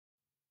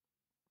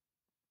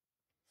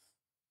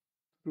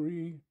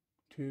3,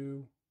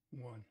 2,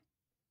 1.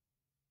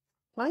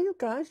 Hi you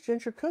guys,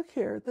 Ginger Cook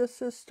here.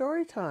 This is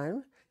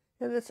Storytime,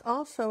 and it's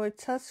also a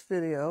test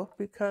video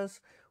because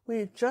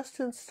we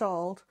just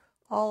installed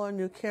all our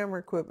new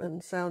camera equipment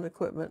and sound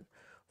equipment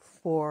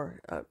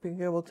for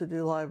being able to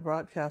do live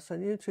broadcasts on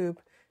YouTube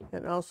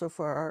and also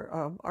for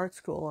our art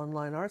school,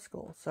 online art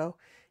school. So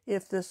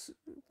if this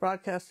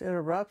broadcast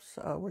interrupts,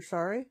 we're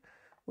sorry.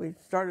 We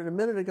started a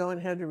minute ago and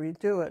had to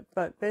redo it,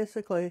 but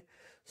basically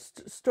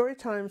story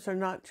times are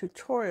not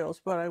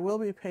tutorials, but I will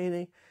be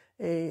painting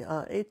a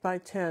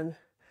 8x10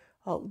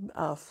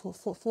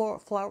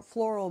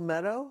 floral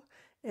meadow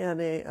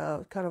and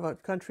a kind of a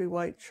country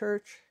white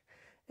church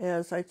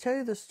as I tell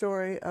you the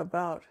story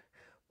about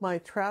my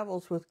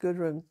travels with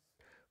Gudrun,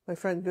 my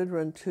friend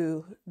Gudrun,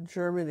 to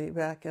Germany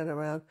back in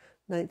around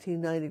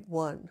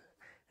 1991.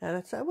 And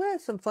I said, well, I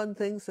have some fun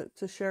things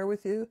to share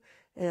with you,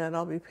 and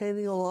I'll be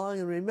painting along.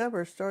 And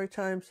remember, story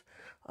times,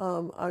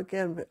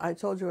 again, I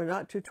told you are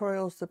not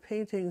tutorials. The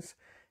paintings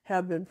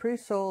have been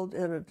pre-sold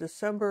in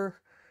December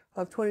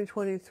of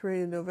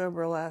 2023 and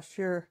November last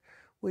year.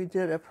 We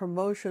did a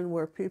promotion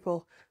where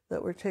people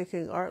that were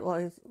taking art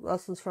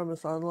lessons from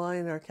us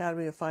online, our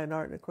Academy of Fine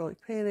Art and Acrylic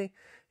Painting,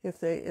 if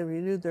they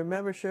renewed their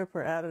membership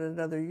or added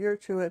another year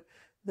to it,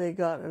 they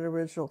got an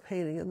original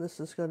painting. And this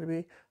is going to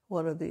be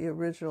one of the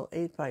original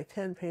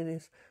 8x10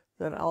 paintings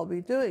that I'll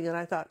be doing. And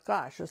I thought,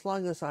 gosh, as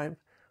long as I'm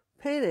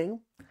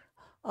painting,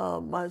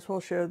 might as well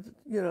share,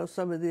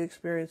 some of the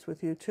experience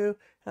with you too,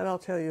 and I'll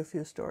tell you a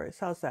few stories.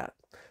 How's that?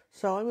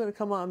 So I'm going to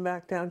come on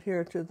back down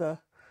here to the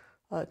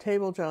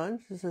table, John.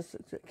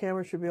 The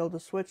camera should be able to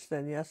switch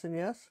then, yes and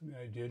yes?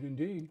 I did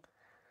indeed.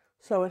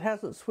 So it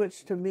hasn't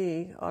switched to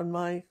me on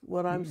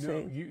what I'm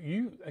seeing.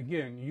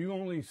 You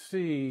only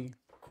see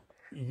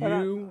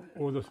you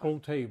or the whole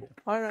table.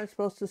 Aren't I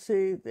supposed to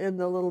see in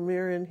the little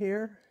mirror in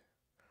here?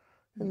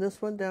 In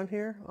this one down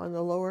here on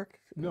the lower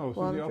No, it's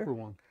monitor? in the upper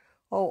one.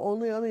 Oh,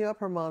 only on the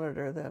upper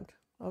monitor then.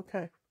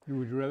 Okay.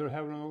 Would you rather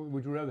have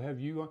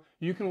you on?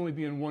 You can only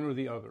be in one or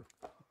the other.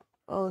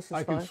 Oh, this is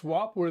I fine. can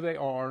swap where they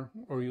are,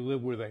 or you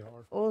live where they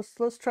are. Well,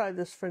 let's try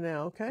this for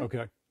now, okay?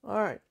 Okay.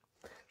 All right.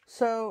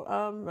 So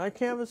my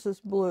canvas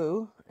is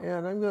blue,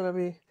 and I'm going to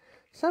be,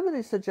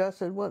 somebody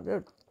suggested,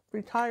 a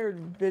retired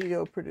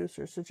video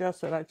producer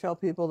suggested I tell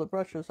people the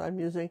brushes I'm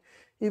using,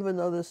 even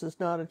though this is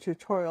not a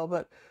tutorial,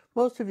 but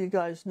most of you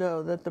guys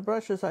know that the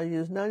brushes I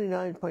use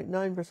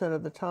 99.9%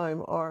 of the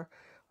time are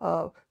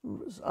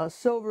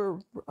silver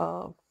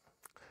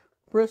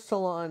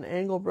Bristol-on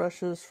angle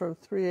brushes from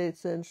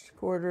 3/8 inch,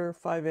 quarter,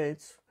 5/8.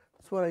 That's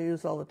what I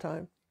use all the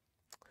time.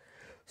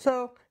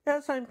 So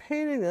as I'm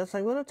painting this,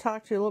 I'm going to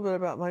talk to you a little bit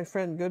about my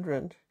friend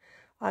Gudrun.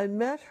 I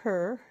met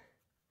her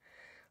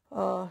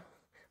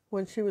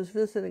when she was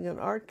visiting an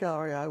art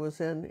gallery I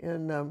was in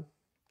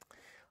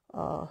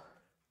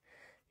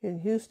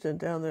Houston,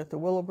 down there at the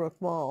Willowbrook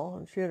Mall,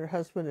 and she and her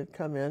husband had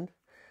come in,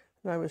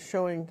 and I was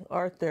showing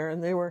art there,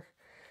 and they were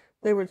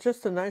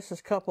just the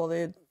nicest couple.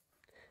 They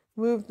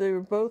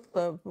were both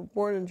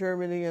born in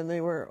Germany, and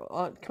they were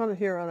kind of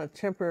here on a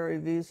temporary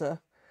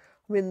visa.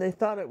 I mean, they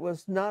thought it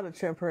was not a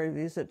temporary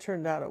visa. It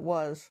turned out it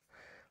was.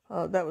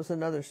 That was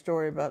another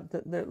story about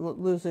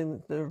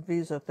losing their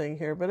visa thing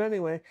here. But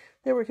anyway,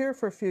 they were here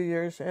for a few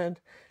years,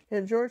 and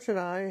George and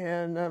I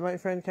and my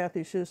friend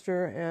Kathy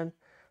Schuster and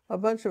a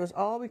bunch of us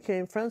all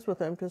became friends with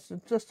them because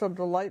they're just a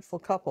delightful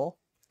couple.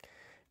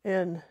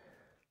 And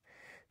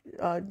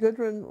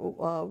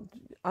Gudrun,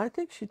 I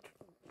think she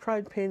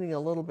tried painting a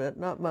little bit,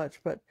 not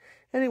much, but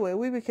anyway,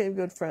 we became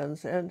good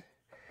friends. And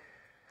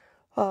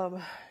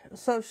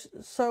so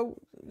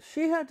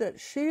she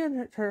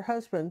and her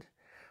husband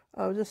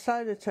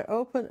decided to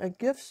open a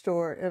gift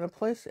store in a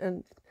place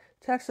in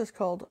Texas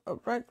called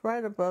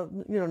right above,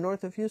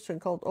 north of Houston,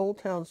 called Old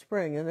Town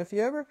Spring. And if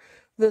you ever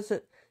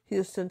visit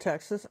Houston,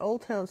 Texas,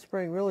 Old Town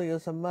Spring really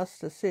is a must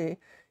to see.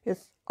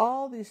 It's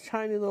all these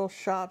tiny little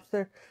shops.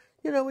 They're,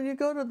 when you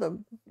go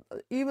to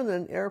even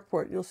an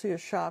airport, you'll see a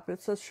shop.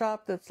 It's a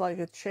shop that's like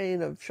a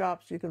chain of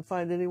shops you can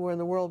find anywhere in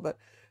the world. But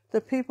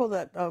the people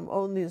that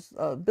own these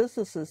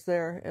businesses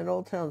there in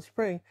Old Town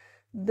Spring,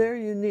 they're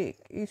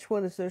unique. Each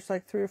one there's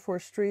like 3 or 4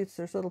 streets.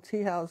 There's little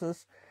tea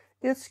houses.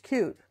 It's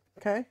cute,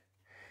 okay?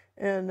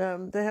 And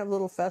they have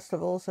little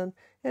festivals. And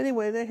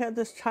anyway, they had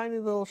this tiny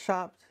little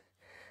shop,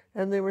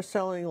 and they were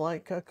selling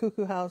like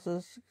cuckoo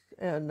houses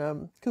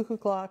and cuckoo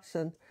clocks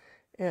and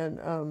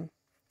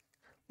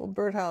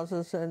bird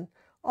houses and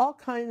all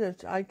kinds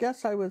of, I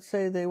guess I would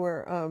say they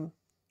were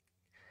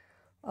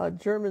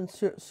German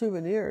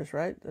souvenirs,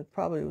 right? That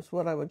probably was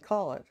what I would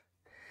call it.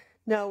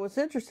 Now, it was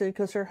interesting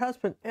because her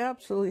husband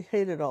absolutely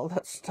hated all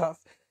that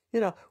stuff.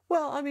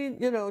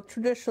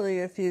 Traditionally,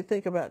 if you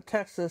think about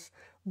Texas,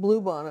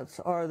 bluebonnets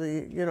are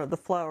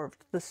the flower of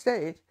the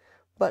state,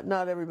 but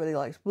not everybody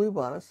likes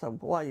bluebonnets. So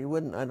why you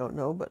wouldn't, I don't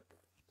know, but,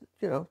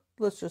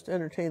 let's just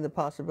entertain the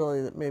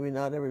possibility that maybe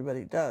not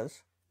everybody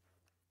does.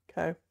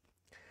 Okay?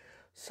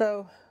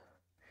 So,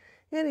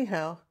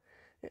 anyhow,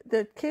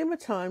 there came a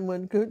time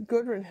when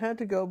Gudrun had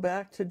to go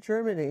back to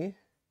Germany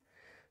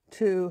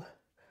to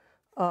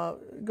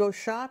go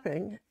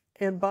shopping,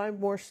 and buy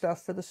more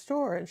stuff for the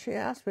store. And she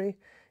asked me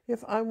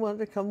if I wanted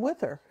to come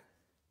with her.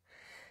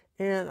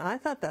 And I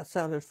thought that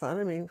sounded fun.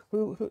 I mean,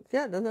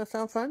 yeah, doesn't that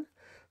sound fun?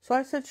 So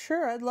I said,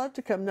 sure, I'd love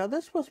to come. Now,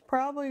 this was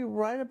probably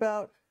right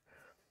about,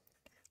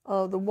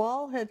 the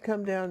wall had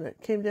come down,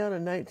 it came down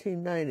in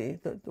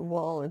 1990, the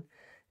wall,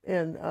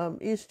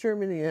 and East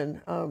Germany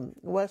and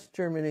West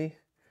Germany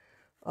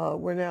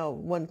were now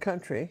one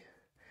country,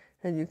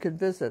 and you could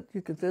visit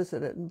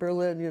it. In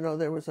Berlin, you know,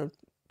 there was a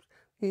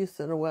east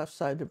and a west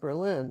side to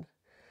Berlin.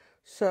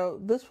 So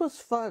this was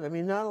fun. I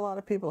mean, not a lot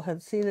of people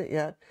had seen it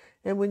yet.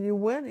 And when you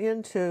went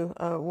into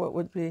what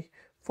would be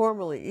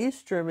formerly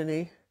East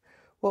Germany,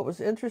 what was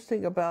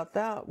interesting about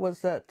that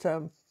was that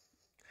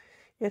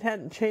it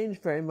hadn't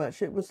changed very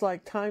much. It was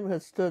like time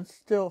had stood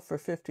still for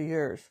 50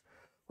 years,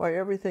 while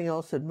everything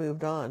else had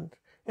moved on.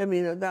 I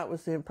mean, that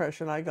was the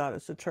impression I got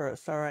as a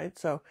tourist, all right?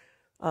 So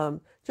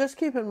just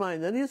keep in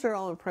mind that these are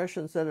all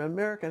impressions that an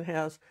American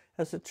has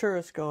as a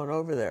tourist going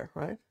over there,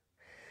 right?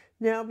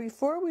 Now,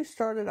 before we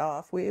started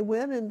off, we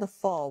went in the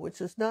fall,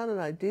 which is not an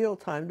ideal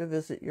time to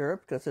visit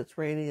Europe because it's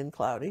rainy and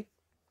cloudy.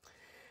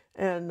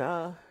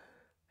 But,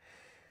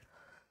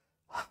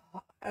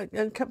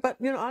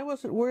 you know, I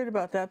wasn't worried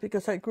about that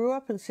because I grew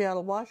up in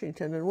Seattle,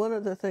 Washington, and one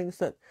of the things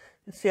that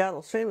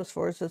Seattle's famous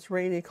for is its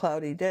rainy,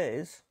 cloudy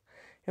days,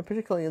 and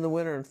particularly in the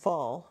winter and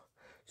fall.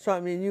 So,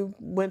 I mean, you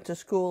went to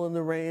school in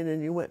the rain,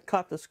 and you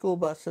caught the school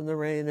bus in the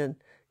rain, and,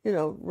 you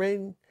know,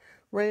 rain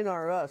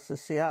or us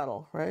is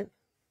Seattle, right?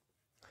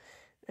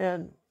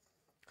 And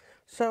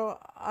so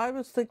I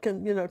was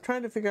thinking, you know,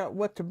 trying to figure out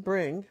what to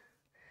bring.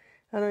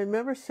 And I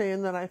remember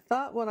saying that I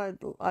thought what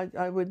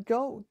I would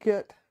go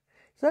get,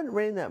 it doesn't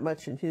rain that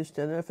much in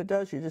Houston, and if it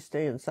does, you just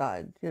stay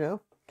inside, you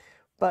know.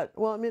 But,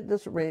 well, I mean,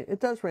 it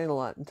does rain a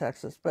lot in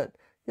Texas, but,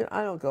 you know,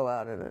 I don't go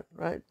out in it,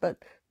 right?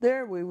 But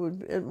there we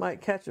would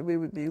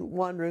be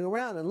wandering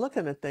around and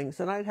looking at things,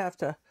 and I'd have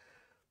to,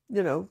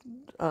 you know,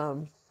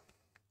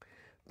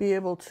 be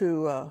able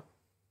to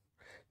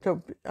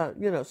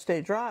you know,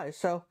 stay dry.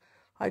 So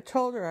I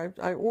told her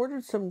I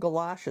ordered some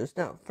galoshes.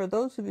 Now, for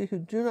those of you who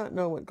do not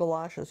know what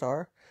galoshes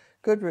are,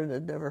 Gudrun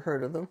had never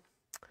heard of them.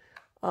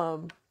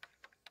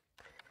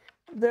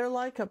 They're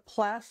like a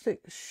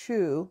plastic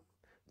shoe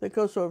that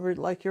goes over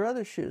like your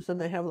other shoes, and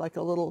they have like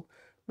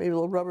maybe a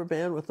little rubber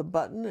band with a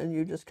button, and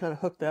you just kind of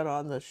hook that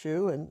on the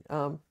shoe, and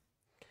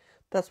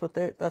that's what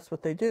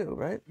they do,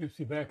 right? You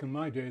see, back in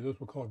my day, those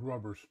were called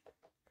rubbers.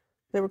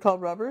 They were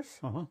called rubbers?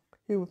 Uh-huh.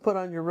 You would put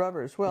on your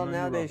rubbers. Well,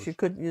 nowadays you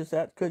couldn't use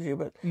that, could you?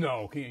 But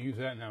no, can't use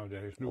that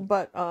nowadays. Nope.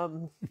 But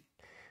you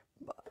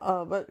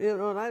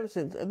know, when I was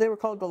in, they were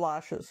called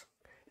galoshes,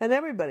 and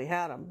everybody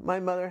had them. My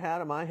mother had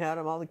them. I had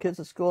them. All the kids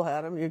at school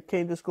had them. You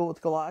came to school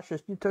with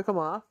galoshes. You took them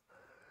off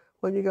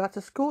when you got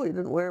to school. You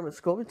didn't wear them at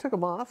school. You took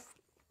them off.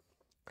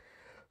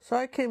 So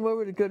I came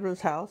over to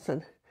Gudrun's house,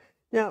 and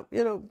now,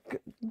 you know,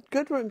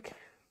 Gudrun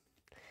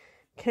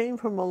came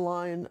from a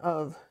line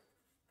of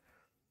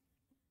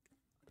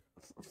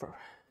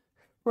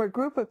we're a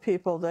group of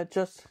people that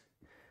just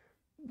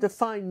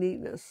define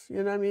neatness.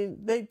 You know what I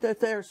mean?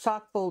 Their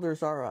sock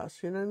folders are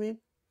us. You know what I mean?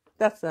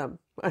 That's them.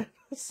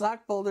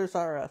 Sock folders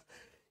are us.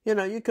 You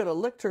know, you could have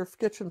licked her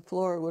kitchen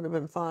floor, it would have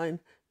been fine.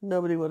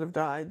 Nobody would have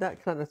died.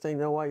 That kind of thing.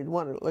 Now, why you'd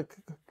want to lick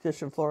the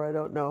kitchen floor, I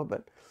don't know.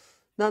 But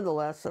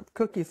nonetheless, if a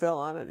cookie fell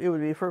on it, it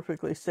would be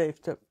perfectly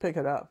safe to pick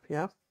it up.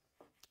 Yeah?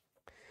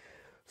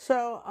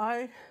 So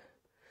I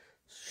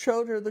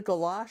showed her the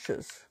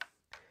galoshes.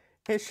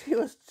 And she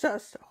was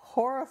just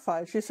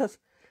horrified. She says,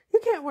 "You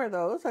can't wear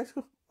those." I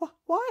said,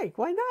 "Why?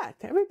 Why not?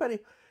 Nobody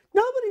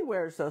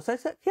wears those." I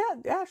said,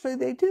 "Yeah, actually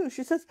they do."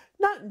 She says,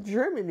 "Not in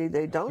Germany,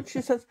 they don't."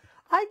 She says,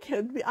 I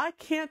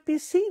can't be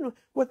seen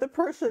with the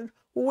person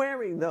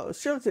wearing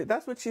those."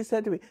 That's what she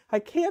said to me. "I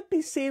can't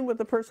be seen with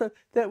the person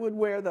that would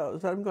wear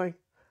those." I'm going,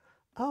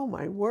 oh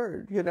my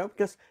word, you know,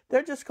 because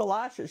they're just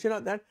galoshes, you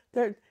know,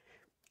 they're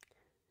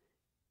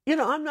you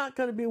know, I'm not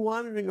going to be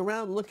wandering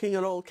around looking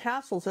at old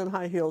castles in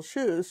high-heeled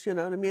shoes, you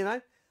know what I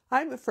mean?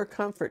 I'm for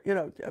comfort, you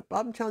know.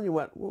 I'm telling you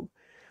what.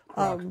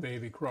 Crocs,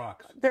 baby,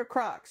 Crocs. They're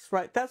Crocs,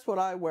 right? That's what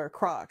I wear,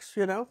 Crocs,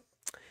 you know?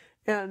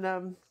 And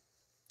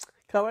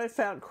when I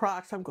found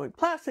Crocs, I'm going,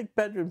 plastic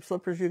bedroom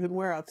slippers you can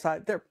wear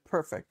outside. They're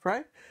perfect,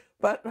 right?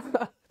 But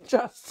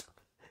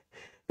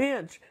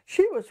man,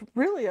 she was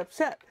really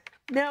upset.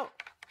 Now,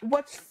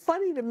 what's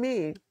funny to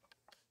me,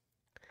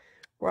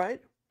 right,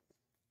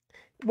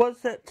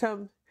 was that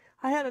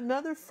I had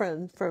another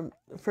friend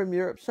from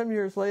Europe some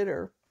years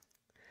later.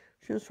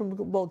 She was from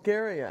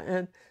Bulgaria,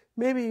 and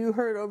maybe you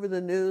heard over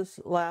the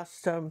news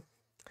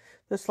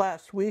this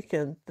last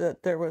weekend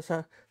that there was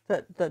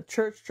the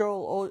church,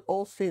 Joel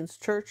Osteen's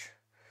church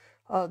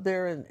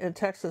there in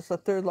Texas, the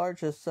third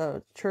largest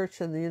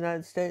church in the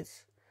United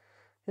States,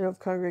 you know, of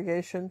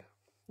congregation,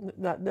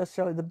 not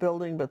necessarily the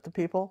building but the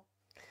people,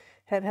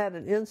 had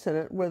an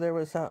incident where there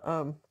was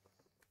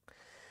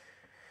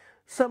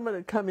someone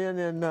had come in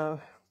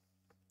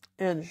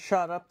and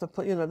shot up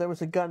there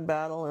was a gun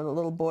battle, and a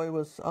little boy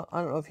was,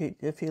 I don't know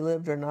if he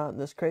lived or not, and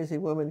this crazy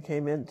woman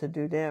came in to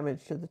do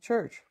damage to the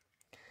church.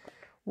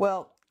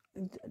 Well,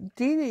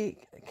 Dee Dee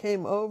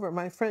came over,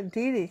 my friend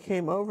Dee Dee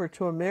came over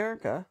to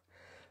America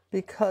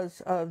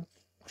because of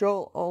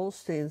Joel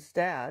Osteen's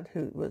dad,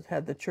 who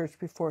had the church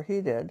before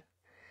he did.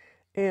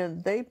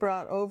 And they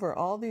brought over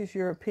all these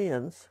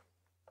Europeans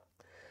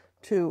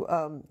to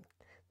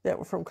that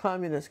were from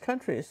communist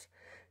countries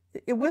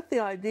with the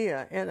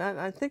idea, and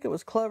I think it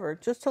was clever,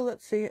 just to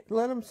let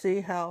them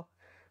see how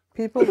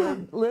people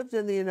lived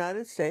in the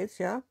United States,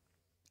 yeah?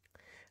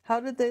 How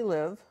did they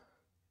live?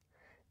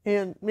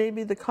 And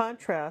maybe the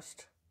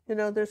contrast,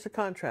 there's a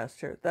contrast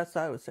here. That's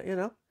what I would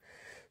say,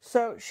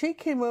 So she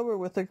came over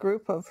with a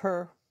group of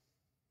her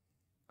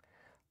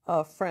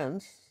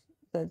friends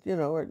that,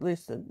 or at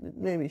least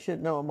maybe she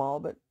didn't know them all,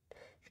 but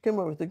she came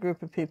over with a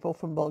group of people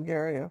from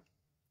Bulgaria.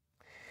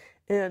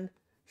 And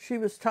she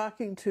was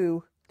talking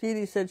to, Dee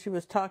Dee said she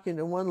was talking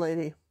to one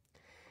lady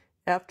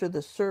after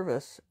the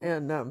service,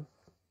 and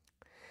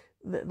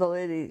the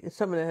lady,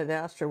 someone had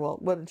asked her, well,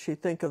 what did she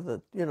think of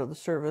the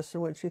service,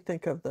 and what did she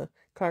think of the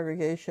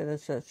congregation?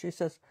 And she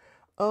says,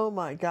 oh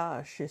my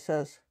gosh, she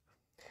says,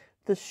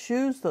 the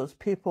shoes those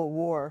people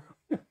wore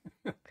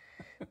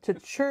to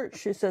church,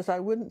 she says, I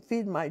wouldn't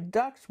feed my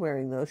ducks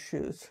wearing those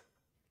shoes.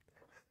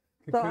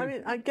 So, I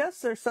mean, I guess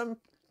there's some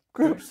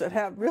groups that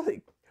have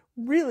really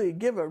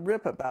give a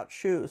rip about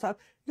shoes.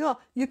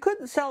 You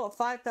couldn't sell a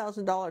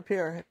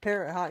 $5,000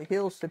 pair of high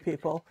heels to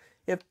people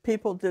if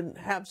people didn't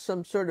have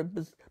some sort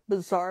of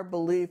bizarre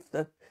belief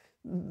that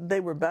they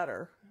were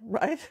better,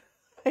 right?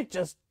 I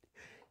just,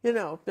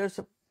 there's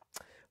a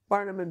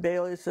Barnum and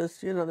Bailey says,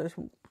 there's,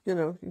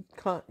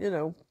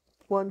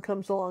 one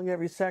comes along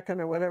every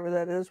second or whatever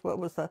that is. What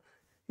was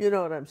you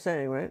know what I'm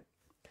saying, right?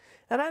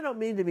 And I don't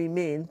mean to be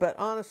mean, but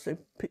honestly,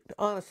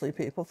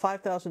 people,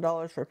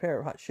 $5,000 for a pair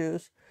of hot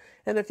shoes.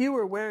 And if you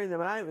were wearing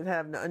them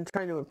and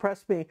trying to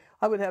impress me,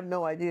 I would have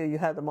no idea you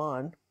had them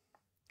on.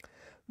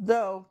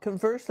 Though,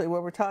 conversely,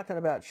 when we're talking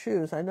about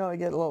shoes, I know I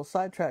get a little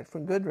sidetracked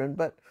from Gudrun,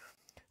 but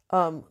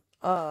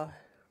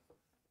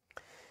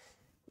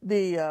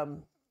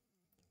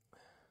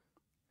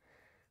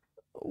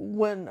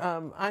when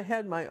I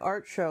had my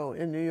art show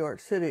in New York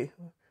City,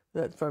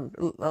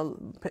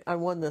 I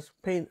won this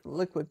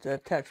liquid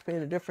text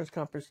paint a difference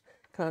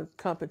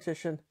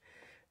competition,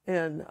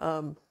 and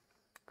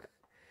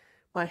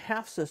my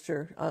half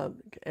sister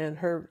and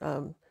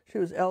her, she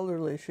was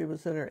elderly, she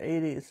was in her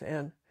 80s,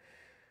 and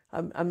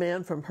a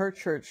man from her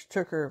church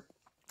took her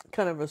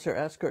kind of as her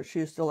escort. She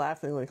used to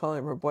laughingly call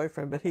him her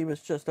boyfriend, but he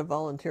was just a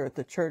volunteer at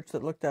the church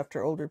that looked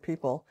after older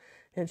people,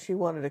 and she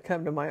wanted to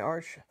come to my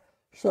art show.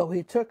 So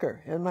he took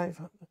her, and my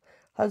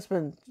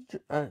husband,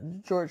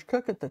 George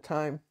Cook at the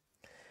time,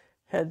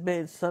 had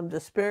made some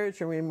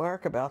disparaging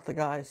remark about the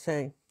guy,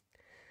 saying,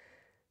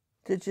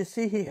 did you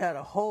see he had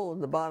a hole in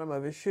the bottom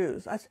of his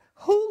shoes? I said,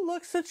 who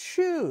looks at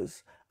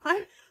shoes?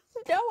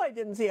 No, I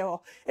didn't see a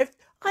hole. If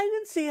I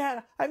didn't see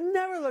I've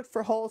never looked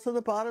for holes in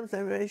the bottoms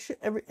of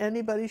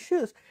anybody's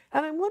shoes.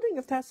 And I'm wondering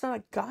if that's not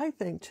a guy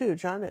thing too,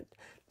 John,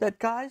 that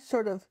guys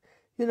sort of,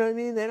 you know what I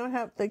mean?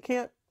 They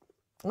can't,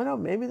 I don't know,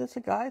 maybe that's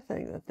a guy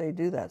thing that they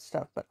do that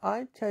stuff. But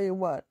I tell you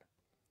what,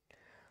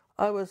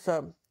 I was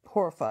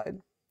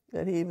horrified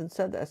that he even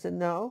said that. I said,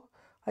 no,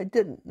 I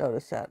didn't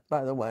notice that,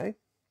 by the way.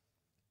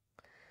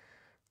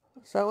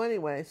 So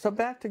anyway,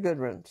 back to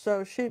Gudrun.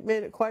 So she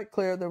made it quite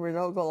clear there were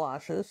no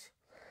galoshes.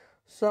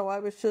 So I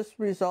was just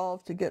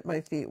resolved to get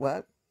my feet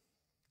wet.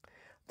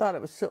 Thought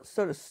it was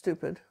sort of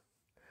stupid.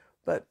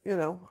 But,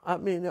 I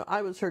mean,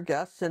 I was her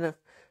guest, and if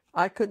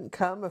I couldn't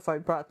come if I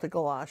brought the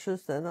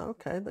galoshes, then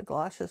okay, the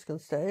galoshes can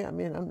stay. I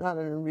mean, I'm not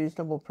an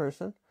unreasonable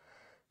person.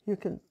 You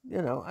can,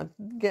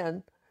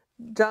 again,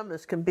 dumb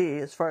as can be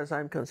as far as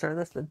I'm concerned.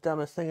 That's the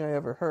dumbest thing I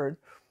ever heard.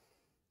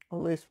 At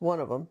least one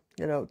of them.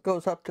 It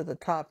goes up to the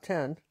top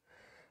 10.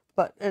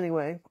 But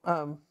anyway,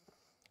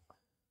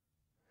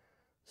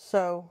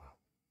 so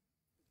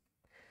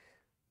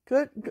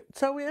good.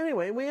 So we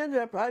ended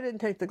up, I didn't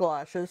take the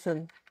galoshes,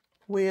 and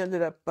we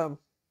ended up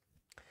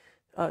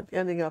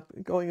ending up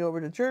going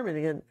over to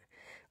Germany. And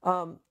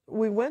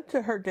we went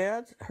to her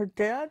dad's. Her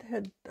dad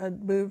had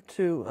moved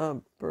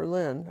to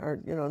Berlin,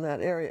 or, in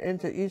that area,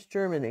 into East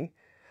Germany,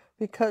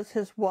 because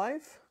his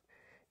wife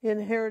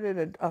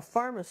inherited a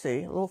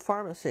pharmacy, a little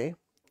pharmacy,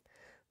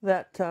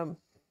 that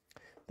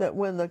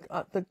when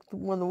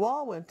the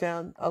wall went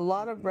down, a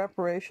lot of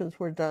reparations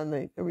were done.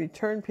 They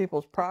returned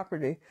people's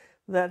property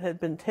that had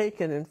been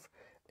taken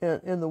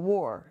in the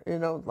war.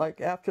 Like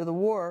after the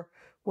war,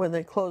 when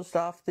they closed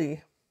off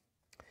made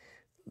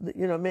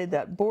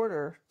that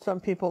border, some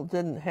people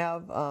didn't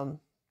have,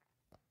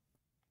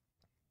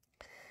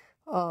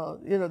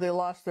 they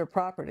lost their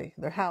property,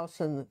 their house,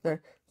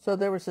 so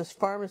there was this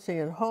pharmacy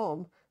and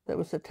home that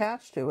was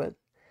attached to it,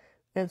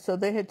 and so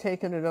they had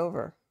taken it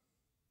over.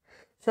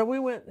 So we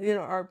went,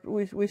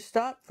 we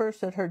stopped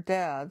first at her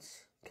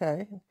dad's,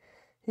 okay?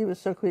 He was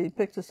so cool. He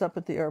picked us up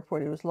at the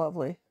airport. He was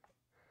lovely.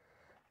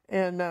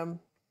 And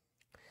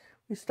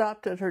we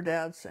stopped at her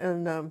dad's,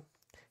 and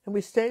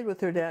we stayed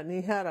with her dad, and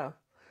he had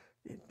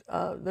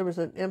there was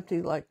an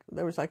empty,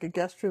 there was like a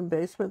guest room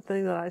basement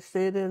thing that I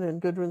stayed in,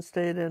 and Gudrun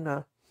stayed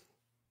in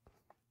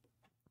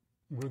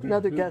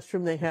another guest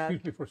room they had.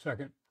 Excuse me for a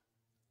second.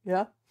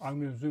 Yeah? I'm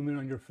going to zoom in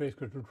on your face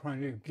because we're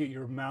trying to get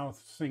your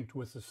mouth synced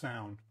with the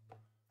sound.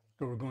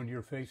 So we're going to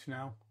your face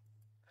now.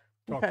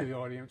 Talk to the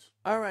audience.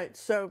 All right.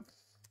 So,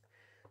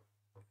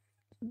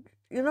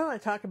 you know, I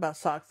talk about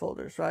sock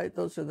folders, right?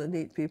 Those are the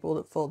neat people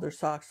that fold their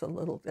socks and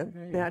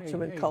match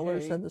them in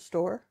colors in the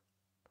store.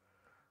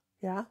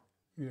 Yeah?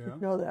 Yeah. You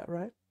know that,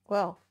 right?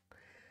 Well,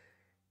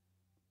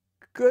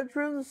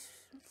 Gudrun's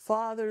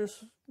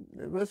father's,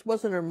 it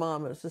wasn't her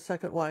mom, it was the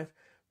second wife,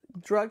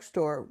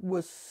 drugstore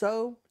was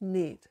so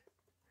neat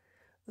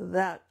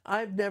that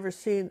I've never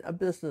seen a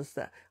business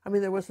that, I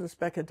mean, there wasn't a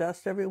speck of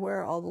dust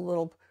everywhere. All the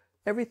little,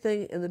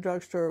 everything in the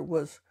drugstore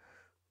was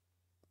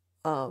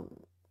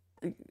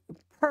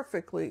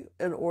perfectly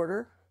in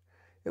order.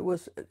 It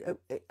was,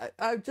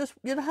 I just,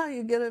 you know how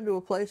you get into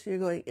a place and you're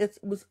going, it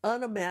was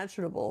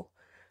unimaginable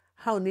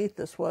how neat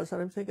this was.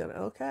 And I'm thinking,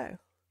 okay.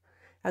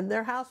 And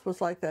their house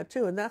was like that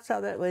too. And that's how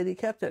that lady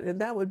kept it.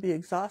 And that would be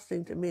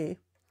exhausting to me.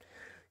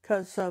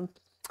 Because,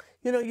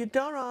 you know, you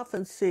don't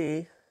often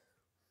see,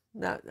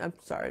 I'm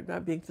sorry,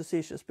 not being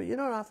facetious, but you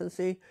don't often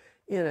see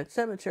in a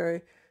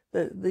cemetery,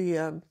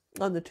 on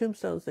the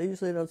tombstones, they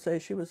usually don't say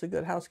she was a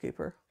good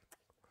housekeeper.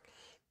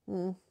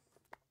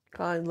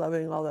 Kind,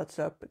 loving, all that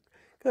stuff. But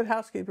good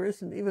housekeeper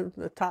isn't even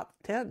the top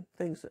 10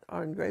 things that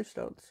are on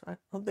gravestones. I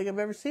don't think I've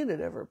ever seen it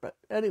ever. But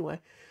anyway,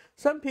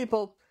 some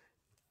people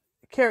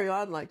carry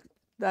on like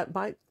that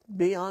might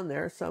be on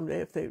there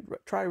someday if they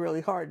try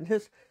really hard.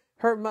 And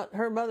her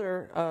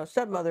mother,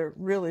 stepmother,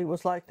 really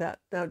was like that.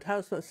 Now,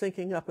 how's that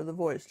syncing up in the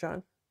voice,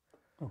 John?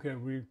 Okay,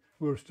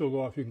 we're still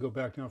off. You can go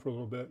back down for a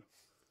little bit.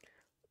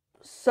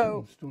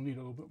 So still need a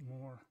little bit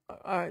more.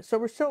 All right,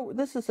 so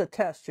this is a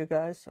test, you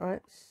guys, all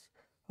right,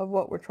 of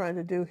what we're trying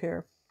to do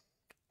here.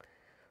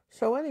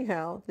 So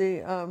anyhow,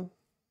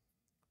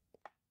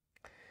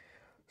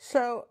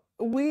 so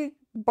we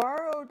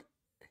borrowed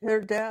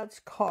their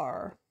dad's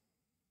car,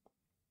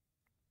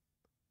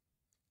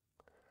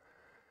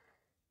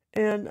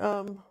 and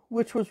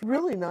which was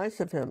really nice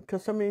of him,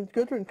 because I mean,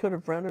 Gudrun could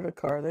have rented a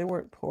car. They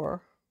weren't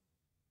poor.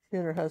 She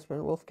and her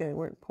husband Wolfgang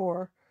weren't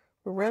poor.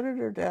 We rented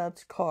her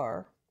dad's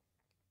car,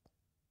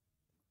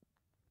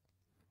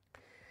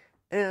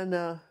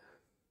 and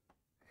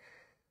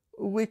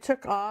we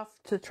took off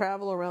to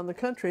travel around the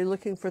country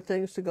looking for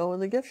things to go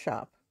in the gift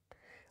shop.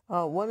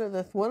 One of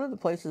the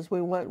places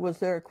we went was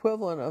their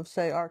equivalent of,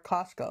 say, our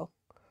Costco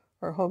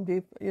or Home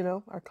Depot, you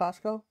know, our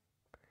Costco.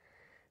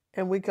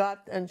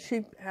 And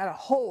she had a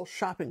whole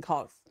shopping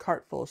cart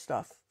full of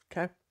stuff,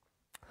 okay,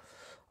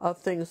 of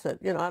things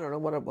that, you know, I don't know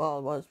what it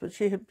was, but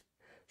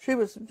she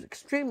was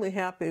extremely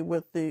happy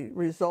with the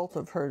result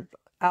of her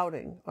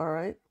outing, all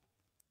right,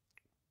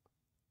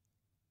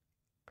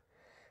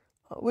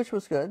 which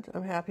was good.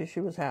 I'm happy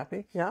she was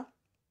happy, yeah.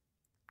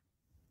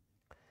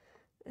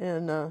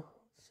 And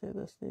see,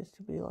 this needs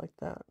to be like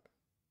that.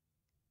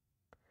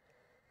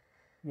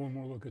 One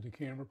more look at the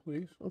camera,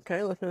 please.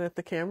 Okay, looking at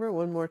the camera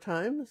one more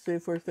time. See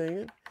if we're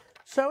thinking.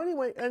 So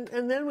anyway, and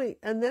then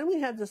we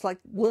had this like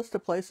list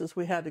of places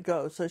we had to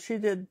go. So she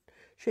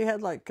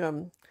had like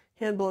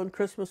hand blown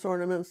Christmas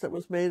ornaments that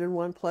was made in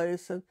one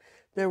place, and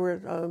there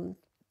were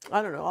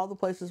I don't know, all the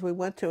places we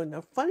went to. And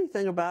the funny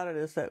thing about it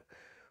is that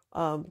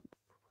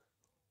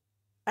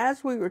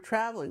as we were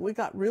traveling, we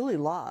got really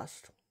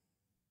lost.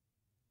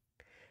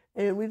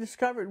 And we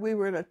discovered we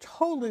were in a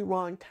totally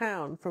wrong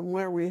town from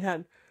where we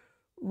had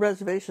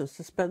reservations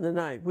to spend the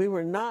night. We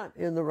were not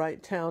in the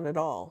right town at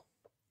all.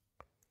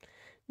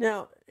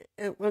 Now,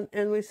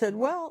 and we said,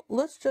 well,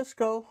 let's just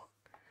go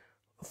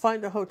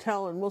find a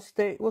hotel and we'll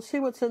see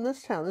what's in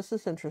this town. This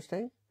is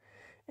interesting.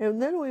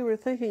 And then we were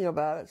thinking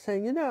about it,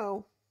 saying, you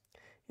know,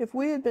 if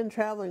we had been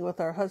traveling with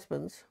our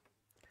husbands,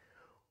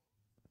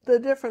 the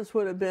difference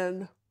would have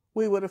been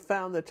we would have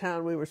found the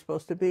town we were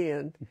supposed to be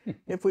in.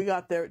 If we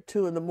got there at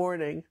 2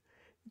 a.m,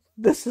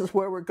 this is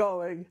where we're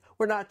going.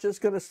 We're not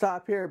just going to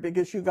stop here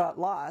because you got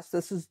lost.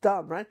 This is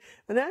dumb, right?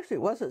 And actually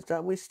it wasn't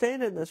dumb. We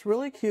stayed in this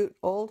really cute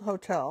old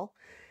hotel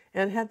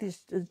and had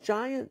these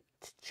giant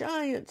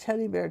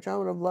teddy bear. John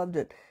would have loved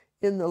it,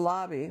 in the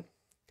lobby.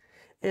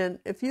 And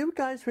if you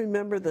guys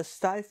remember the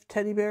Steiff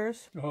teddy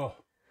bears,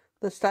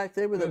 the Steiff,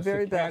 they were the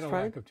very best,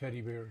 right? Of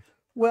teddy bears.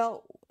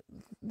 Well,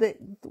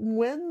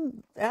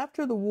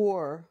 after the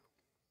war,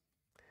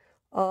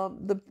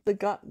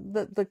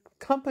 the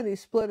company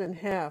split in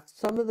half.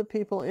 Some of the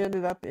people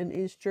ended up in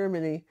East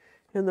Germany,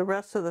 and the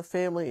rest of the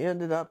family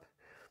ended up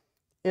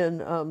in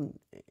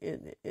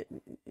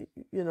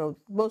you know,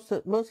 most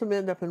of them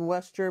ended up in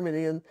West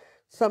Germany, and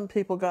some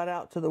people got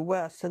out to the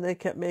west, and they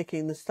kept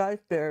making the Steiff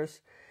bears,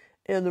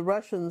 and the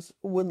Russians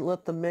wouldn't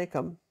let them make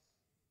them.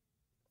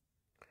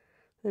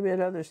 They made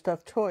other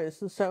stuffed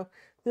toys, and so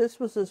this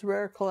was this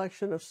rare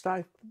collection of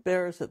Steiff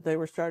bears that they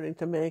were starting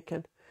to make,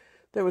 and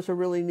there was a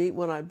really neat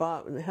one I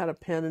bought, and it had a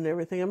pen and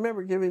everything. I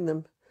remember giving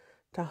them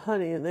to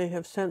Honey, and they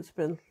have since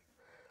been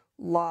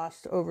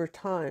lost over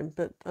time.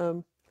 But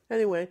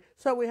anyway,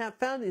 so we have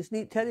found these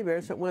neat teddy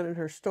bears that went in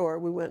her store.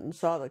 We went and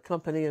saw the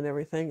company and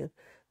everything, and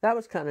that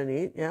was kind of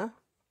neat, yeah.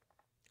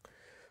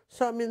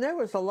 So, I mean, there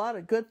was a lot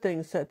of good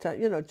things that,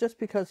 just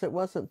because it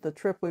wasn't the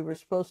trip we were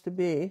supposed to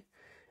be,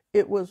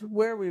 it was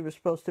where we were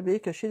supposed to be,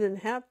 because she didn't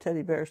have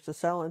teddy bears to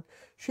sell, and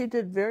she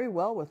did very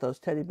well with those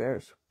teddy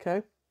bears,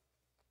 okay?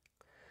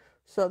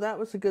 So that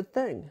was a good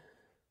thing.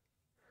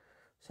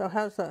 So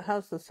how's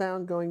the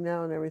sound going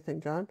now and everything,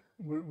 John?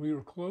 We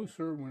were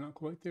closer. We're not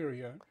quite there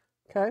yet.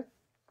 Okay.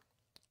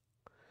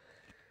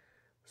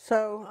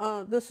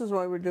 So this is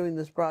why we're doing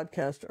this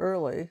broadcast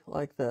early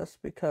like this,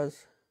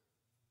 because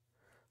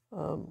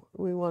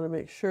we want to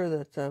make sure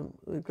that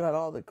we've got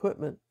all the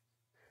equipment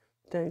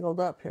dangled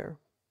up here.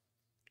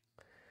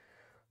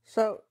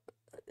 So,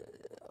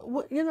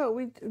 we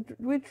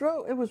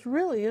drove. It was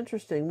really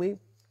interesting. We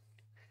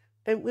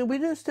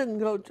just didn't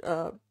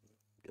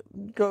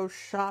go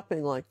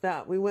shopping like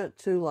that. We went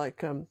to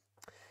like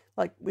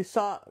we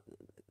saw.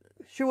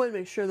 She wanted to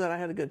make sure that I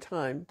had a good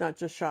time, not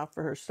just shop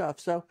for her stuff.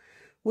 So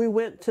we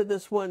went to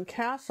this one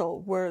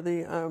castle where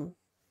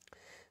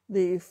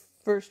the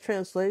first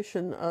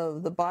translation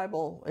of the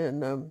Bible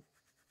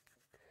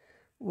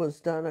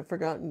was done. I've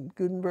forgotten,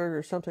 Gutenberg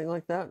or something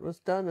like that, was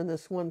done in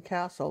this one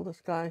castle.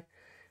 This guy,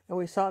 and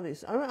we saw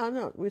these. I don't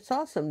know. We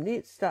saw some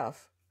neat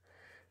stuff,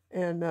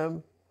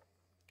 and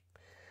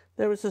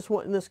there was this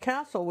one. This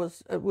castle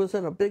was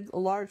in a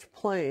large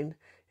plain,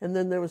 and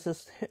then there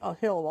was a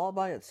hill all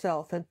by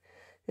itself, and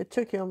it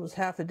took you almost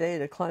half a day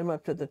to climb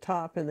up to the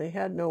top, and they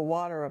had no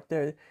water up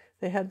there.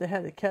 They had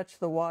to catch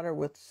the water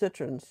with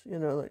cisterns,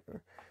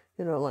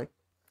 like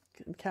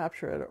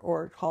capture it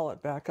or haul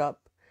it back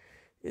up.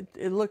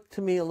 It looked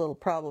to me a little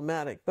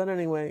problematic, but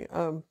anyway,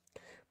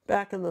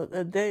 back in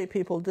the day,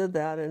 people did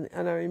that, and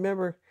I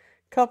remember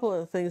a couple of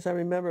the things I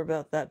remember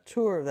about that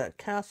tour of that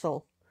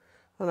castle,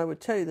 and I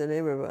would tell you the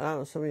name of it. I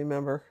don't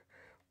remember,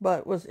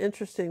 but what was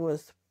interesting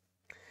was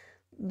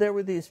there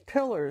were these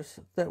pillars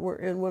that were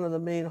in one of the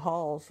main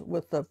halls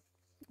where there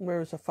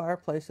was a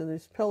fireplace, and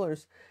these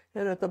pillars,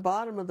 and at the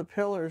bottom of the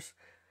pillars,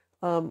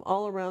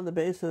 all around the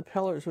base of the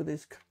pillars were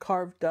these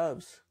carved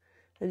doves.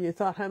 And you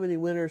thought how many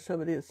winters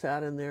somebody had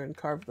sat in there and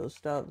carved those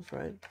doves,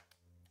 right?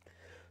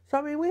 So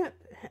I mean, we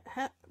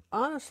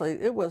honestly,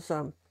 it was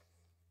a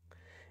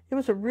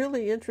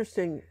really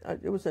interesting.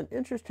 It was an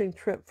interesting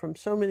trip from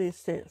so many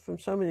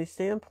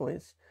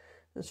standpoints,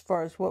 as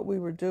far as what we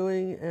were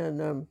doing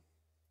and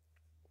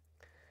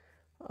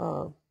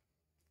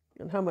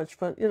how much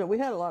fun. We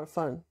had a lot of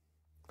fun,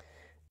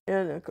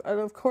 and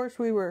of course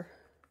we were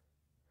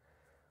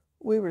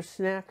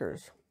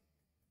snackers.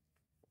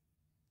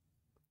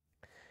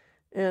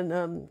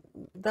 And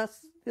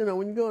that's,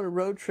 when you go on a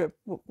road trip,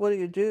 what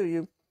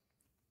do?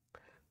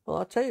 Well,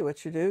 I'll tell you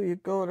what you do. You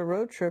go on a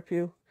road trip,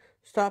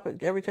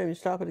 every time you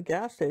stop at a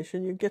gas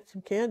station, you get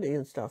some candy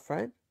and stuff,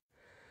 right?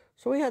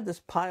 So we had this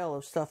pile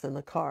of stuff in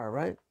the car,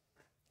 right?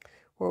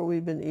 Where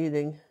we've been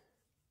eating.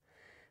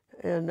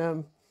 And,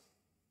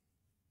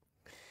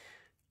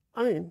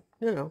 I mean,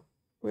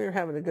 we were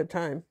having a good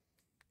time.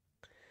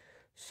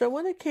 So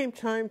when it came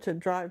time to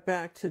drive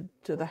back to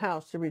the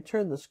house to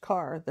return this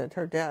car that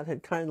her dad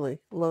had kindly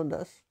loaned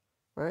us,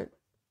 right?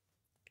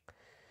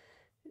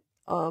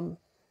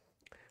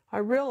 I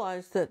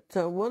realized that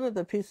one of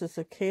the pieces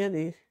of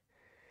candy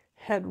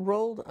had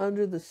rolled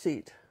under the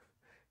seat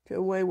to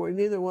a way where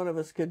neither one of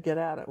us could get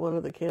at it, one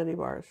of the candy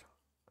bars.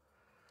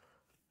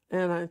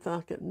 And I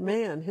thought,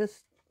 man,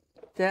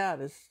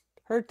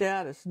 her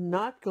dad is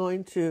not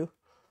going to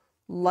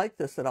like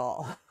this at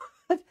all.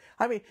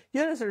 I mean,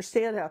 you don't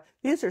understand how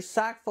these are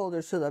sock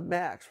folders to the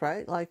max,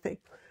 right? Like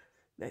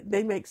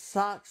they make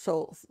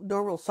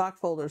normal sock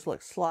folders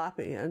look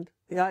sloppy, and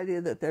the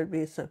idea that there'd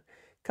be I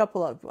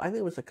think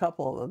it was a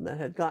couple of them that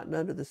had gotten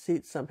under the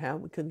seat somehow,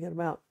 we couldn't get them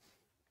out.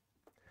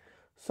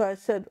 So I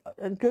said,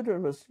 and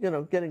Gudrun was,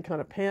 getting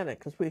kind of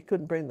panicked because we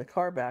couldn't bring the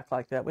car back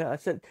like that. I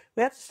said,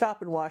 we have to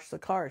stop and wash the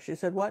car. She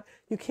said, what?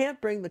 You can't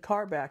bring the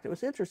car back. It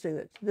was interesting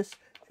that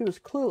she was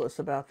clueless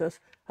about this.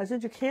 I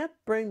said, you can't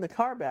bring the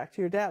car back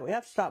to your dad. We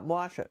have to stop and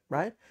wash it,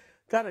 right?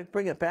 Got to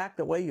bring it back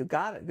the way you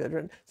got it,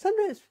 Gudrun.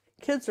 Sometimes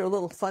kids are a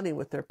little funny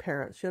with their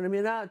parents. You know what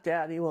I mean? Oh,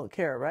 Dad, he won't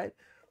care, right?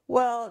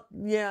 Well,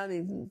 yeah,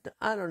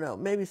 I don't know.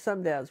 Maybe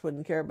some dads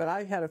wouldn't care, but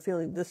I had a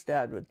feeling this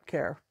dad would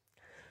care.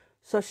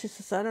 So she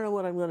says, I don't know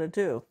what I'm going to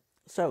do.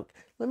 So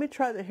let me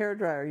try the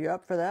hairdryer. You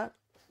up for that?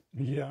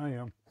 Yeah, I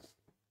am.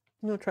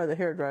 I'm going to try the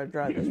hairdryer to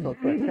dry this real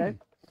quick, okay?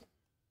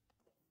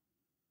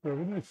 So we're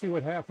going to see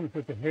what happens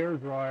with the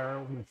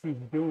hairdryer when she's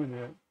doing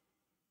it.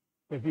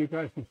 If you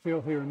guys can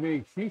still hear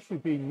me, she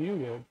should be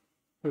muted,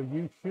 so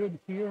you should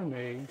hear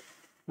me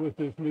with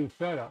this new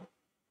setup.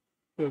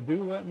 So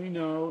do let me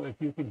know if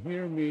you can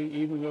hear me,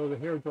 even though the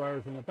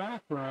hairdryer's in the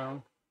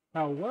background,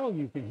 how well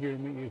you can hear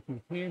me, if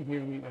you can hear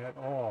me at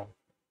all.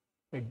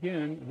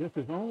 Again, this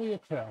is only a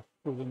test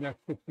for the next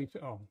 60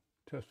 seconds. Oh,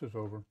 test is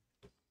over.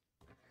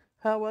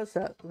 How was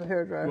that, the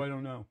hairdryer? Well, I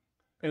don't know.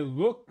 It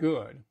looked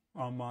good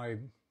on my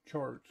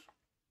charts.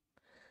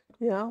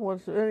 Yeah,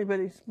 was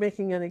anybody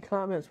making any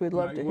comments? We'd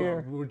love to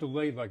hear. We're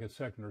delayed like a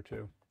second or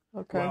two.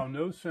 Okay. Wow,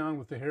 no sound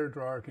with the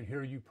hairdryer. Can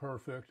hear you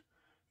perfect.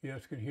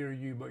 Yes, can hear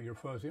you, but you're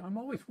fuzzy. I'm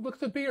always, look at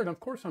the beard. Of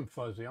course I'm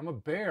fuzzy. I'm a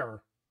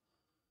bear.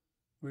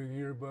 We can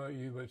hear about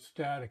you, but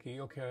staticky.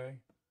 Okay.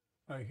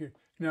 I hear.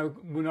 Now,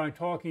 when I'm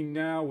talking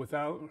now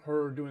without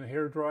her doing the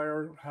hair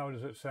dryer, how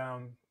does it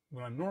sound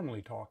when I'm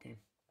normally talking?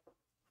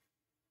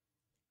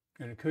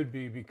 And it could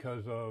be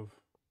because of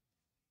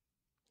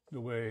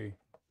the way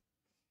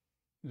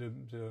the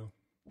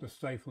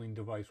stifling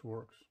device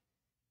works.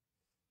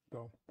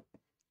 So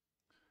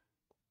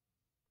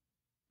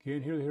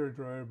can't hear the hair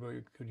dryer, but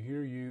it could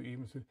hear you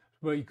even.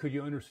 But could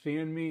you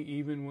understand me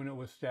even when it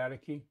was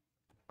staticky?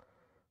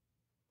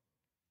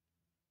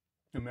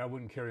 I mean, I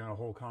wouldn't carry on a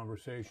whole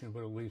conversation,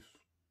 but at least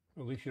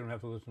you don't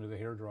have to listen to the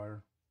hair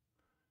dryer.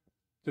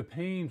 The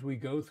pains we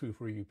go through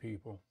for you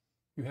people,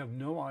 you have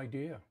no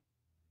idea.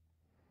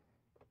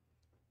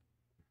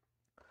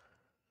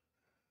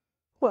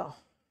 Well,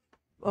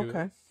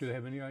 okay. Do they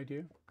have any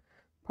idea?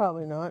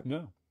 Probably not.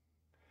 No.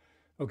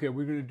 Okay,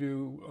 we're going to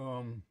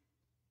do,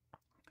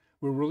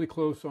 we're really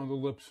close on the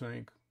lip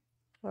sync.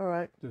 All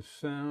right. The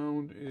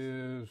sound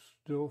is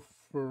still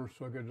first,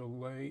 so I got to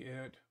delay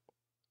it.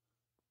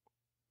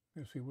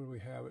 Let's see, where do we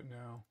have it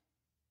now?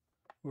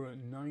 We're at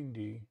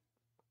 90.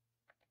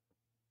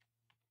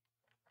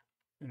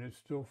 And it's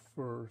still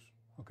first.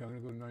 Okay, I'm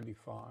going to go to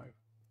 95.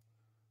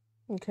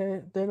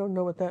 Okay, they don't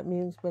know what that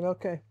means, but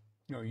okay.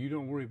 No, you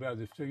don't worry about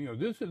this. You know,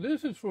 this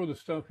is for the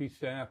stuffy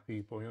staff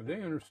people. You know,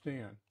 they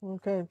understand.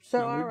 Okay,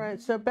 so all right,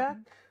 so back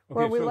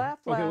where we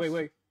left last. Okay,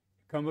 wait.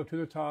 Come up to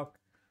the top.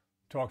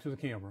 Talk to the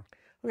camera.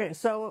 Okay,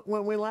 so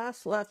when we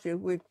last left you,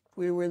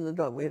 we were in the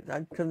dome.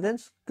 I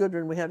convinced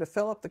Gudrun we had to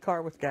fill up the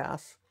car with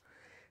gas,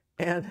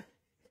 and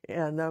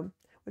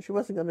what she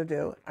wasn't going to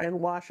do, and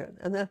wash it.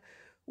 And then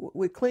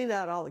we cleaned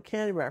out all the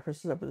candy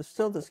wrappers, but there's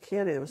still this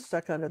candy that was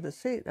stuck under the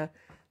seat. And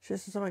she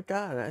says, "Oh my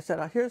God!" And I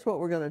said, "Here's what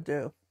we're going to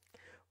do.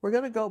 We're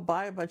going to go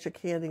buy a bunch of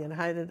candy and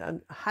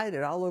hide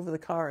it all over the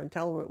car and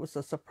tell him it was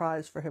a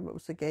surprise for him. It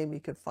was a game he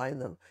could find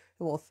them,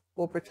 and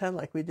we'll pretend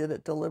like we did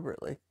it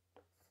deliberately."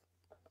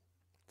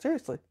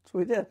 Seriously, that's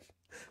what we did.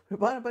 We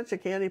bought a bunch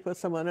of candy, put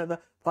some under the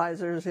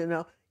visors, you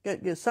know.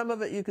 Some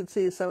of it you could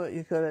see, some of it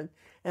you couldn't.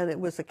 And it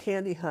was a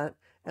candy hunt.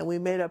 And we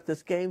made up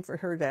this game for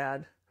her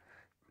dad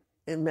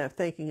and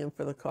thanking him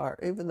for the car.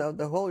 Even though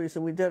the whole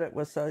reason we did it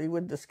was so he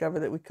wouldn't discover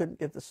that we couldn't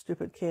get the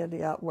stupid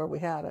candy out where we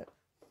had it.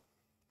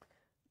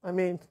 I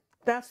mean,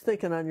 that's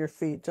thinking on your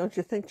feet, don't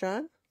you think,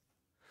 John?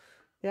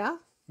 Yeah?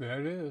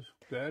 That is.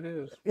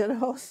 You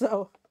know,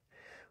 so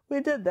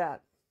we did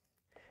that.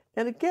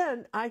 And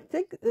again, I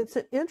think it's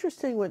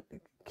interesting when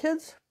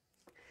kids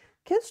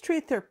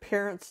treat their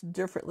parents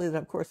differently than,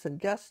 of course, than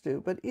guests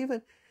do. But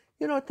even,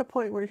 you know, at the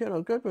point where, you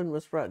know, Goodwin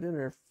was brought in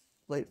her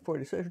late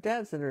 40s. So her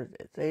dad's in her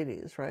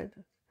 80s, right?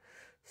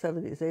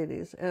 70s,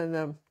 80s. And,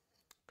 you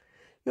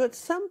know, at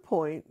some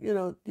point, you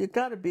know, you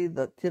got to be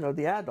the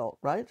adult,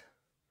 right?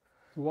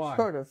 Why?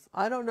 Sort of.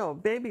 I don't know.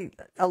 Maybe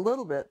a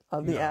little bit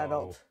of the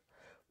adult.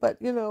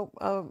 But, you know,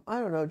 I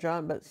don't know,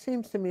 John, but it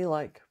seems to me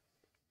like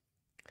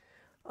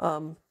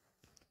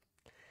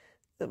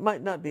it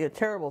might not be a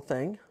terrible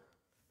thing.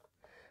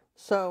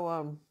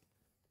 So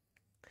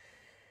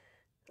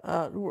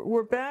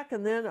we're back,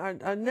 and then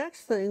our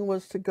next thing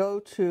was to go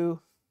to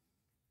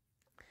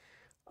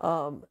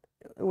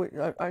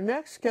our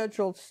next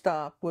scheduled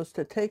stop was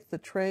to take the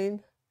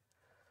train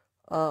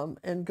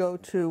and go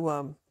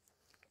to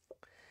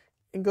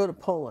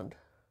Poland.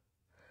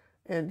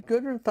 And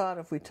Gudrun thought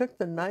if we took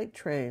the night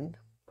train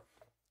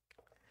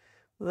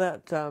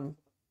that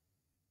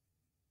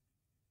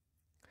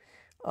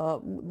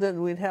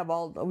then we'd have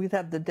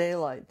the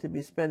daylight to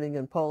be spending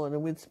in Poland,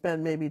 and we'd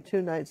spend maybe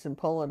 2 nights in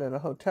Poland at a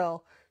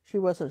hotel. She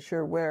wasn't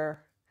sure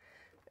where.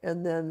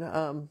 And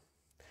then,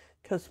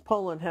 because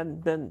Poland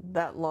hadn't been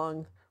that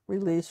long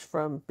released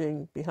from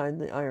being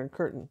behind the Iron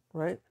Curtain,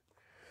 right?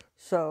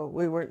 So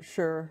we weren't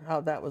sure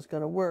how that was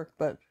going to work,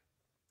 but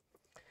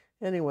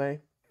anyway,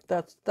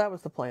 that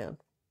was the plan,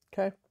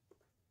 okay?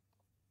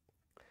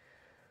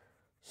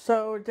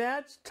 So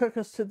Dad took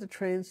us to the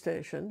train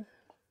station.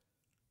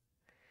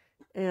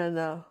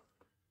 And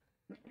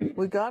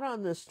we got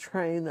on this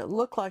train that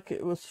looked like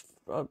it was,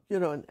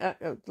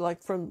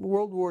 like from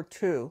World War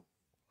II.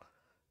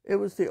 It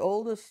was the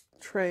oldest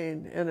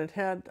train, and it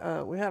had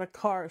we had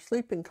a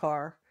sleeping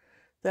car,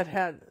 that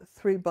had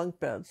 3 bunk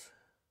beds.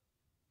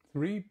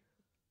 3?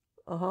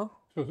 Uh-huh.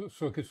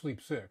 So it could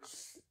sleep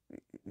 6.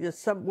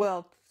 Yes,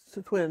 it's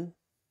a twin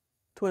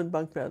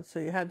bunk beds. So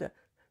you had to.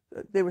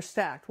 They were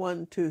stacked,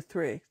 1, 2,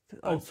 3.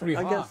 Oh, 3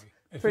 high. Guess,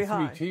 it's 3 a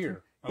high.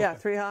 3-tier. Okay. Yeah,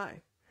 3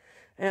 high.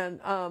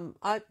 And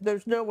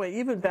there's no way,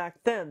 even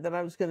back then, that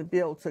I was going to be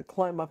able to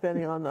climb up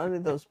any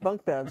of those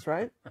bunk beds,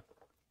 right?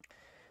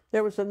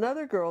 There was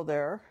another girl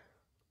there,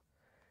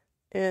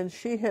 and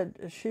she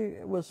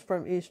was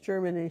from East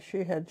Germany.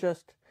 She had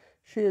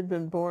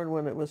been born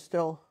when it was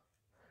still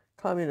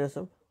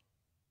communism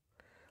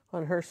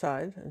on her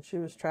side, and she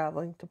was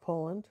traveling to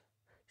Poland.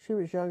 She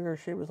was younger.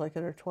 She was like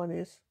in her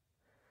 20s.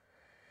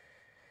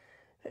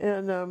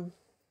 And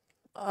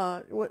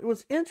what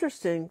was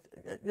interesting,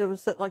 it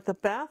was that like the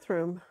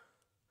bathroom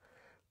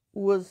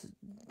was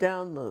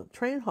down the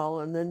train hall,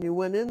 and then you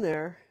went in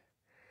there,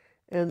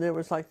 And there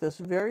was like this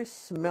very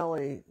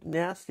smelly,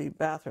 nasty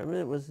bathroom.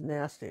 It was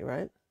nasty,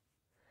 right?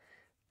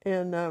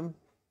 And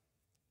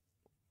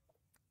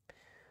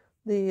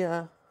there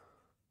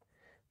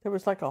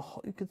was like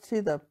you could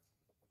see the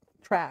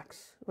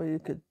tracks, or you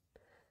could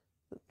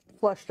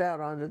flushed out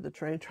onto the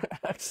train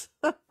tracks.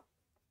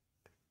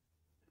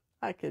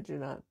 I kid you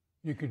not.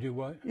 You could do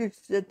what?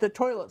 The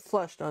toilet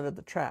flushed onto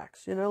the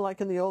tracks. You know,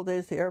 like in the old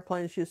days, the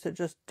airplanes used to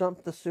just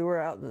dump the sewer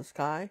out in the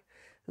sky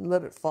and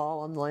let it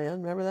fall on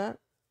land. Remember that?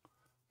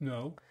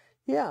 No.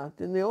 Yeah,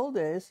 in the old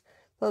days,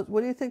 what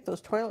do you think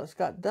those toilets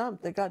got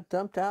dumped? They got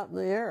dumped out in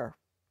the air.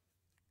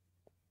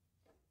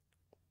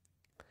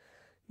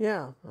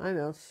 Yeah, I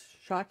know, it's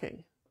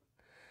shocking.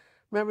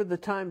 Remember the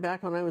time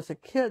back when I was a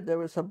kid, there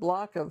was a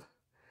block of,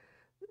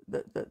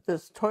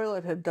 this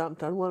toilet had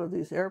dumped on one of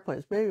these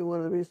airplanes. Maybe one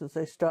of the reasons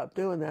they stopped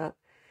doing that.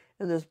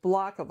 And this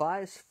block of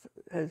ice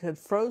had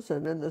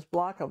frozen, and this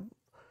block of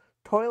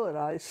toilet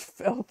ice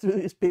fell through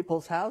these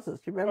people's houses.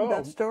 Do you remember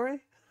that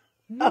story?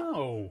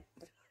 No.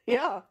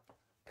 Yeah.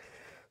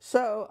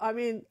 So, I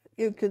mean,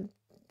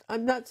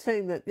 I'm not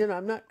saying that,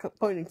 I'm not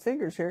pointing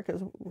fingers here,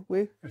 because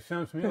It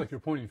sounds to me like you're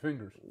pointing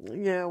fingers.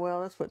 Yeah,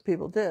 well, that's what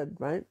people did,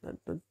 right?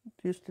 That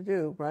used to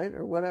do, right?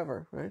 Or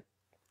whatever, right?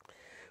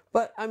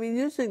 But, I mean,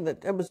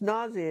 it was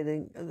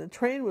nauseating. The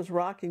train was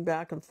rocking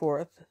back and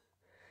forth.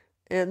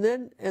 And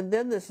then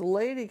this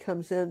lady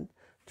comes in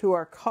to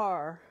our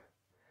car,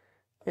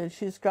 and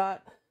she's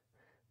got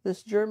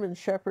this German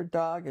Shepherd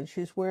dog, and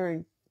she's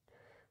wearing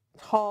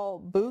tall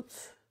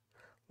boots,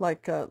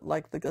 like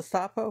the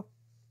Gestapo,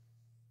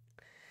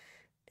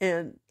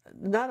 and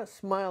not a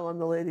smile on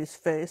the lady's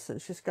face, and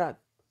she's got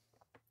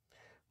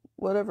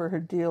whatever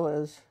her deal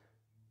is.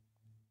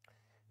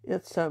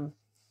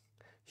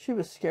 She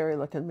was scary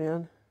looking,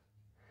 man.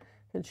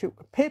 And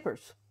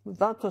papers. We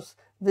want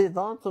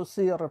to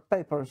see your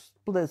papers,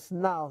 please.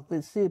 Now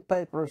we see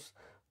papers.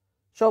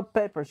 Show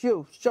papers.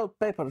 You show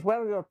papers.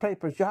 Where are your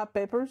papers? You have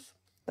papers?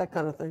 That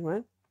kind of thing,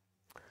 right?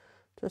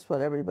 Just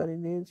what everybody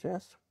needs,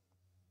 yes.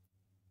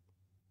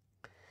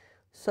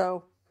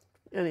 So,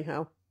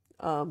 anyhow,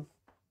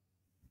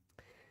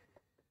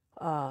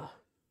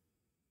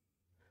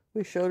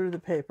 we showed her the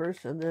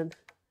papers, and then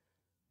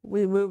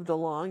we moved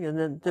along, and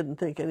then didn't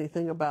think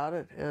anything about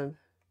it. And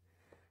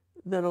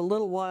then a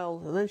little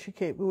while, and then she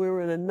came. We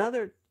were in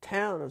another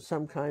town of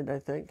some kind, I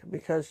think,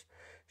 because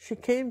she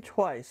came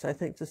twice, I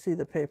think, to see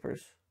the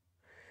papers.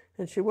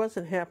 And she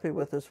wasn't happy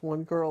with this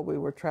one girl we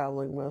were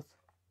traveling with.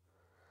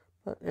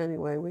 But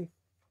anyway, we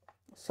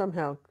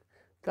somehow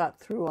got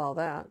through all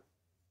that.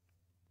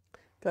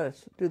 Got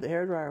to do the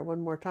hairdryer one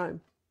more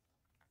time.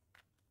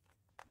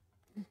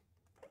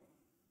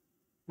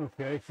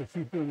 Okay, so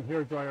she's doing the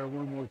hairdryer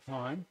one more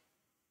time.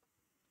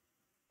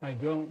 I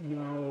don't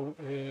know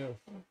if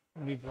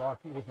I need to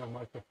block it with my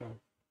microphone.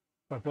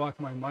 If I block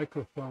my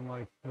microphone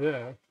like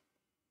this,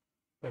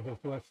 if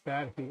it's less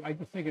staticky, I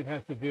just think it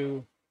has to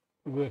do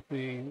with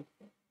the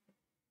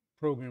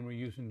program we're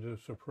using to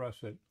suppress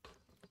it.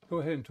 Go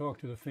ahead and talk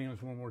to the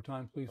fans one more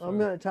time, please. I'm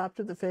going to talk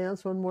to the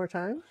fans one more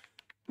time.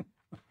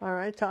 All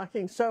right,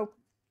 talking. So,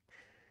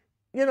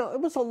 it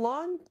was a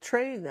long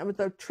train. I mean,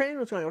 the train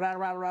was going rattle,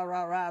 rattle, rattle,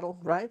 rattle, rattle,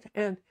 right?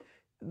 And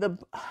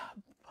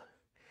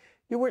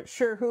you weren't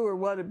sure who or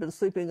what had been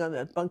sleeping on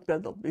that bunk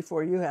bed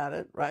before you had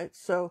it, right?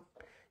 So,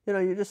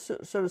 you're just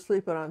sort of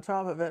sleeping on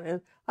top of it.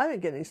 And I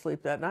didn't get any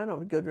sleep that night. I don't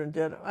know if Gudrun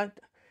did.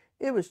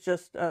 It was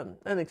just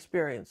an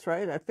experience,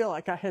 right? I feel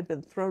like I had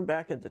been thrown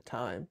back into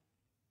time.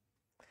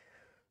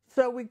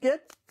 So we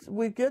get to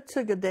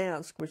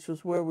Gdansk, which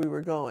was where we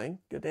were going,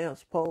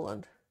 Gdansk,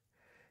 Poland.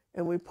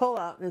 And we pull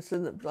out, and it's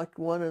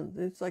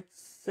it's like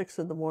 6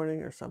 in the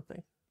morning or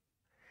something.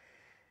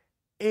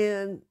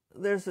 And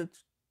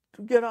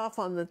get off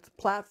on the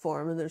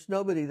platform, and there's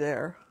nobody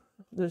there.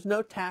 There's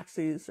no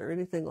taxis or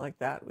anything like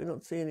that. We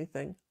don't see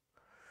anything.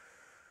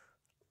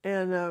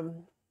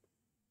 And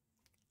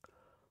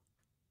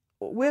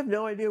we have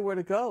no idea where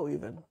to go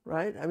even,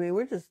 right? I mean,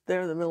 we're just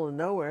there in the middle of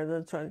nowhere,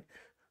 and then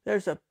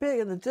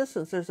in the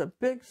distance, there's a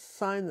big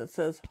sign that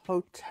says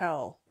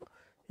hotel,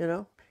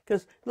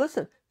 because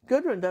listen,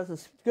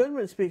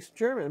 Gudrun speaks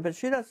German, but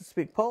she doesn't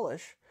speak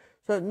Polish.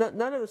 So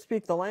none of us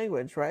speak the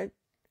language, right?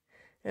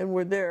 And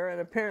we're there,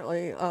 and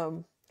apparently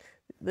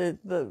the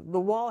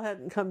wall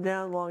hadn't come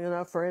down long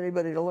enough for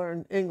anybody to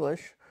learn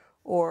English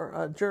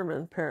or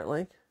German,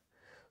 apparently.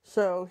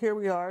 So here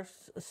we are,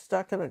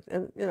 stuck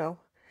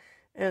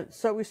and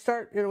so we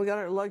start, we got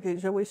our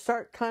luggage, and we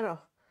start kind of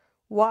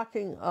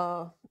walking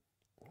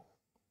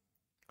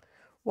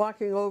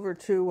over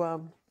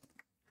to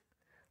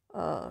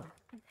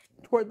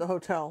toward the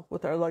hotel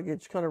with our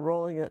luggage, kind of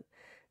rolling it,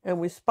 and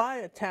we spy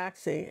a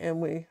taxi, and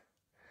we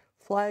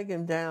flag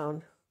him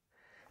down,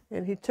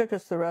 and he took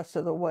us the rest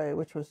of the way,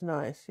 which was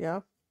nice,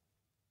 yeah?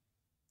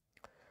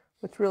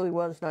 Which really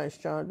was nice,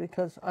 John,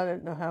 because I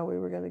didn't know how we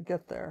were going to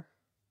get there.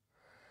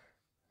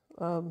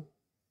 So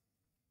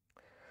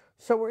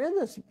we're in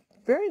this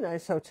very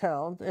nice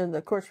hotel, and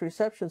of course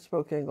reception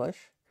spoke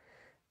English,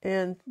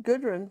 and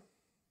Gudrun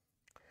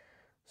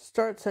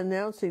starts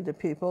announcing to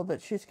people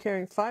that she's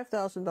carrying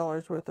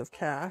 $5,000 worth of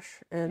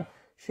cash and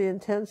she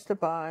intends to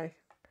buy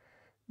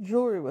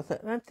jewelry with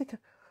it. And I'm thinking,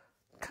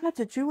 God,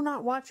 did you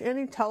not watch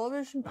any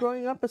television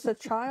growing up as a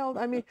child?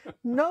 I mean,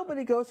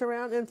 nobody goes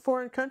around in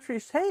foreign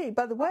countries, hey,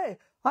 by the way,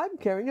 I'm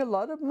carrying a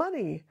lot of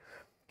money.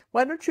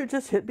 Why don't you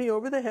just hit me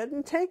over the head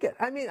and take it?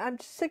 I mean, I'm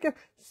just thinking,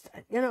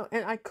 you know,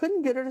 and I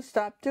couldn't get her to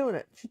stop doing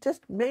it. She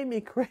just made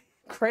me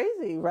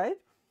crazy, right?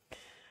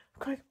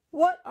 I'm like,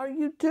 what are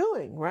you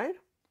doing, right?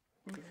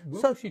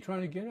 What was she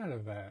trying to get out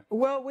of that?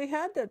 Well, we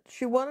had to,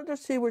 she wanted to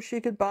see where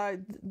she could buy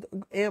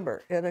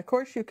amber. And of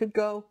course you could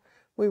go,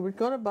 we were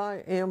going to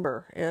buy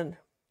amber. And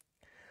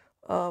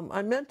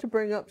I meant to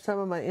bring up some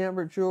of my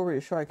amber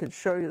jewelry so I could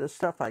show you the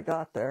stuff I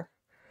got there,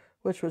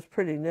 which was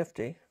pretty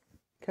nifty.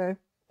 Okay.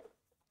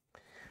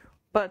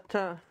 But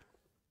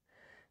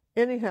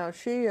anyhow,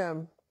 she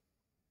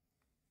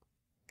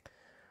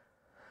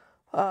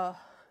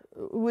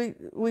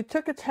we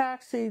took a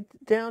taxi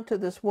down to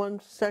this one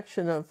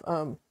section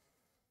of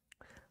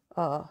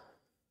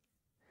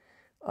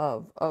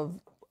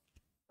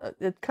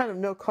it's kind of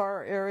no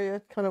car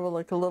area, kind of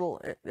like a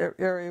little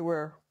area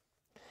where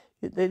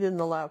they didn't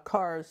allow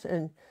cars,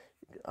 and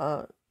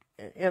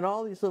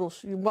all these little,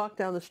 you walk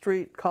down the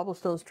street,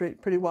 cobblestone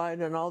street, pretty wide,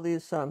 and all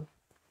these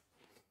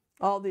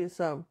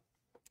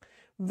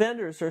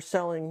vendors are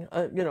selling,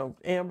 you know,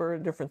 amber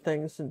and different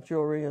things and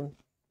jewelry and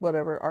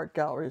whatever, art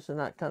galleries and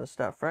that kind of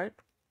stuff, right?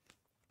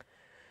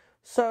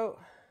 So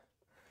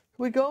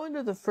we go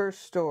into the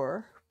first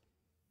store,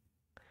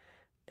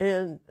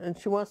 and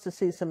she wants to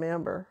see some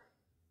amber,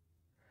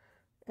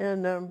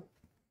 and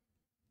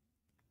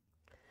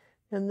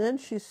then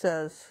she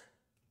says,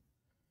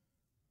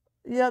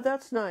 yeah,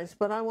 that's nice,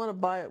 but I want to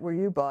buy it where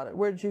you bought it.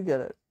 Where did you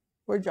get it?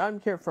 I'm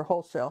here for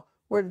wholesale.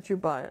 Where did you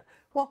buy it?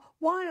 Well,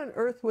 why on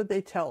earth would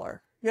they tell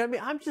her? You know what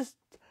I mean?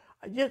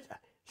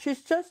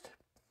 She's just,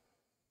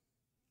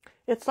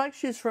 it's like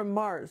she's from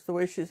Mars, the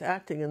way she's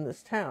acting in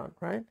this town,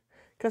 right?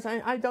 Because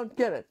I don't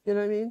get it, you know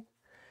what I mean?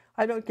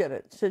 I don't get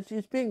it. So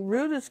she's being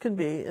rude as can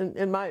be,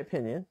 in my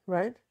opinion,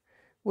 right?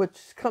 Which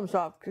comes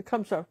off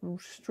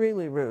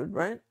extremely rude,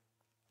 right?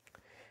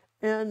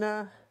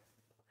 And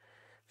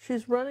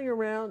she's running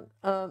around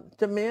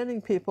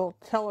demanding people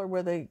tell her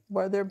where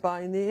they're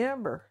buying the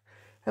amber.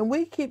 And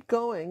we keep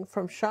going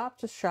from shop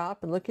to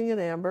shop and looking at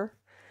amber.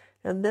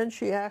 And then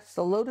she asks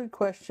a loaded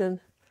question.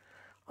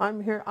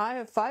 I'm here, I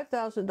have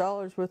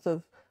 $5,000 worth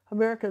of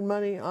American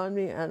money on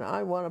me and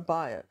I want to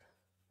buy it.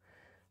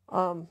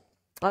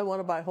 I want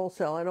to buy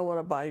wholesale. I don't want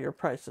to buy your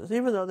prices.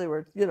 Even though they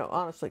were, you know,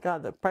 honestly,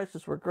 God, the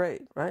prices were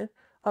great, right?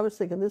 I was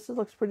thinking, this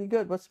looks pretty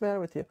good. What's the matter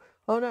with you?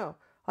 Oh no,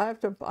 I have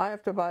to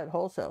buy it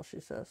wholesale,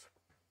 she says.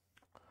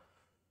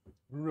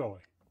 Really?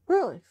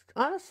 Really?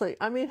 Honestly,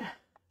 I mean,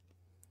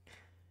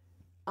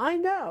 I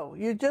know,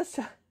 you just,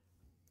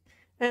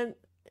 and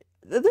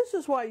this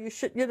is why you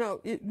should, you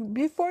know,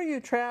 before you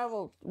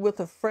travel with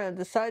a friend,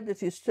 decide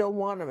if you still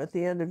want them at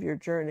the end of your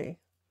journey.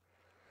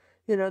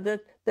 You know, there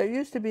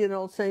used to be an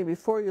old saying,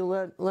 before you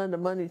lend the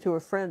money to a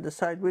friend,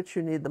 decide which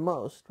you need the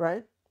most,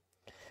 right?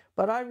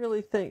 But I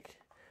really think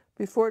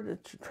before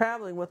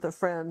traveling with a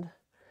friend,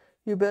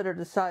 you better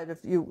decide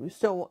if you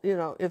still, you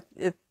know, if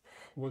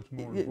what's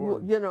more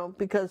important. You know,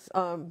 because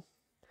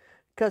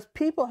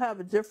people have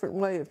a different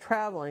way of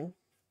traveling.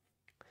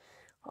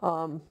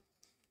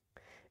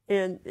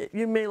 And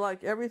you may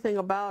like everything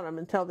about them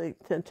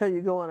until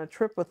you go on a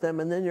trip with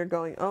them, and then you're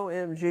going,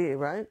 OMG,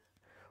 right?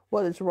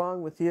 What is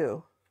wrong with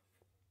you?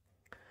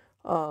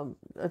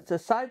 To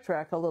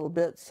sidetrack a little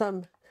bit,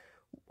 some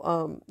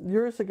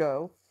years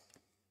ago,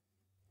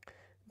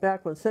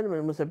 back when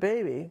Cinnamon was a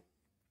baby,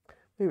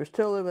 we were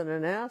still living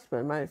in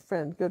Aspen. My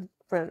good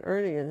friend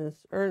Ernie and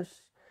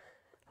Ernst,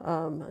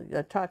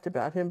 I talked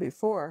about him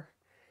before.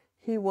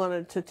 He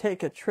wanted to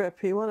take a trip.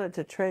 He wanted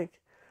to take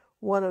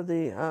one of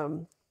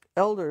the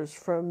elders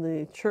from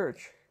the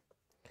church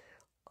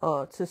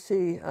to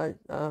see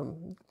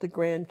the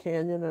Grand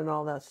Canyon and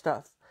all that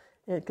stuff,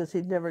 because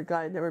he'd never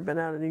been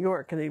out of New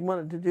York, and he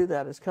wanted to do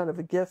that as kind of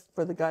a gift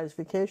for the guy's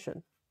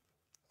vacation.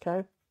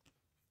 Okay,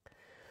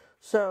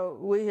 so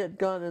we had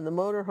gone in the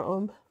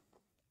motorhome,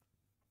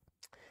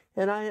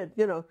 and I had,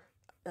 you know,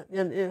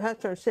 and you have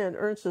to understand,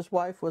 Ernst's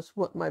wife was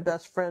my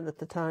best friend at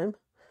the time,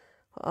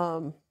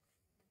 and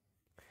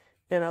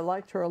I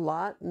liked her a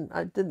lot, and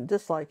I didn't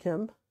dislike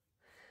him.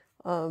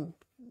 And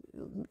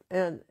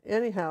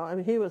anyhow, I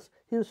mean, he was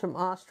from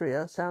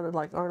Austria, sounded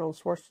like Arnold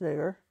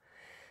Schwarzenegger.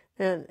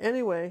 And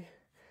anyway,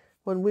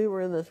 when we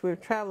were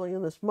traveling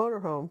in this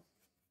motorhome,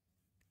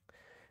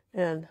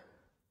 and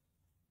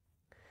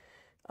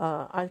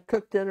I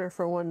cooked dinner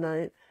for one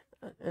night,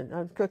 and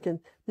I'm cooking.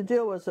 The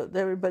deal was that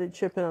everybody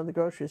chip in on the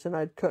groceries, and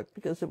I'd cook,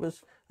 because it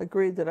was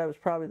agreed that I was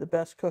probably the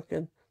best cook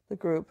in the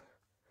group.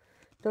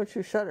 Don't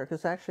you shudder,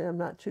 because actually I'm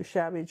not too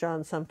shabby,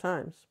 John,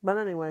 sometimes. But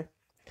anyway,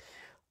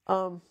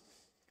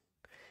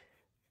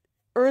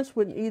 Ernst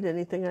wouldn't eat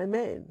anything I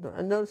made.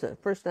 I noticed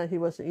that first night he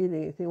wasn't eating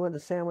anything. He wanted a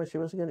sandwich. He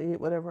wasn't going to eat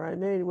whatever I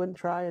made. He wouldn't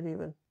try it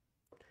even.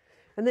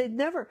 And they'd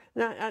never,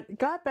 now I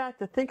got back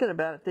to thinking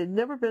about it, they'd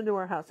never been to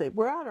our house. They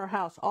were at our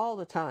house all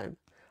the time,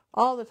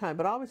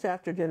 but always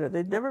after dinner.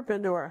 They'd never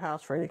been to our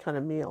house for any kind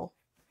of meal.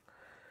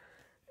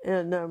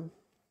 And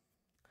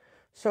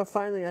so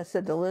finally I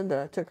said to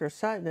Linda, I took her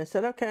aside and I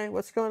said, okay,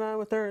 what's going on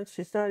with her?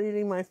 She's not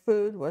eating my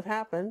food. What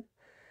happened?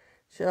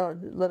 She said, oh,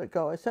 let it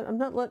go. I said, I'm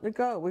not letting it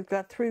go. We've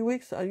got 3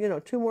 weeks,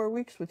 2 more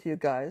weeks with you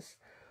guys.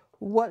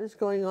 What is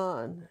going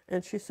on?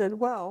 And she said,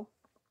 what?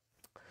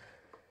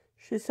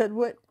 She said,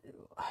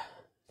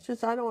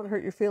 I don't want to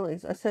hurt your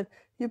feelings. I said,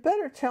 you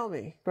better tell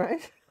me,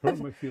 right? Hurt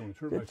my feelings,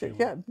 hurt my feelings.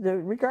 Yeah,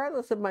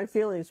 regardless of my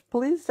feelings,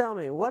 please tell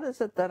me, what is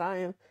it that I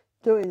am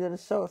doing that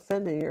is so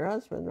offending your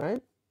husband,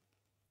 right?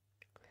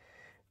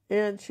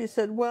 And she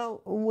said,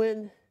 well,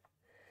 when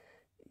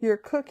you're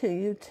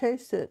cooking, you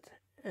taste it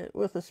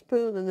with a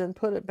spoon and then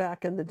put it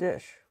back in the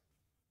dish.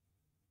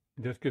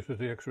 Just gives us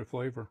the extra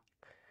flavor.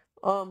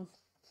 And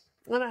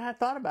I had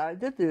thought about it. I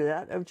did do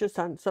that. I was just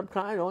on some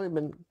kind. I'd only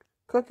been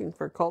cooking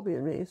for Colby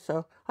and me,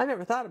 so I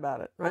never thought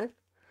about it, right?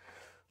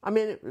 I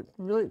mean, it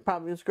really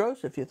probably was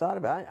gross if you thought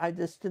about it. I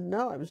just didn't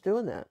know I was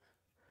doing that.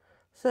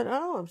 I said,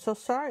 oh, I'm so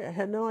sorry. I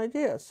had no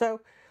idea. So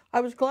I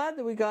was glad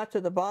that we got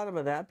to the bottom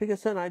of that,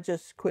 because then I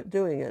just quit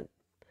doing it.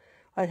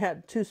 I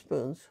had 2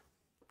 spoons.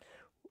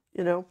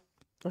 I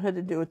had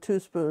to do a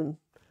 2-spoon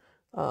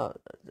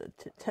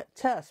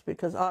test,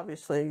 because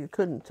obviously you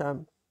couldn't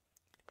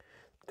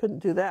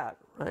do that,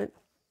 right?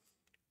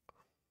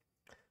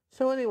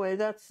 So anyway,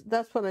 that's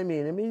what I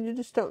mean. I mean, you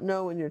just don't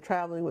know when you're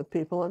traveling with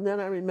people. And then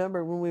I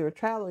remember when we were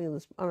traveling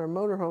on our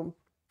motorhome,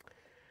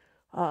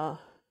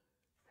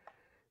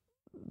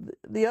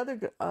 the other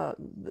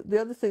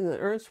thing that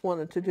Ernst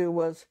wanted to do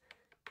was,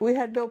 we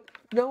had no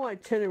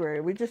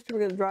itinerary. We just were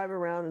going to drive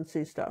around and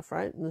see stuff,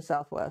 right, in the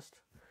Southwest,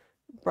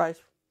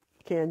 Bryce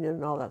Canyon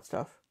and all that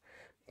stuff.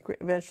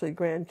 Eventually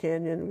Grand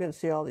Canyon. We're going to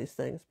see all these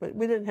things, but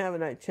we didn't have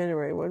an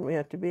itinerary when we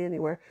had to be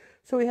anywhere,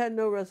 so we had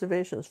no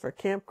reservations for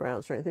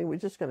campgrounds or anything. We're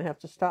just going to have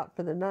to stop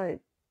for the night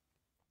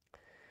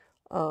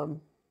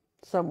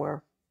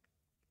somewhere.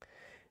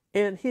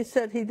 And he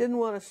said he didn't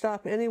want to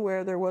stop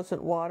anywhere there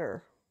wasn't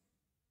water.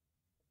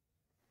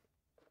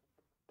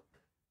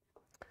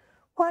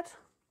 What?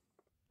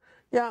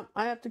 Yeah,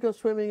 I have to go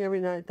swimming every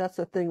night. That's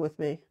the thing with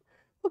me.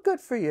 Well, good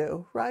for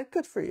you, right?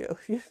 Good for you.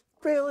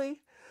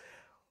 Really?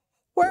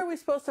 Where are we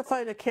supposed to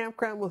find a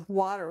campground with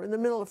water in the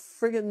middle of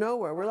friggin'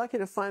 nowhere? We're lucky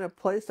to find a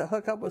place to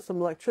hook up with some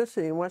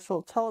electricity and watch a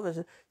little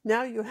television.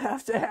 Now you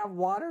have to have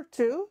water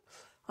too?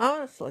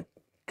 Honestly,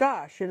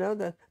 gosh,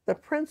 the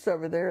prince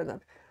over there,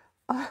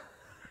 I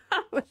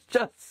was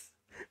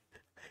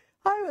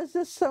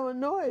just so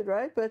annoyed,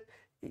 right? But,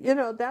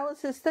 that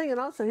was his thing. And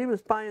also he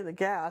was buying the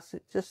gas.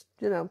 It just,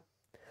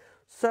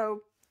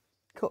 So,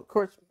 of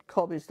course,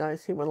 Colby's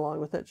nice. He went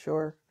along with it.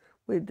 Sure,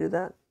 we'd do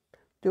that.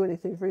 Do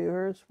anything for you,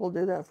 Ernst. We'll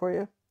do that for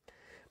you.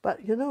 But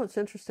what's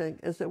interesting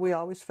is that we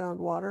always found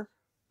water.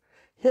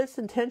 His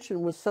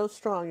intention was so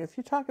strong. If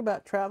you talk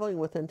about traveling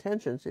with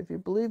intentions, if you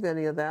believe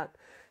any of that,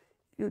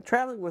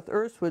 traveling with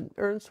Ernst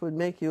would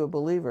make you a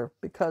believer,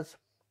 because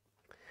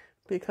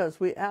we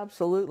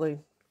absolutely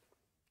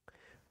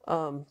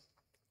found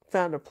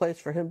a place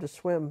for him to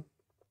swim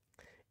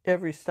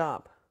every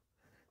stop.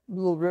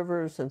 Little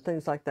rivers and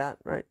things like that,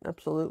 right?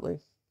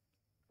 Absolutely.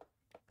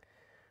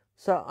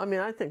 So, I mean,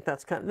 I think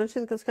don't you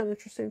think that's kind of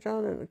interesting,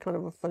 John, in kind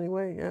of a funny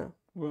way? Yeah.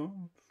 Well,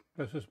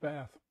 that's his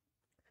bath.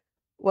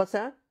 What's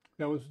that?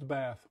 That was the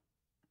bath.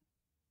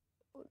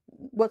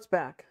 What's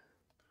back?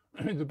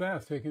 The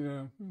bath,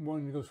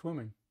 wanting to go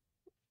swimming.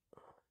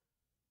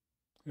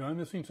 I'm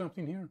missing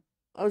something here.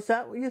 Oh, is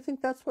that what you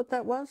think? That's what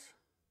that was?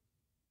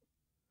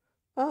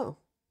 Oh.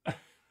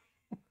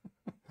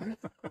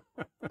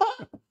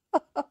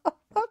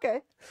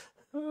 Okay.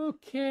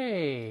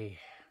 Okay.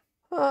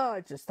 Oh,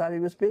 I just thought he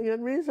was being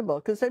unreasonable,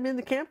 because I mean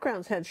the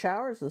campgrounds had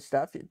showers and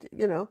stuff.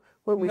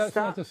 When we That's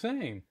stopped. not the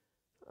same.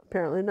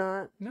 Apparently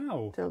not.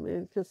 No. Tell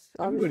me, just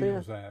obviously. Everybody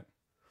knows that.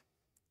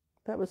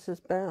 That was his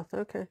bath.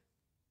 Okay.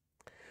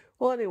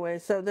 Well, anyway,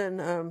 so then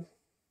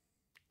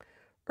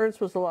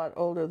Ernst was a lot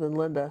older than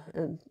Linda,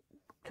 and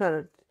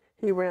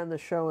he ran the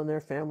show in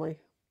their family.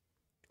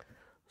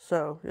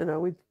 So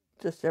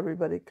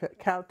everybody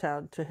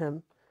kowtowed to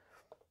him,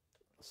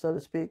 so to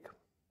speak.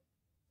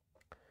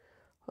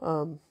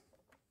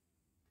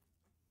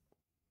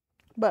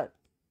 But,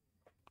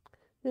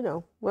 what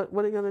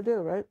are you going to do,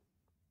 right?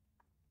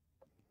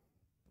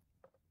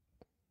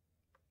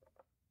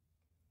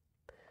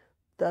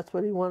 That's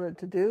what he wanted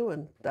to do,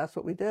 and that's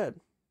what we did.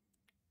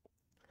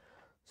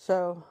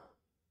 So,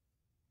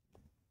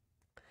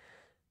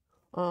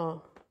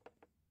 the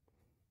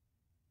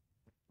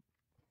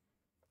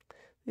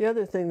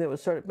other thing that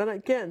was but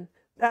again,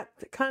 that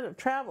kind of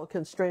travel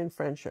can strain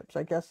friendships,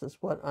 I guess is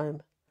what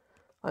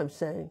I'm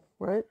saying,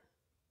 right?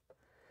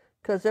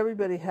 Because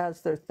everybody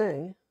has their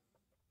thing.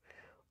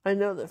 I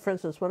know that, for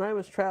instance, when I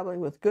was traveling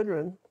with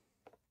Gudrun,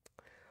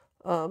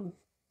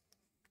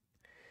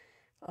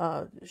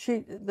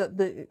 obviously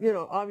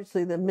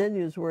the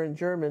menus were in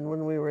German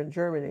when we were in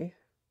Germany,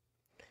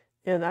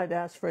 and I'd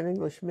ask for an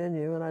English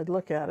menu, and I'd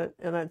look at it,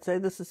 and I'd say,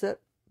 "This is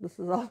it. This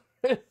is all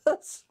it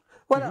is.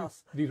 What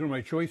else? These are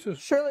my choices.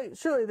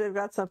 Surely they've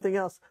got something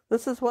else.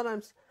 This is what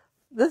I'm.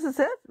 This is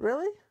it,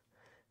 really?"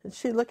 And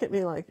she'd look at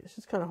me like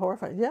she's kind of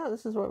horrified. "Yeah,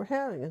 this is what we're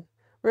having. And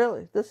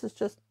really, this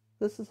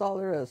is all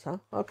there is, huh?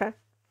 Okay."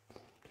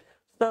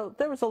 So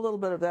there was a little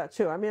bit of that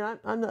too. I mean,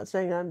 I'm not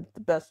saying I'm the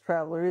best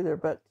traveler either,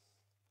 but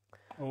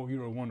Oh,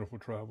 you're a wonderful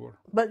traveler.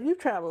 but you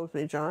travel with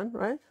me, John,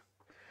 right?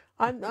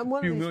 I'm one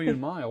A few of these million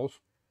miles.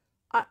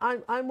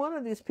 I'm one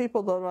of these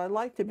people, though, I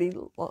like to be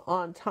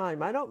on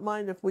time. I don't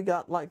mind if we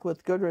got, like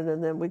with Gudrun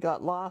and then we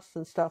got lost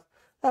and stuff.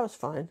 That was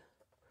fine.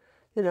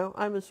 You know,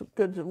 I'm as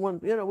good as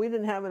one. You know, we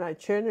didn't have an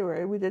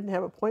itinerary. We didn't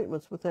have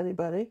appointments with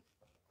anybody.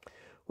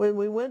 When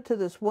we went to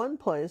this one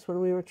place, when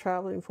we were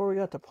traveling before we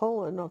got to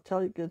Poland, I'll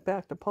tell you, get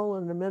back to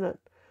Poland in a minute.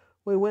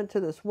 We went to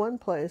this one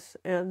place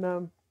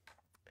and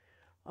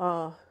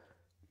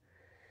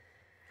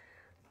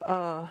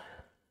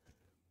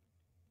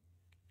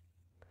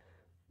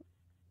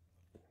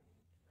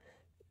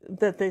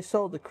that they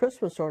sold the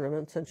Christmas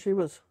ornaments, and she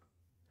was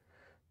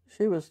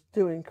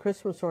doing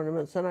Christmas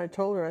ornaments, and I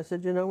told her, I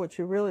said, "You know what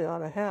you really ought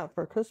to have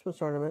for a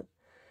Christmas ornament?"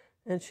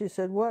 And she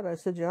said, "What?" I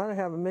said, "You ought to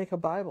have them make a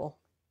Bible."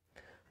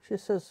 She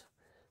says,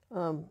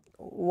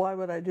 "Why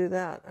would I do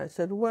that?" I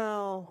said,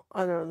 "Well,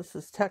 I don't know, this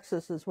is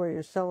Texas is where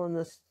you're selling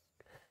this.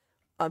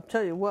 I'll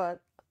tell you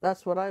what,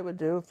 that's what I would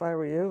do if I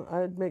were you.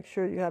 I'd make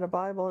sure you had a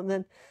Bible." And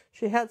then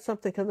she had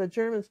something, because the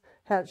Germans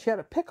she had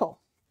a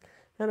pickle.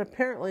 And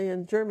apparently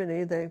in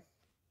Germany, they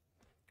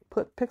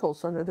put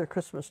pickles under their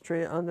Christmas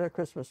tree,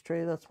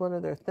 That's one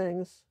of their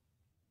things.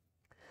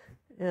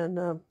 And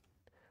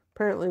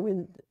apparently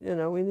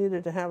we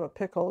needed to have a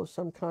pickle of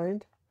some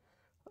kind.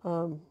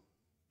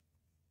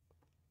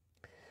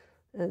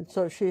 And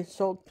so she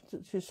sold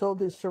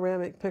these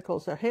ceramic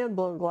pickles. They're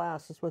hand-blown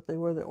glass is what they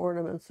were, the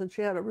ornaments. And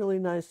she had a really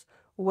nice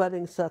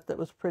wedding set that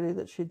was pretty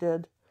that she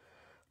did.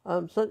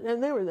 And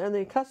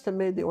they custom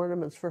made the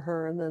ornaments for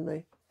her, and then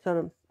they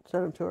sent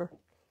them to her.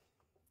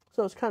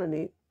 So it's kind of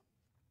neat.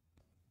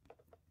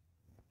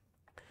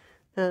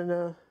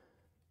 And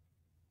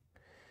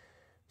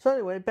so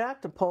anyway, back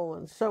to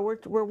Poland. So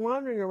we're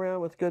wandering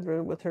around with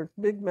Gudrun with her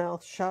big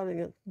mouth shouting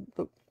at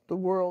the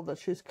world that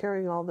she's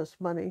carrying all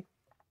this money.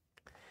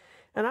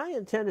 And I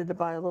intended to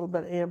buy a little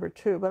bit of amber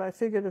too, but I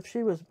figured if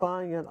she was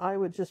buying it, I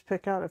would just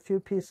pick out a few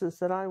pieces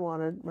that I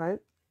wanted, right?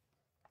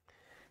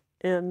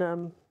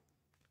 And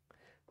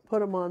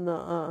put them on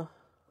the,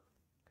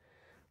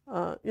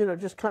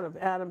 just kind of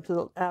add them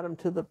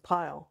to the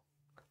pile.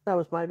 That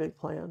was my big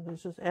plan.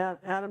 Is just add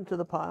them to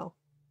the pile.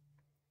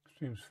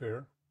 Seems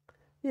fair.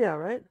 Yeah,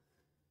 right?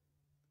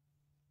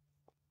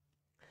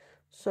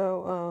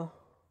 So,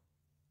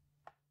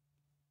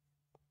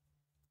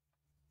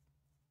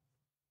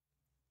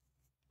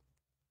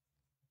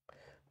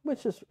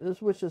 which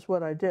is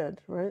what I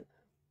did, right?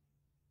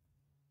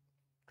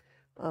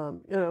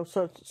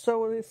 So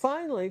when we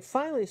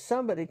finally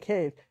somebody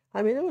caved.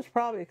 I mean, it was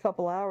probably a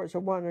couple hours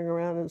of wandering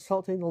around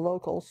insulting the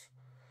locals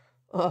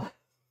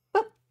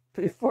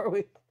before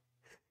we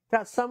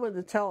got someone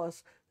to tell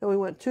us that we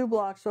went 2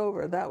 blocks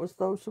over.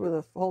 Those were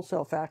the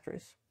wholesale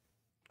factories.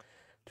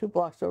 2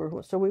 blocks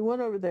over. So we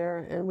went over there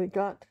and we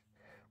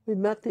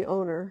met the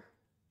owner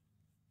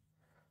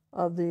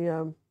of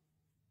the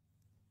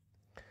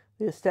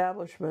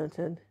establishment,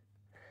 and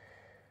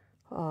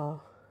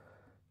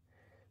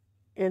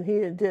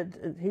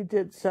he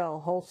did sell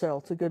wholesale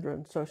to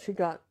Gudrun, so she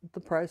got the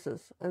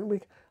prices,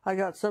 and I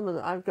got some of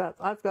the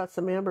I've got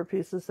some amber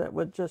pieces that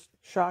would just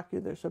shock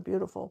you. They're so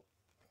beautiful.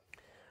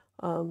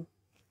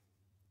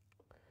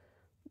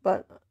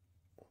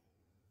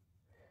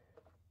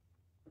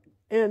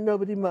 And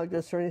nobody mugged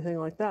us or anything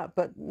like that,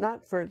 but no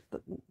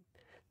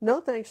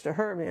thanks to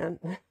her, man.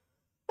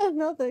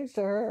 No thanks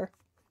to her.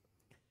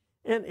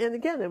 And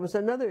again, it was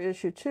another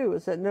issue too,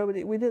 is that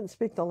we didn't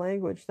speak the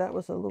language. That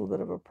was a little bit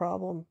of a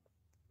problem.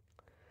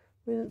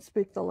 We didn't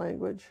speak the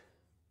language.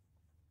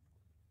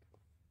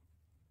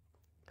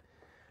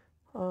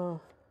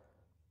 So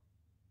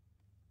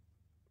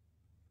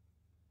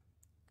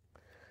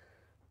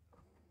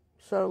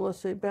let's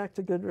see, back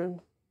to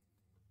Gudrun.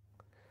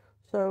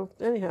 So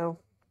anyhow,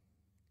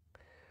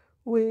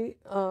 we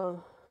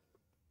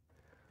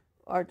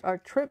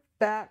our trip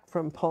back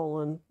from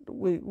Poland,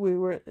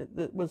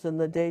 it was in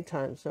the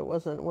daytime, so it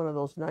wasn't one of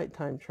those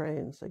nighttime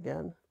trains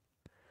again.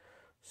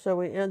 So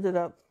we ended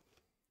up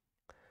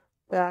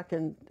back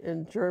in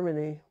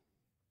Germany.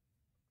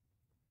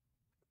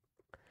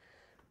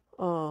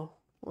 I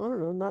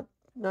don't know,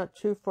 not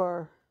too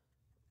far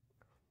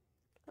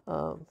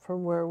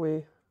from where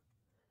we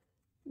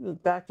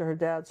back to her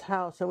dad's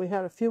house, and we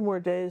had a few more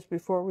days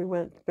before we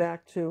went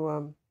back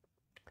to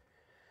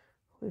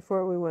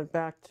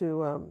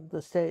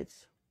the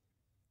States.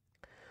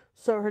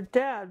 So her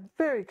dad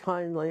very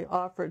kindly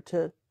offered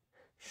to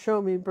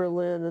show me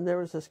Berlin, and there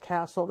was this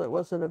castle that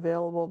wasn't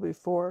available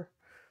before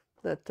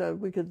that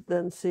we could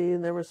then see,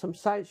 and there were some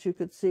sites you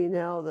could see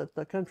now that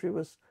the country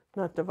was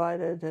not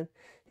divided, and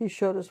he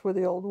showed us where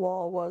the old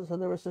wall was,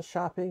 and there was a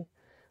shopping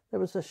there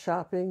was a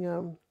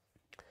shopping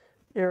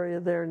area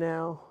there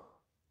now.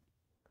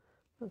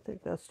 I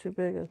think that's too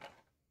big, you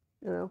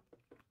know.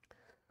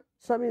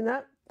 So I mean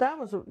that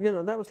was, you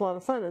know, that was a lot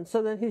of fun. And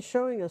so then he's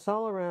showing us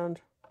all around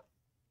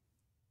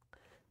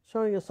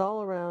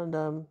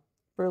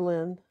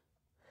Berlin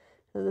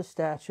and the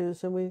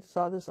statues, and we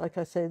saw this, like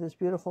I say, this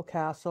beautiful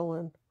castle,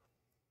 and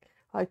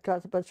I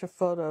got a bunch of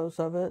photos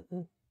of it.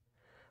 And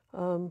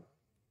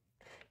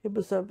it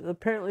was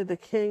apparently the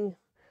king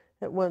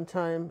at one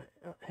time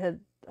had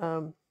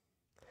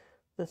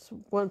this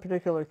one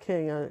particular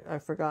king,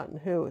 I've forgotten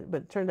who,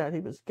 but it turned out he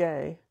was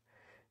gay,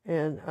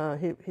 and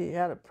he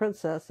had a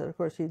princess that of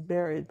course he'd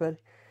married, but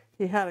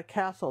he had a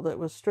castle that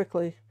was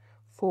strictly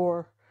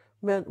for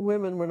men.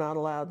 Women were not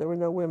allowed. There were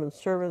no women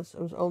servants. It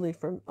was only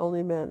for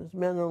men. It was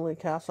men only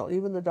castle.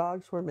 Even the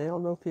dogs were male,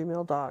 no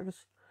female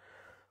dogs.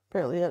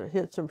 Apparently he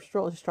had some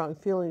really strong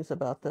feelings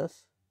about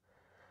this.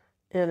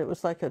 And it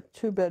was like a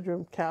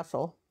 2-bedroom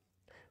castle,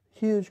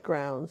 huge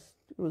grounds.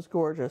 It was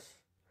gorgeous.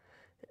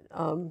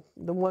 The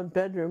one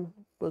bedroom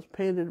was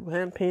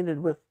hand painted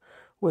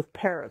with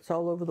parrots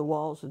all over the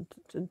walls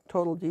in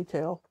total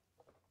detail.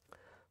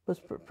 It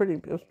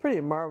was pretty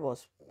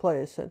marvelous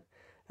place and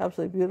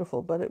absolutely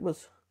beautiful. But it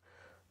was,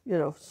 you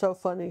know, so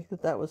funny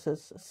that was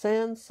his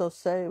Sans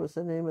Souci was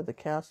the name of the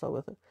castle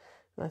with it.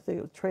 And I think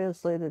it was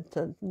translated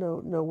to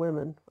no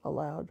women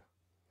allowed.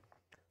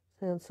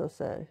 Sans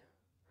Souci.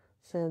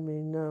 San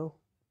mean no.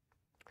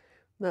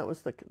 And that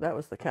was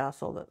the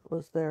castle that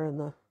was there in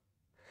the.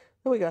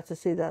 And we got to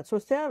see that. So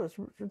his dad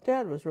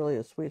was really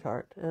a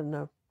sweetheart,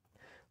 and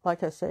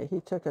like I say, he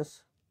took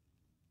us.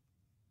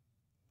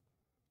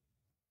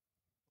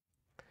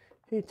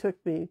 He took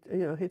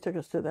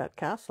us to that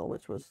castle,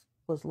 which was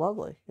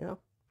lovely, you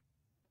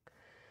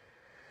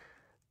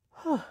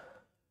know.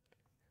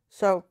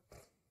 So,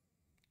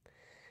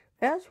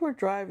 as we're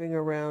driving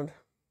around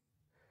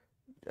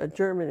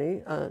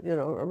Germany, you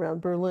know,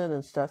 around Berlin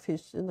and stuff,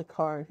 he's in the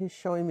car and he's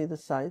showing me the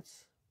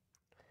sights.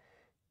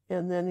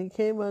 And then he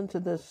came onto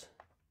this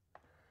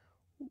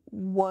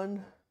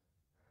one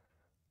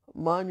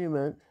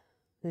monument.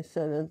 He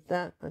said, and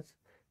that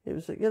it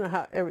was, you know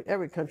how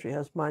every country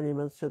has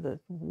monuments to the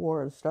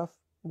war and stuff,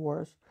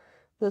 wars.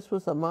 This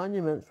was a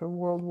monument from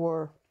World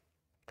War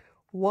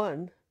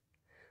I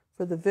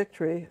for the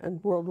victory in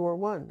World War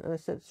I. And I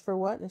said, it's for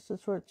what? It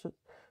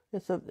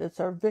says, it's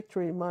our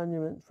victory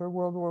monument for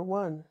World War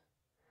I.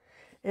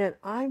 And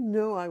I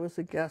knew I was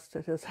a guest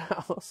at his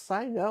house.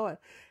 I know it.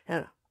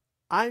 And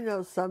I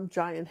know some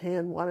giant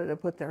hand wanted to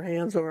put their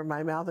hands over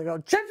my mouth and go,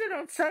 Ginger,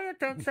 don't say it,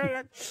 don't say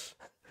it.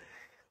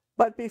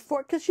 But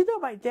before, because you know,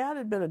 my dad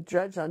had been a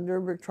judge on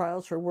Nuremberg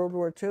trials for World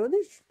War II. And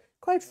these,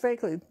 quite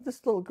frankly,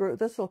 this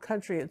little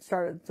country had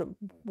started some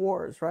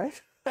wars,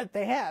 right? That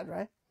they had,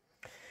 right?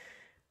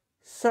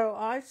 So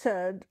I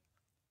said,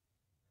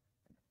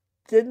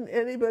 didn't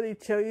anybody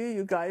tell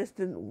you guys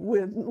didn't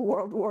win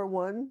World War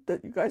I?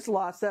 That you guys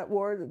lost that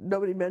war? That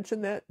nobody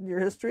mentioned that in your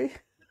history?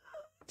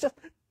 Just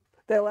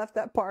they left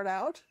that part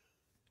out.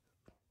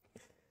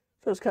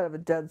 So it was kind of a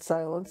dead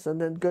silence,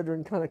 and then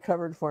Gudrun kind of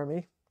covered for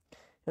me.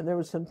 And there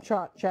was some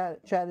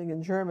chatting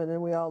in German,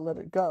 and we all let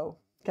it go,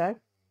 okay?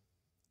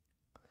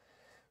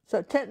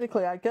 So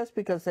technically, I guess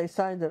because they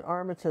signed an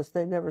armistice,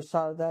 they never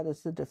saw that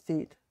as a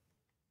defeat.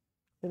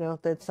 You know,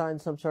 they'd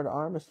signed some sort of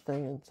armistice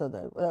thing, and so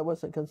that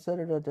wasn't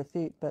considered a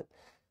defeat. But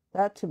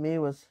that to me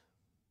was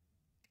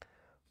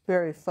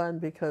very fun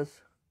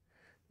because,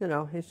 you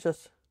know, he's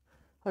just,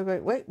 I'm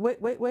going, wait.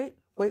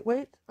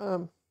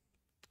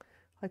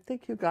 I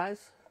think you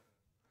guys,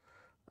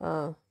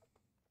 at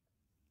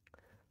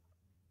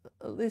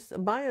least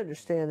my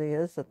understanding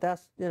is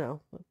that's, you know,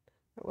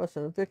 it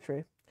wasn't a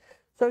victory.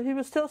 So he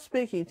was still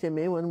speaking to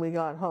me when we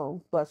got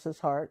home, bless his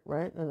heart,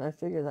 right? And I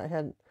figured I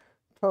hadn't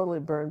totally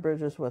burned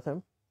bridges with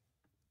him.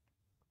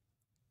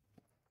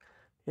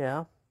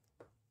 Yeah.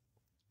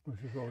 Which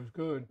is always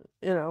good.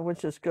 You know,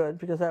 which is good,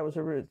 because that was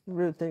a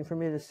rude thing for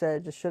me to say. I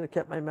just should have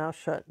kept my mouth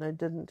shut, and I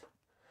didn't.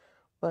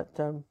 But,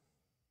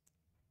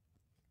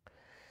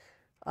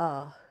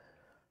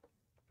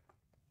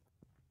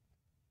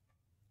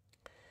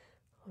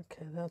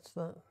 okay, that's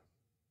that.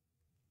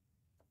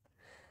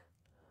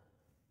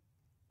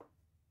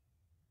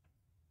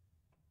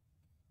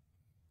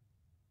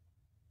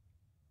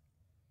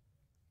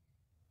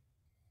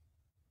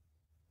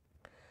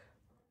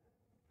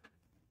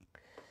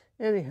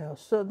 Anyhow,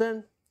 so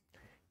then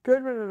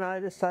Gudrun and I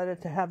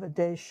decided to have a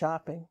day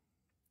shopping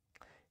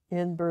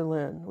in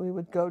Berlin. We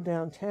would go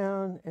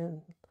downtown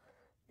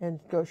and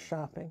go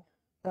shopping.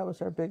 That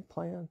was our big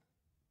plan.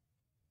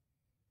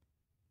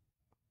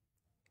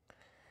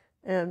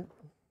 And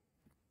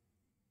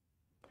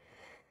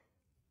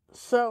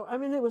so, I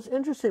mean, it was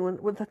interesting.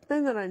 When the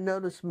thing that I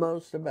noticed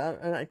most about,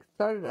 and I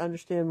started to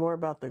understand more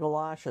about the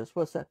galoshes,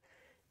 was that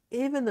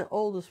even the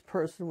oldest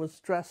person was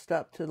dressed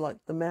up to like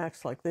the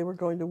max, like they were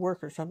going to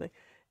work or something.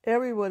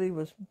 Everybody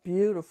was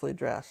beautifully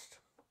dressed,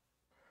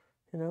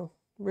 you know,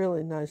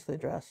 really nicely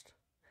dressed.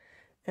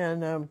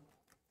 And,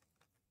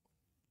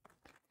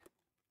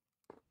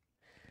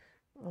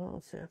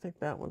 let's see, I think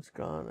that one's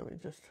gone. Let me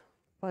just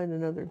find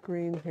another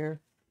green here.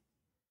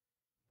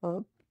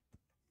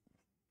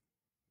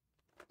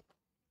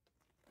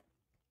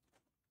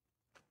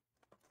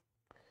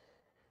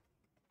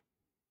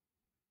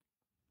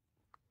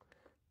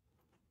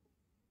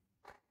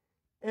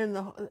 And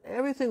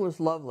everything was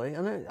lovely.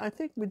 And I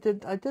think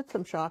I did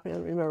some shopping. I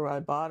don't remember what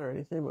I bought or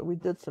anything, but we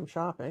did some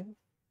shopping.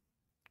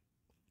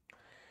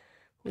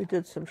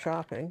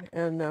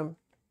 And,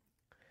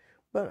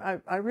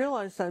 but I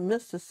realized I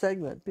missed a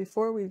segment.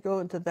 Before we go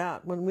into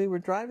that, when we were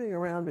driving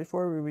around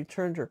before we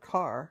returned her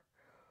car,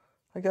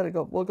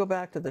 we'll go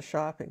back to the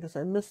shopping because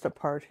I missed a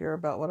part here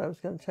about what I was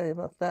going to tell you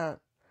about that.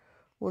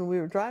 When we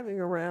were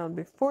driving around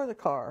before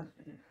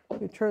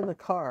we turned the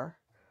car,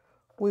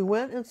 we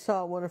went and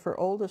saw one of her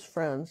oldest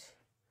friends,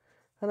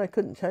 and I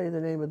couldn't tell you the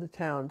name of the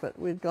town, but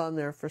we'd gone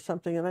there for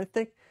something, and I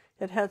think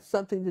it had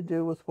something to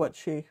do with what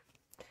she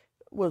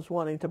was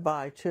wanting to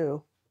buy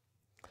too,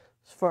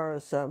 as far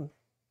as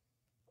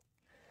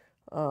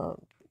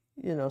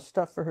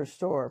stuff for her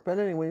store. But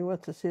anyway, we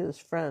went to see this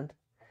friend,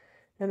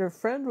 and her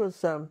friend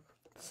was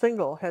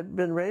single, had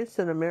been raised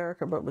in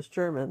America, but was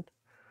German.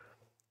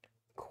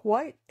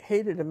 Quite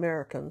hated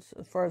Americans,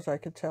 as far as I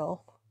could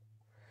tell.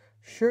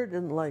 Sure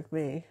didn't like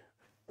me.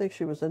 I think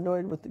she was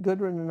annoyed with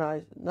Gudrun and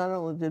I. Not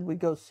only did we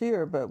go see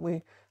her, but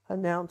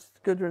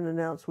Gudrun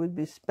announced we'd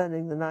be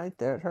spending the night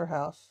there at her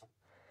house.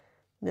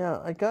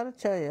 Now, I got to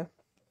tell you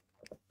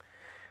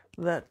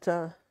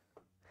that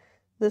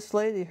this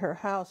lady, her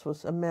house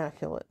was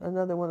immaculate.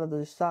 Another one of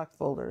these stock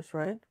folders,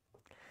 right?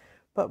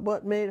 But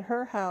what made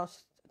her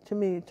house, to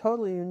me,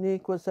 totally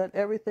unique was that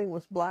everything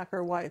was black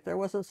or white. There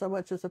wasn't so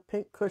much as a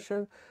pink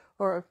cushion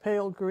or a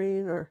pale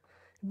green, or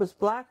it was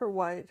black or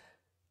white.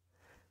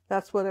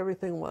 That's what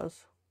everything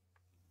was.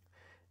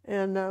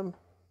 And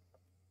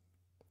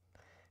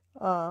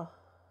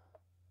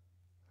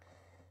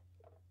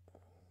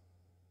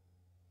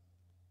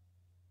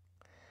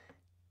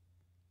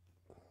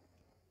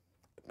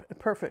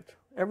perfect.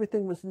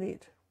 Everything was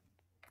neat.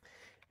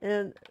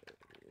 And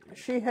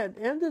she had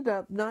ended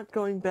up not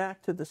going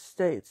back to the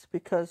States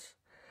because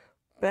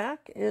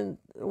when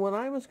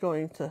I was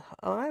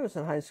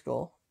in high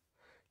school,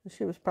 and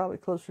she was probably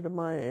closer to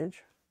my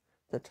age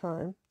at the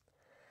time,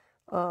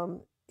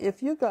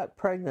 if you got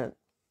pregnant,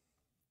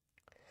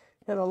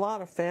 in a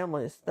lot of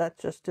families, that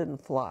just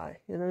didn't fly.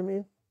 You know what I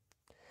mean?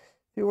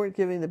 If you weren't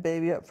giving the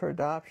baby up for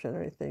adoption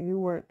or anything, you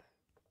weren't.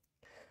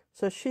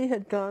 So she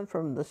had gone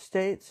from the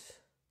States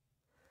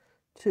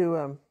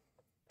to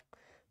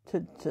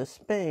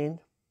Spain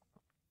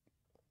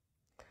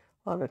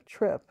on a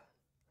trip,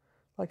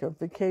 like a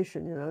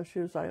vacation, you know. She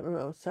was, I don't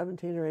know,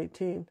 17 or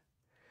 18.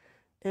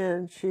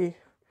 And she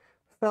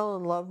fell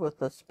in love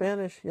with a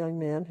Spanish young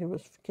man who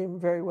came from a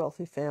very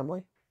wealthy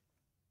family.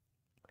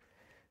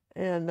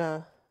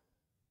 And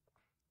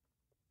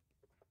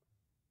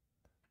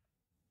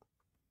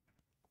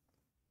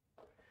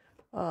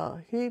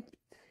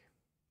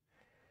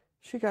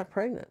she got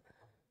pregnant.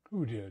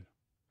 Who did?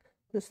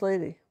 This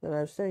lady that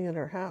I was staying at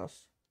her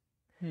house.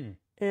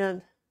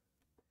 And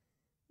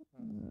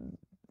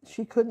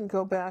she couldn't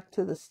go back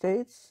to the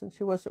States, and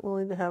she wasn't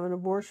willing to have an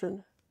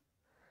abortion.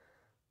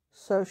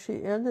 So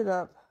she ended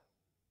up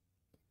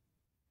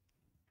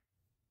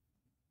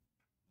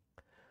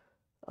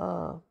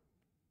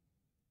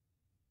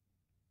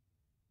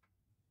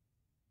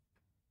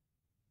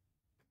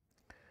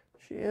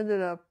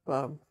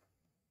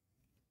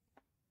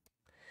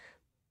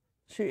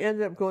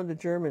going to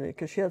Germany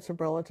because she had some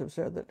relatives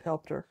there that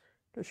helped her.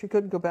 She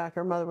couldn't go back.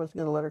 Her mother wasn't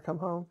going to let her come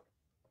home.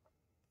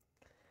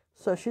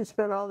 So she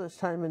spent all this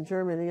time in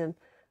Germany,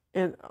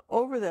 and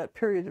over that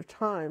period of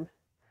time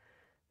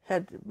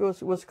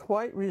was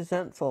quite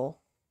resentful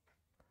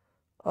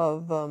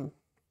of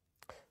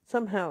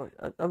somehow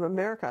of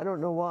America. I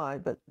don't know why,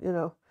 but you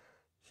know,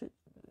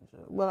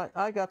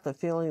 I got the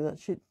feeling that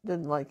she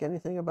didn't like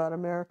anything about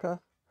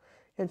America.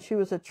 And she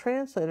was a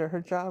translator.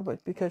 Her job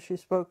was, because she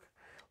spoke,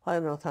 I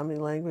don't know how many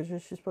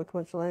languages, she spoke a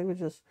bunch of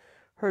languages.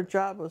 Her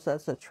job was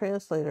as a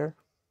translator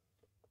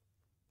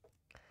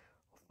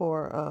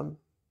for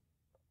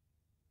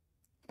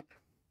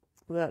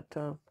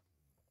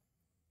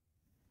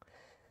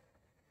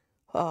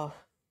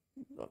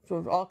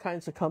all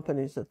kinds of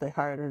companies that they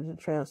hired her to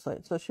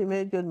translate. So she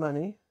made good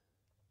money.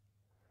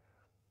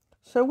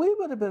 So we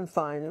would have been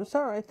fine. It was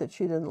all right that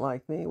she didn't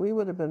like me. We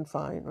would have been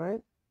fine,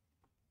 right?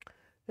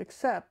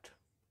 Except,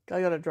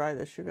 I got to dry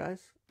this, you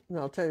guys, and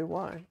I'll tell you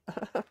why.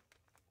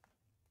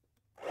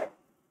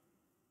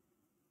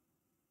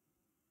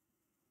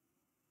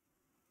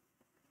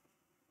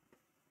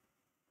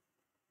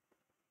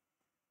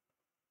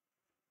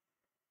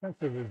 That's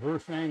a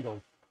reverse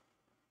angle,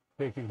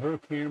 taking her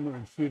camera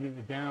and shooting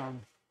it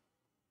down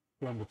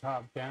from the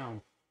top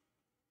down.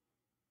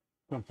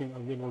 Something a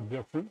little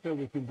different that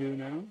we can do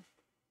now.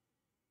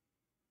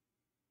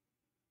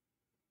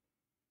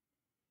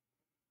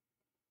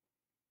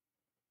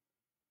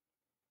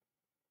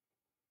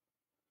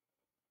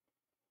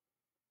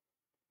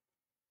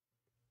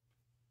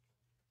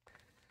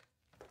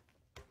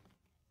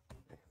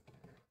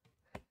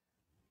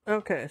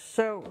 Okay,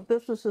 so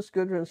this was this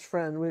Gudrun's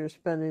friend we were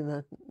spending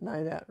the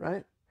night at,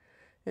 right?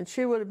 And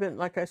she would have been,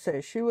 like I say,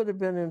 she would have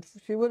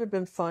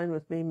been fine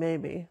with me,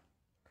 maybe.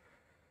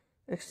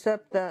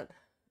 Except that,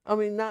 I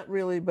mean, not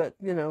really, but,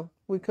 you know,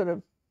 we could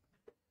have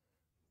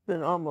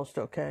been almost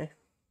okay.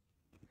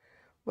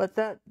 But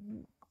that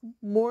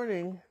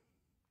morning,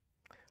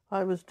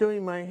 I was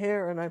doing my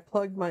hair and I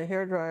plugged my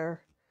hairdryer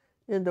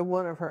into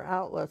one of her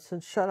outlets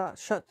and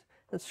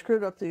and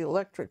screwed up the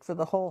electric for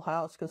the whole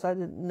house because I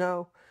didn't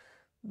know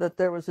that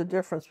there was a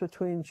difference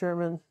between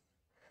German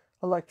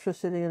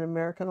electricity and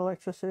American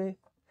electricity.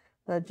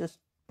 I just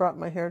brought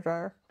my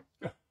hairdryer.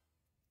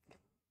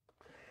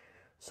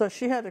 So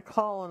she had to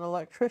call an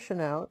electrician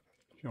out.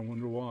 I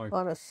wonder why.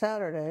 On a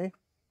Saturday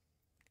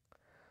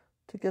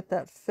to get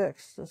that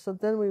fixed. So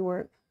then we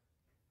weren't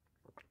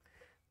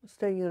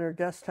staying in her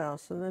guest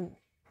house, and then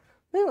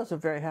they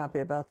wasn't very happy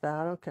about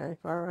that. Okay,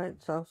 all right,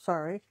 so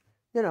sorry.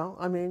 You know,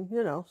 I mean,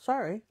 you know,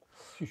 sorry.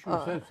 She should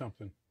have said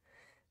something.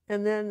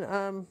 And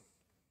then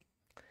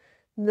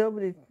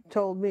nobody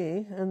told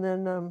me, and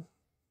then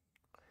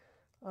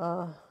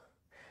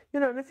you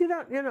know, and if you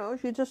don't, you know,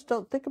 if you just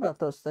don't think about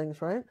those things,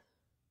 right?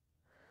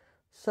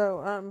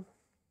 So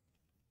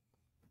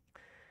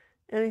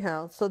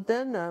anyhow, so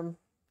then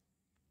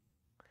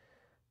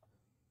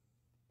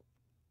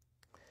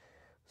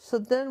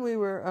we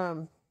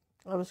were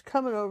I was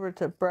coming over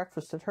to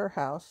breakfast at her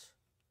house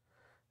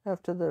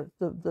after the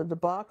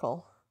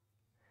debacle,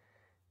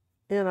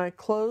 and I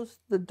closed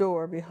the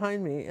door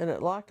behind me and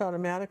it locked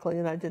automatically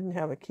and I didn't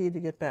have a key to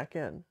get back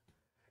in.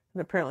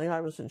 And apparently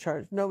I was in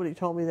charge. Nobody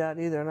told me that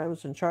either, and I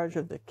was in charge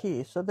of the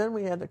key. So then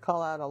we had to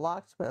call out a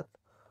locksmith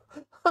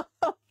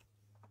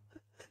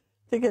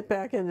to get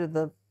back into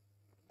the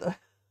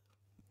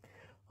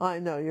I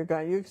know,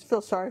 you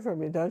feel sorry for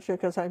me, don't you?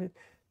 Because I'm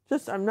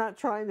not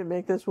trying to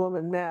make this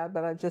woman mad,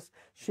 but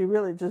she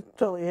really just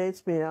totally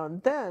hates me now.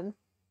 And then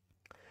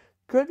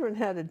Gudrun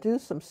had to do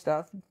some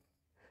stuff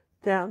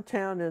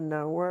downtown in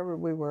wherever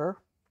we were.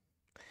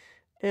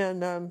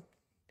 And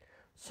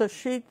so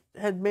she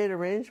had made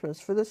arrangements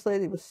for this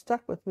lady was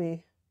stuck with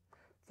me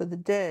for the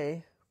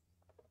day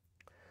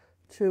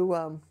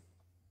to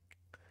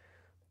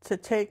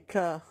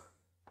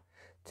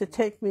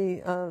take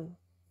me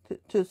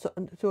to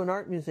an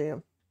art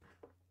museum.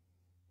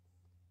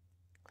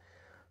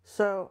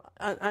 So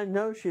I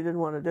know she didn't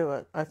want to do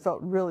it. I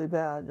felt really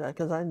bad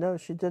because I know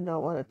she did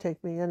not want to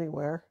take me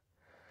anywhere.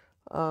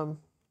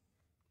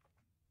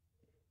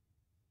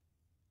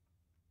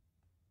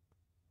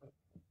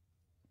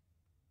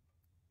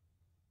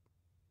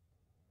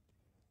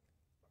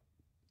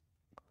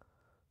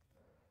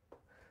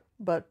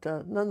 But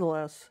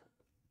nonetheless,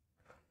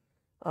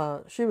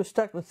 she was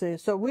stuck with me.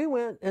 So we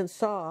went and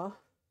saw a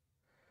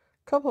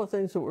couple of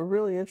things that were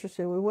really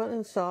interesting. We went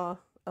and saw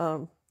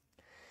a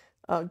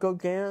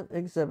Gauguin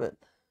exhibit,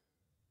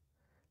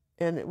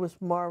 and it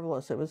was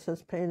marvelous. It was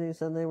his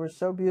paintings, and they were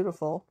so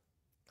beautiful.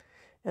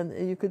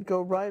 And you could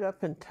go right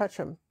up and touch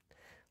them.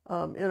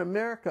 In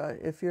America,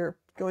 if you're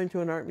going to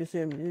an art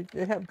museum,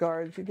 they have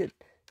guards.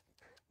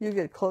 You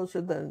get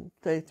closer than,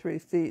 say, 3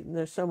 feet, and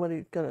there's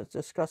somebody going to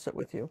discuss it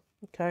with you.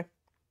 Okay?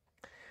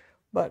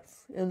 But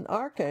in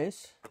our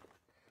case,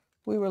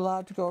 we were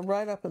allowed to go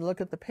right up and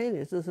look at the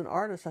paintings. As an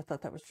artist, I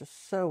thought that was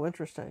just so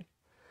interesting.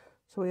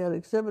 So we had an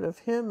exhibit of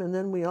him, and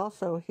then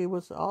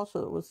was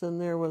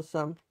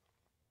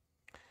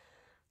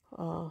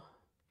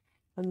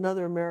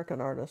another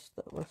American artist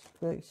that was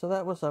big. So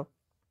that was a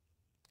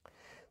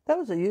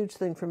huge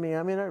thing for me.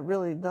 I mean, I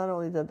really, not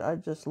only did I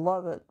just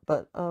love it,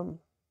 but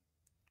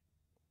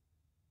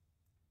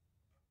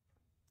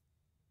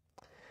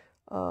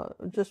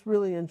just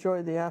really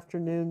enjoyed the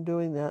afternoon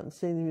doing that and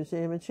seeing the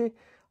museum. And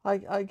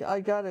I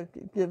gotta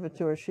give it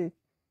to her.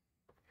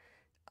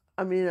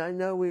 I mean, I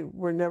know we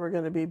were never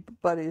going to be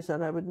buddies,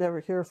 and I would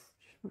never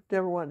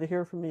want to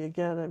hear from me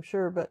again, I'm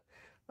sure. But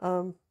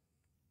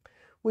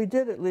we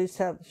did at least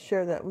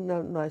share that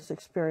nice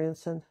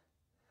experience, and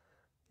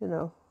you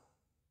know,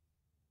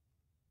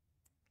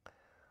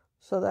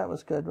 so that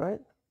was good,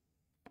 right?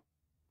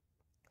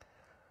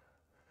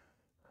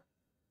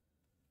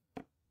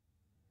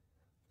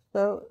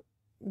 So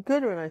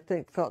Gudrun, I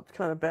think, felt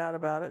kind of bad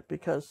about it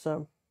because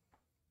you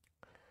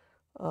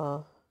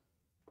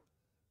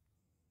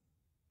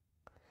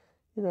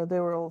know, they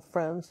were old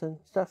friends and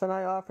stuff, and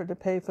I offered to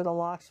pay for the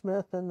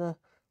locksmith and the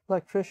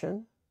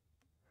electrician.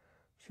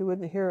 She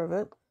wouldn't hear of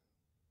it.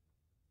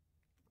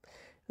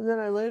 And then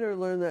I later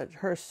learned that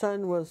her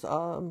son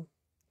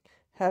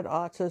had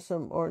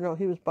autism, or no,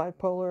 he was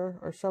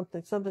bipolar or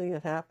something. Something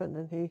had happened,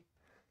 and he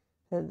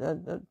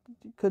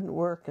couldn't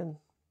work, and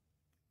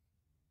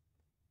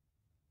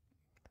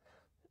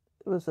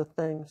it was a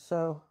thing.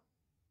 So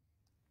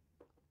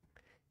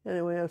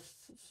anyway, I was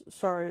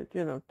sorry,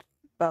 you know,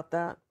 about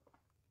that.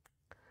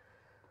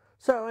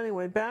 So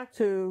anyway, now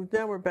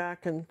we're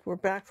back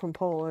from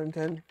Poland,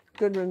 and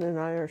Gudrun and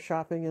I are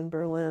shopping in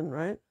Berlin,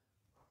 right?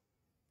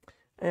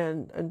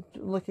 And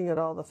looking at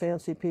all the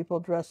fancy people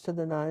dressed to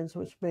the nines,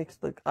 which makes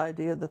the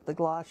idea that the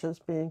galoshes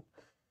being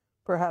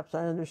perhaps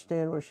I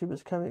understand where she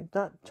was coming.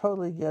 Not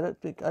totally get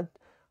it. Because,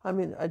 I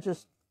mean, I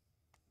just,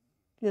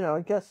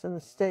 I guess in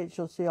the States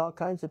you'll see all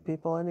kinds of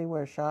people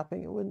anywhere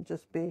shopping. It wouldn't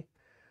just be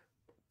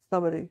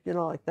somebody,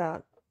 like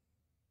that.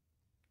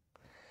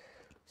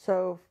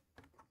 So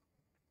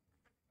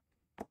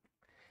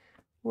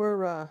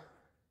we're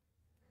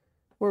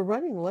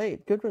running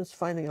late. Goodwin's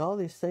finding all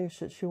these things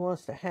that she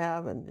wants to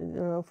have,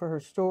 and for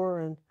her store,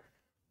 and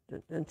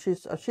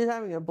she's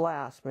having a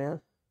blast,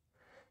 man.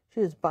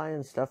 She's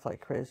buying stuff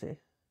like crazy.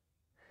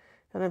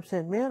 And I'm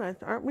saying, man,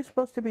 aren't we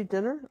supposed to be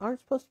dinner? Aren't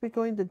we supposed to be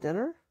going to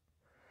dinner?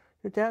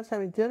 Your dad's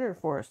having dinner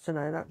for us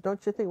tonight.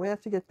 Don't you think we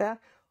have to get back?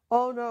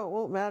 Oh, no, it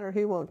won't matter.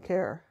 He won't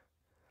care.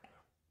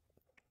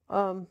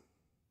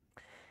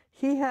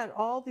 He had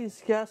all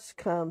these guests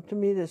come to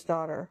meet his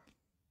daughter,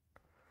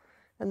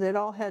 and they'd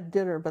all had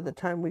dinner by the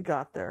time we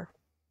got there.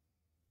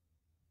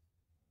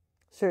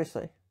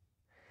 Seriously.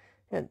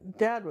 And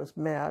Dad was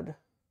mad. What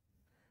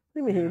do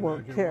you mean he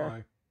won't care?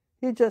 Why.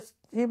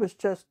 He was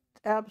just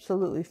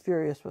absolutely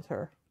furious with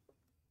her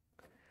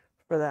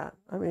for that.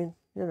 I mean,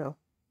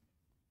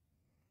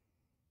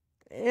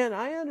 And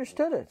I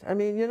understood it. I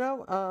mean,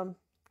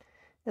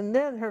 and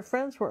then her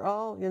friends were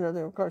all,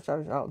 of course I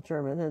was all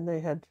German, and they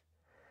had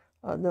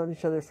known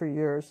each other for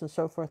years and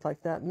so forth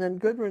like that. And then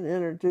Gudrun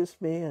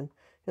introduced me and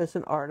as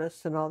an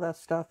artist and all that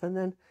stuff. And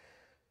then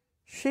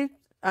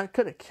I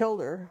could have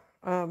killed her.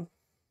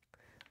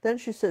 Then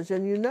she says,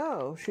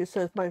 and she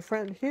says, my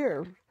friend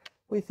here,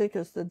 we think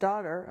is the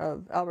daughter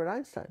of Albert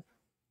Einstein.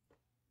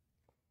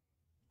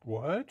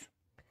 What?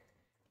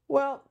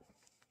 Well,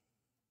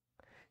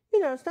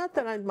 it's not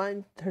that I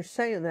mind her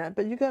saying that,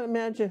 but you got to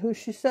imagine who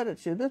she said it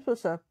to. This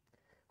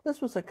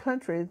was a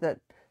country that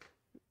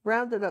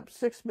rounded up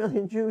 6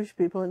 million Jewish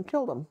people and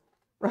killed them,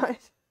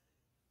 right?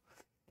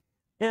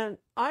 And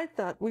I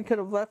thought we could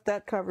have left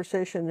that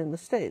conversation in the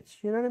States.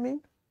 You know what I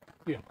mean?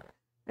 Yeah.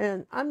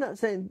 And I'm not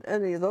saying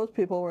any of those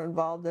people were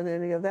involved in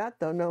any of that,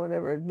 though no one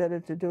ever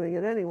admitted to doing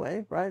it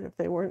anyway, right? If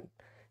they weren't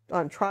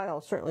on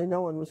trial, certainly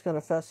no one was going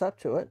to fess up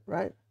to it,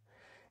 right?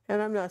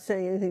 And I'm not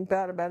saying anything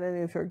bad about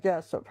any of your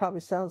guests, so it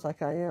probably sounds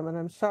like I am, and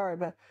I'm sorry,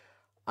 but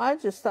I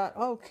just thought,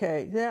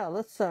 okay, yeah,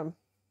 let's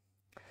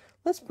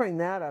bring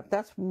that up.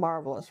 That's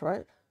marvelous,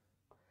 right?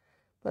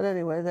 But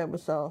anyway, that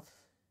was all.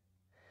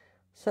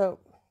 So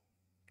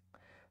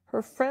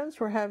her friends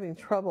were having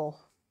trouble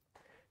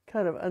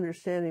kind of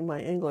understanding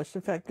my English.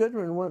 In fact,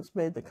 Gudrun once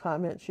made the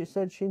comment. She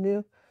said she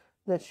knew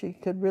that she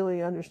could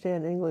really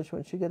understand English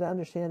when she could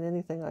understand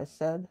anything I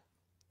said.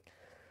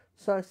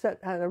 So I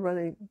had a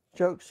running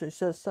joke. She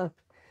says,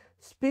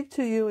 speak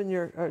to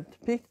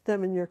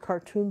them in your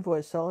cartoon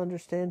voice. I'll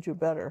understand you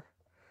better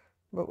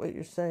about what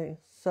you're saying.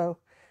 So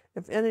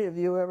if any of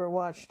you ever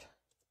watched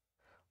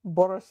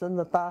Boris and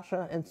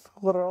Natasha and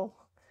Squirrel,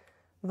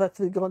 that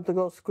we're going to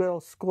go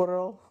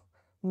squirrel,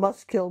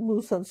 must kill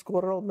moose and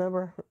squirrel,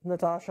 remember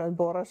Natasha and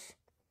Boris?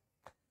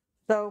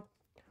 So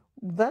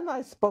then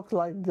I spoke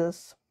like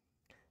this.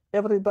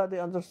 Everybody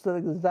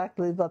understood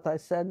exactly what I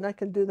said, and I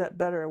can do that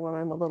better when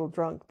I'm a little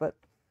drunk, but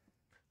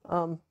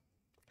and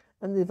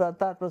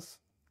that was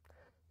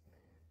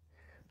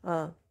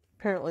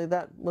apparently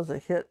that was a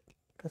hit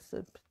because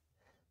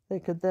they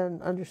could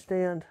then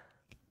understand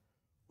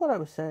what I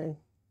was saying,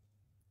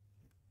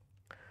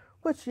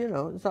 which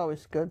is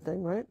always a good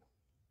thing, right?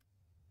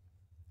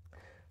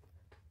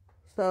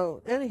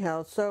 So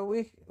anyhow,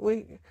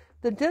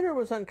 the dinner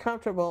was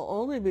uncomfortable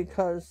only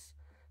because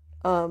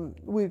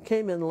we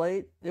came in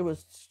late. It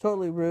was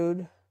totally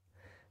rude.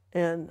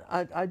 And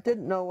I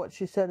didn't know what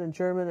she said in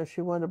German, if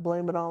she wanted to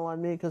blame it all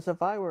on me, because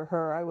if I were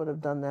her, I would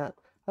have done that.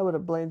 I would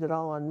have blamed it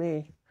all on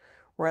me,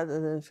 rather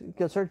than,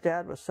 because her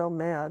dad was so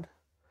mad.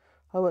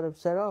 I would have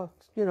said, oh,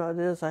 it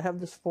is, I have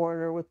this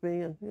foreigner with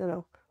me, and, I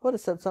would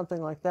have said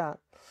something like that.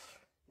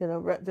 I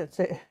don't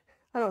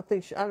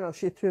know if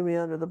she threw me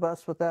under the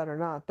bus with that or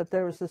not, but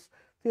there was this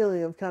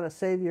feeling of kind of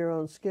save your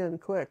own skin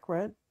quick,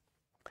 right?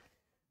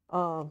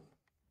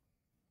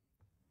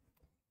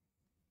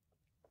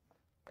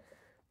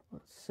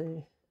 Let's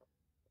see.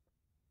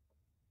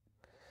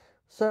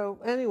 So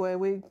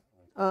anyway,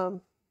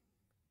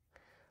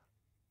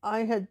 I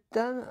had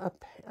done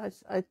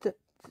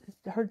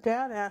her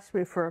dad asked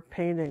me for a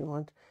painting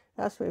once,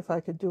 asked me if I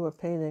could do a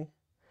painting,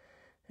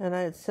 and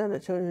I had sent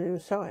it to him, and he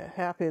was so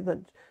happy that,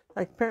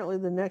 apparently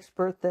the next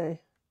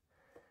birthday,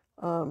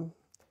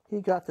 he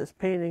got this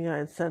painting I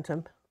had sent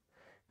him,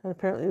 and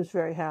apparently he was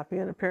very happy,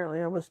 and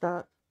apparently I was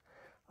not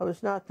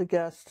the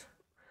guest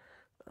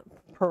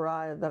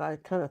pariah that I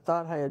kind of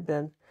thought I had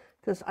been,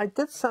 because I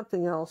did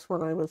something else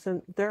when I was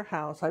in their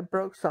house. I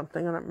broke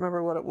something, and I don't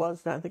remember what it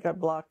was now. I think I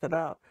blocked it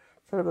out.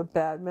 Sort of a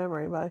bad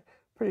memory, but I'm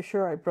pretty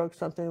sure I broke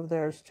something of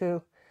theirs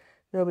too.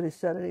 Nobody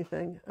said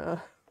anything.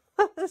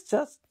 It's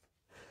just,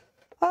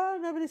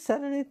 nobody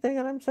said anything,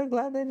 and I'm so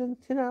glad they didn't,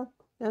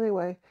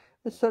 Anyway,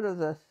 it's sort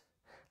of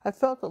I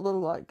felt a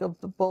little like the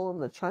bull in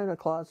the china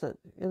closet,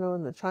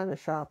 in the china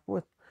shop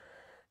with,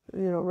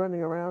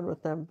 running around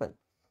with them, but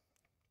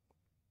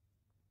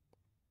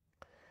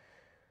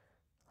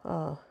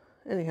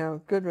anyhow,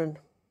 Gudrun.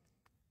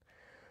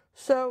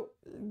 So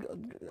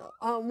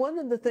one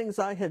of the things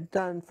I had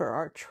done for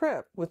our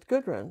trip with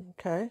Gudrun,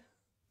 okay,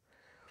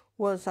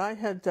 was I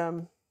had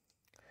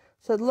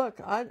said, look,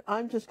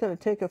 I'm just going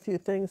to take a few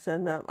things,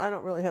 and I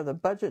don't really have the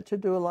budget to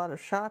do a lot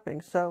of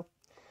shopping. So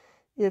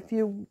if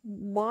you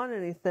want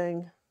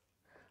anything,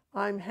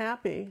 I'm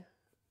happy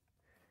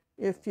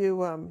if you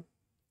want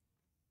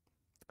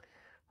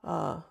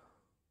to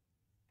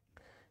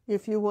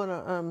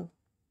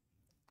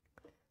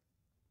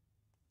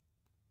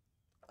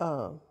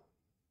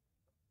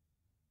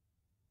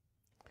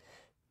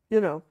you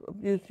know,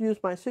 use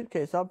my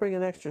suitcase. I'll bring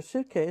an extra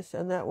suitcase,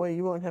 and that way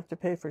you won't have to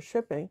pay for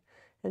shipping,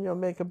 and you'll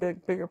make a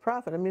bigger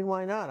profit. I mean,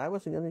 why not? I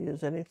wasn't going to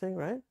use anything,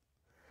 right?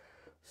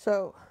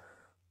 So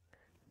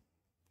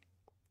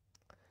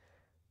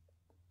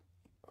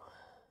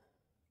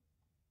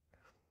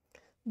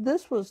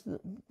this was,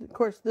 of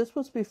course, this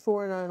was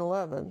before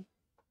 9/11,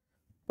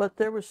 but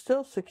there was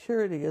still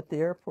security at the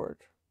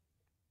airport.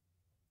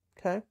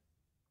 Okay,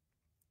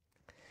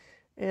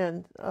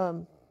 and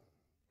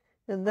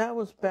that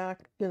was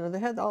back, you know, they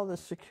had all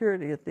this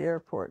security at the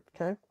airport,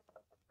 okay?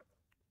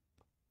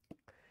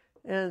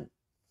 And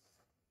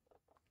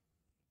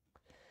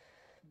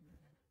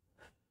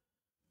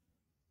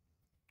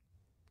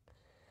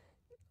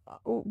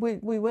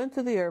we went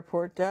to the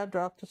airport. Dad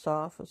dropped us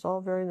off. It was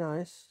all very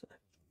nice,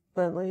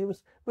 friendly. It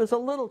was a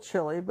little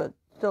chilly, but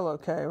still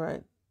okay,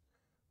 right?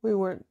 We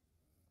weren't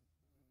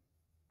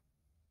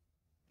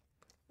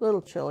a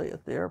little chilly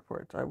at the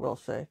airport, I will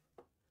say.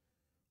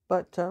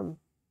 But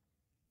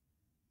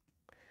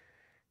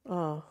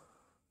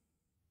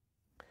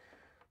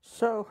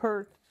so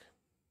her,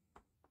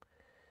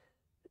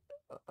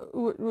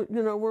 you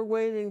know, we're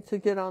waiting to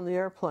get on the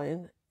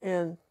airplane,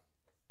 and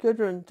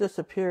Gudrun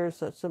disappears.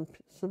 That some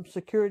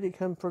security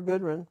come for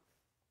Gudrun,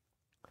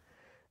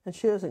 and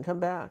she doesn't come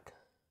back.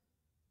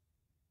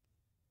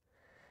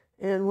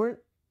 And we're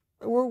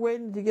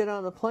waiting to get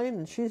on the plane,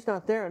 and she's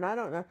not there. And I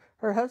don't know.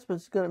 Her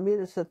husband's going to meet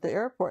us at the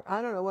airport.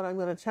 I don't know what I'm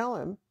going to tell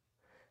him,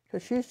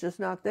 because she's just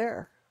not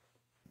there.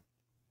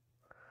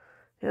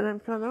 And I'm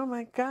going, oh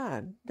my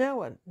God, now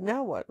what?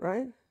 Now what,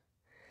 right?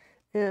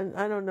 And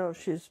I don't know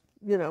if she's,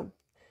 you know,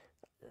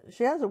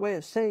 she has a way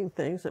of saying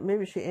things that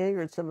maybe she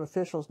angered some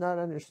officials not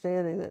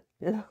understanding that,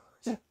 you know.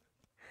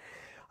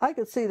 I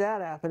could see that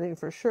happening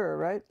for sure,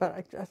 right?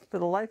 But for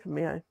the life of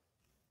me, I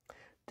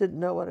didn't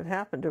know what had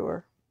happened to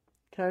her,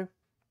 okay?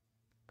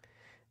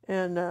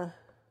 And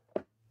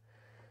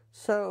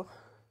so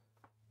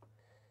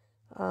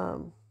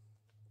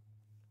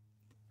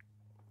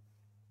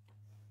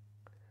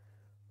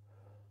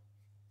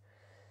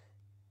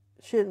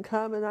she didn't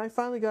come, and I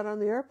finally got on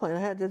the airplane. I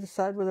had to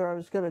decide whether I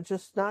was going to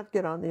just not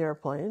get on the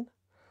airplane,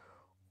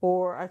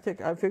 or I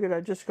figured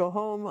I'd just go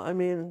home. I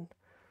mean,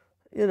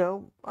 you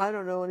know, I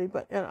don't know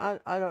anybody, and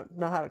I don't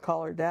know how to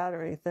call her dad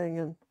or anything,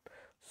 and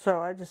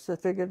so I just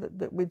figured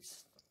that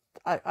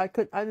I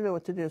didn't know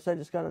what to do, so I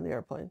just got on the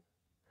airplane.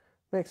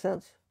 Make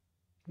sense?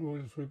 Well,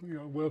 you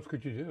know, what else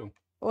could you do?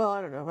 Well,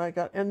 I don't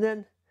know. And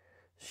then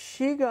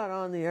she got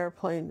on the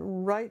airplane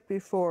right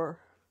before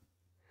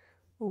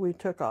we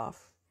took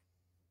off.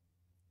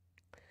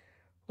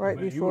 Right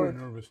before. You were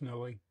nervous,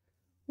 Nellie.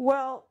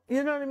 Well,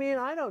 you know what I mean?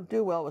 I don't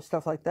do well with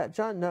stuff like that.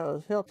 John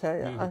knows. He'll tell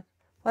you.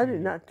 I do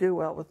not do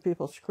well with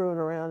people screwing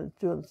around and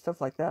doing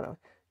stuff like that.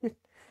 You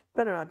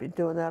better not be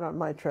doing that on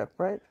my trip,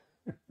 right?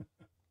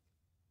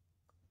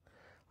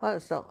 I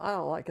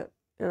don't like it.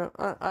 You know,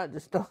 I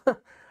just don't.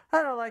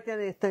 I don't like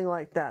anything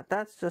like that.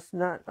 That's just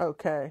not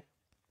okay.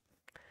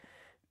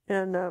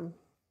 And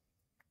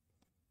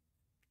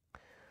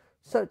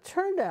so it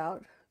turned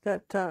out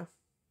that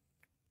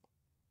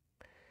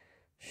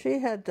she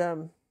had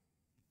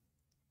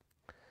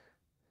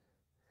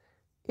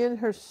in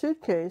her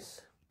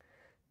suitcase.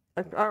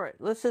 All right,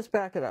 let's just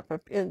back it up.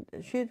 And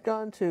she'd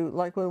gone to,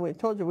 like when we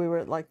told you we were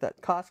at like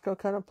that Costco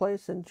kind of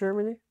place in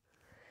Germany,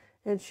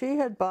 and she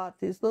had bought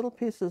these little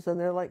pieces, and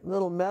they're like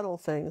little metal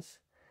things,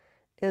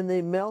 and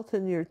they melt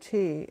in your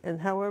tea,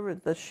 and however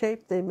the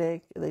shape they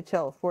make, they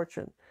tell a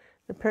fortune.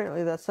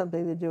 Apparently that's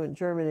something they do in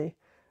Germany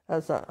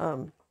as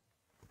a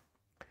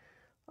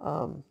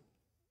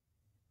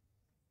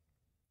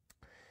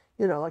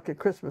you know, like a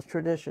Christmas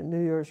tradition,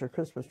 New Year's or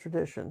Christmas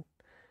tradition.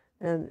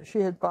 And she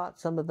had bought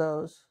some of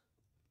those.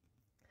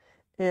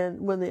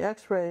 And when the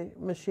x-ray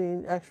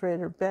machine x-rayed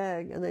her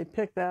bag and they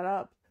picked that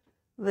up,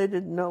 they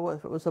didn't know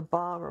if it was a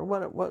bomb or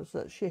what it was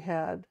that she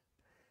had.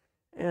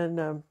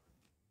 And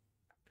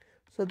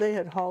so they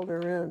had hauled her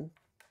in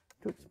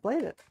to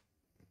explain it.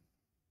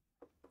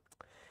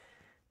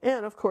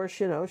 And of course,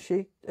 you know,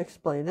 she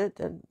explained it,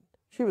 and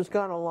she was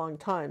gone a long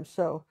time,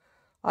 so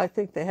I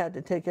think they had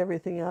to take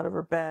everything out of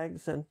her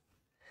bags, and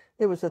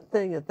it was a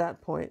thing at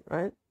that point,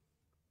 right?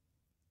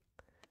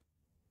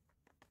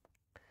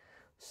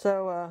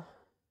 So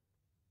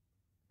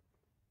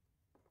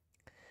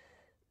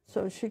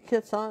so she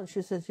gets on,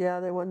 she says, yeah,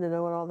 they wanted to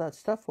know what all that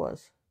stuff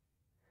was.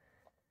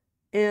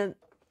 And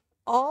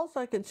all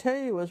I could tell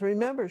you was,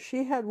 remember,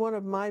 she had one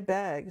of my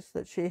bags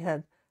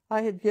that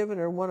I had given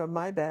her one of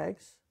my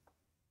bags.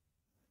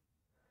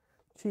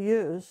 to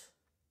use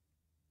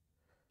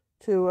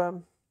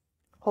to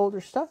hold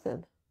her stuff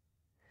in.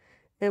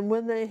 And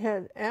when they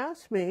had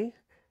asked me,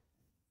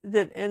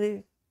 did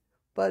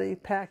anybody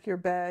pack your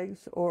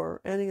bags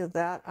or any of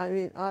that, I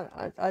mean,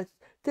 I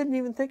didn't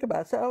even think about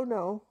it. I said, oh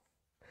no.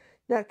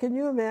 Now, can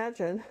you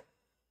imagine?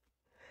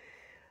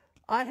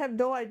 I have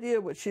no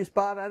idea what she's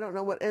bought. I don't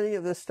know what any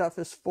of this stuff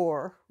is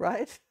for,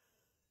 right?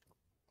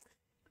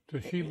 So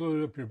she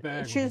loaded up your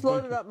bag. She's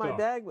loaded up my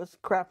bag with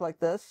crap like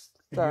this.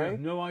 Sorry. You have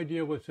no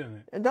idea what's in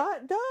it. And no,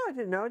 I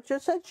didn't know. It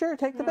just said, sure,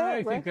 take the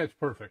bag. I think that's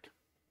perfect.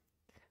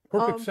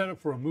 Perfect setup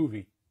for a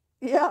movie.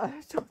 Yeah, I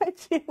have no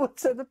idea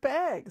what's in the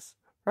bags,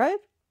 right?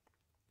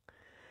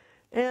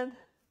 And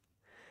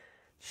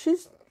she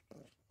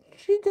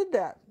did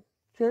that.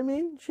 Do you know what I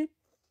mean?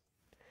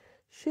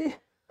 She,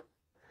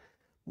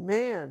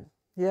 man,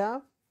 yeah.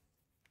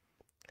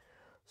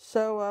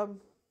 So,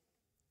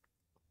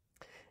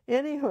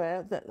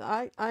 anyway,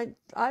 I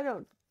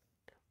don't,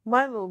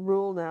 my little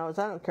rule now is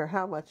I don't care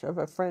how much of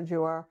a friend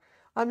you are.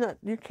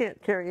 You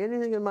can't carry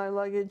anything in my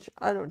luggage.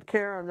 I don't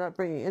care. I'm not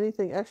bringing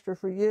anything extra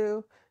for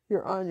you.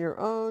 You're on your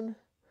own.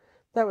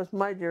 That was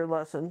my dear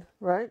lesson,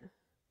 right?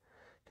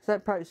 Because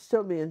I'd probably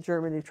still be in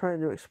Germany trying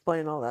to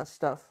explain all that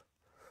stuff.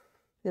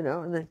 You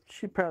know, and then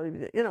she'd probably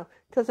be, you know,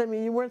 because, I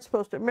mean, you weren't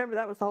supposed to, remember,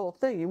 that was the whole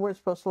thing. You weren't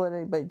supposed to let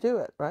anybody do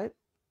it, right?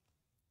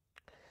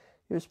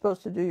 You were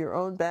supposed to do your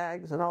own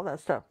bags and all that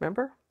stuff,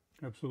 remember?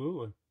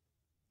 Absolutely.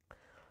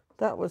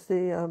 That was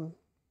the,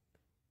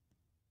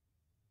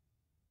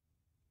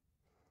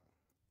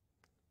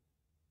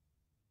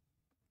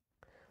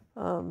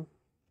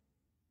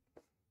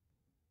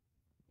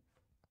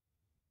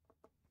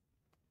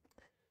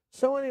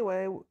 so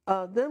anyway,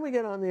 then we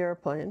get on the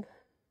airplane.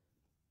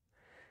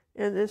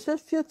 And there's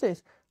just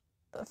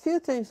a few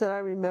things that I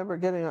remember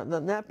getting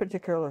on that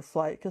particular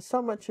flight, because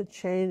so much had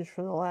changed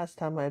from the last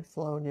time I had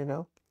flown, you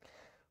know,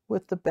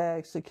 with the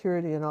bag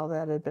security and all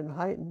that had been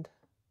heightened.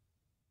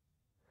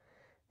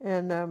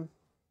 And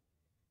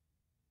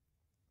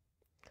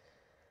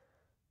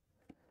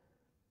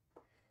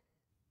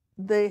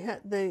they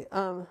had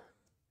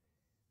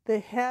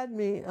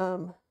me,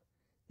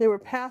 they were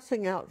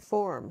passing out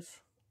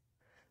forms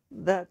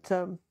that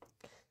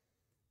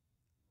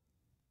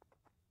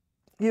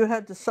you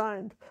had to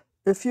sign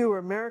if you were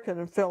American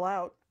and fill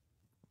out,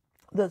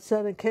 that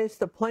said in case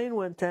the plane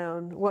went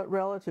down, what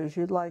relatives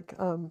you'd like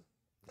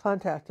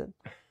contacted.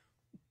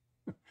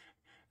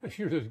 That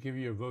sure does give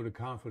you a vote of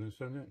confidence,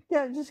 doesn't it?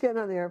 Yeah, just getting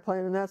on the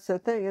airplane, and that's the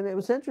thing. And it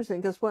was interesting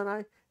because when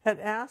I had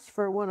asked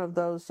for one of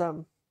those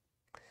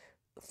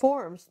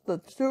forms,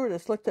 the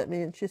stewardess looked at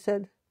me and she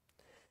said,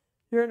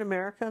 "You're an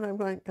American?" I'm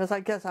going, because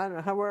I guess, I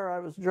don't know, where I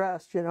was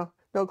dressed, you know,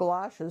 no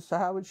galoshes, so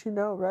how would she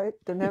know, right?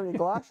 Didn't have any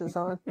galoshes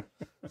on.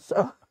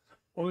 So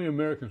only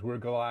Americans wear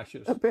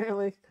galoshes.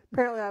 Apparently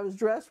I was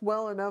dressed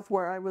well enough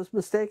where I was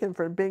mistaken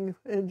for being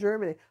in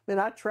Germany. I mean,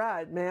 I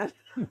tried, man.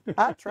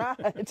 I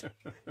tried.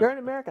 You're an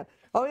American.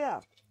 Oh, yeah,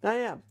 I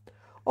am.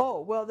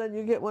 Oh, well, then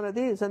you get one of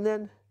these. And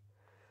then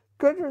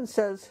Gudrun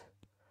says,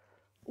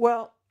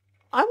 well,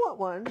 I want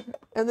one.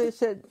 And they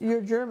said,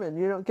 you're German.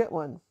 You don't get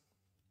one.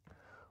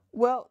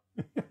 Well,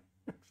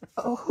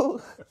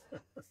 oh,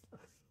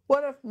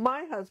 what if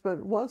my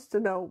husband wants to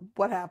know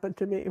what happened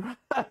to me,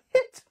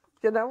 right?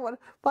 You know what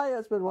my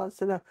husband wants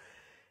to know.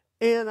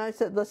 And I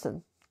said,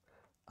 listen,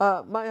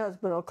 my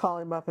husband will call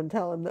him up and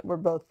tell him that we're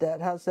both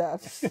dead. How's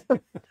that?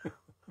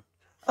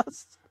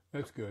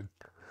 That's good.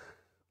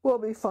 We'll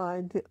be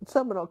fine.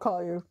 Someone will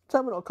call you.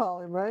 Someone will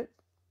call him, right?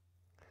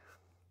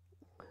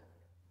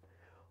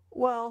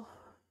 Well,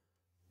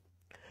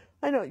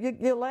 I know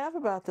you laugh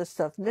about this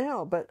stuff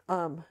now, but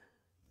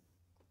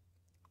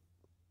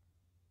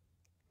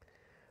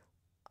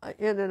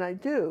and I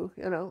do,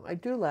 you know, I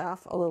do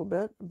laugh a little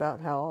bit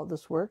about how all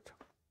this worked.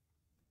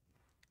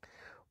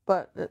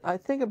 But I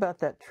think about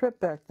that trip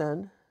back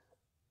then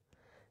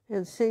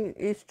and seeing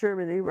East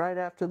Germany right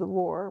after the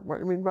war,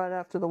 I mean, right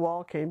after the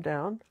wall came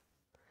down.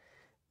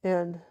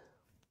 And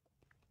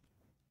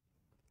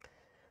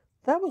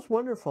that was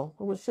wonderful.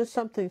 It was just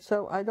something,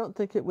 so I don't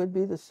think it would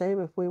be the same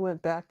if we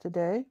went back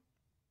today,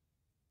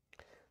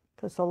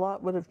 because a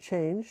lot would have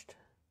changed.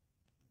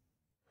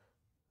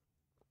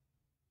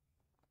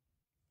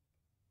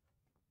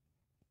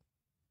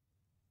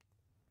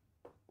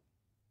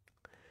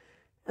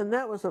 And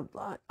that was a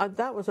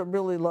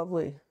really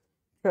lovely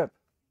trip.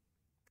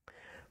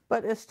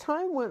 But as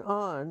time went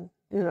on,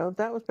 you know,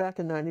 that was back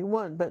in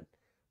 91, but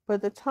by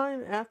the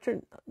time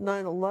after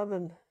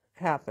 9/11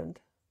 happened,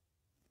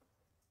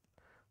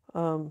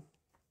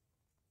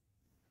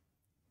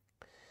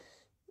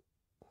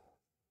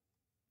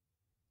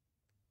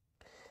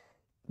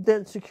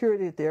 then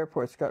security at the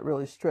airports got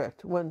really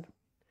strict. When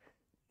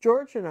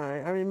George and I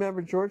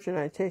remember George and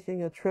I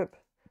taking a trip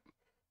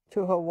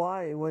to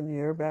Hawaii one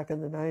year back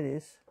in the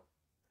 90s,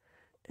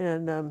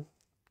 and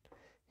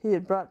he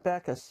had brought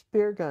back a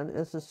spear gun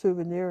as a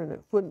souvenir, and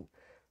it wouldn't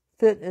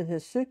fit in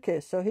his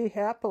suitcase, so he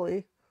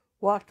happily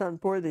walked on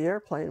board the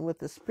airplane with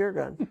the spear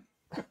gun.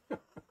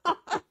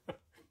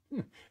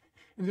 And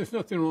there's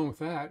nothing wrong with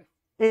that.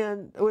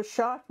 and was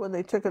shocked when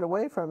they took it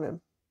away from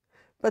him.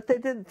 But they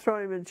didn't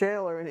throw him in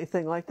jail or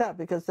anything like that,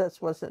 because that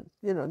wasn't,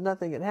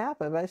 nothing had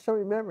happened. But I still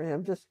remember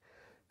him just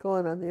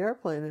going on the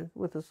airplane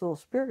with his little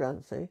spear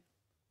gun, see?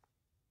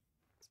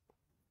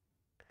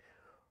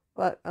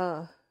 But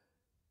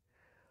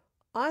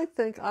I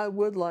think I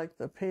would like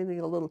the painting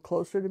a little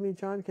closer to me,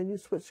 John. Can you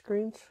switch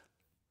screens?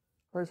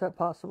 Or is that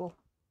possible?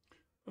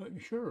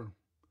 Sure.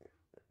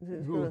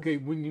 Okay,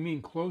 when you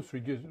mean closer,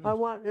 just I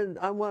want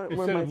where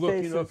instead my of face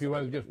looking up, is. you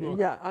want to just look.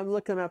 Yeah, I'm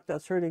looking up.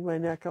 That's hurting my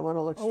neck. I want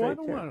to look straight Oh, I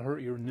don't there. want to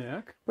hurt your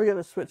neck. We're going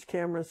to switch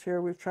cameras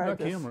here. We've tried Not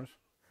this. cameras.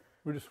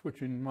 We're just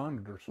switching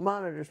monitors.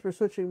 Monitors. We're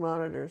switching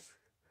monitors.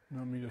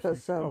 Let me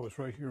just see. Oh, it's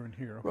right here and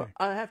here. Okay. Well,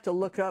 I have to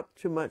look up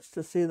too much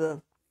to see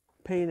the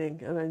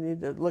painting, and I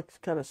need to look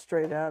kind of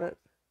straight at it.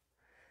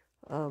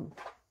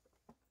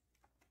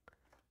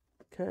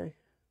 Okay.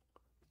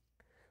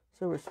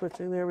 So we're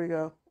switching. There we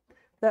go.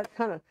 That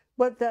kind of,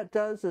 what that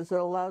does is it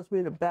allows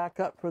me to back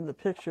up from the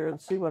picture and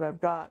see what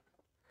I've got,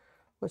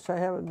 which I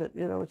haven't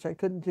been, which I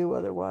couldn't do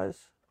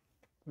otherwise.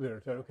 There,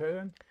 is that okay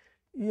then?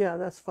 Yeah,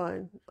 that's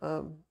fine.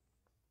 Again,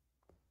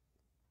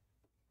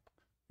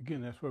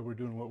 that's why we're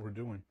doing what we're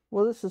doing.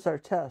 Well, this is our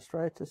test,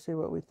 right? To see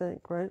what we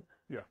think, right?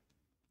 Yeah.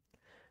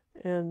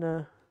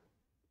 And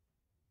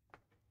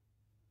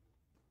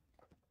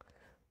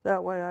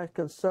that way I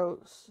can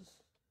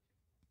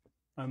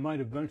I might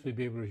eventually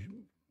be able to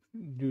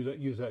do that.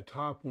 Use that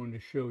top one to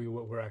show you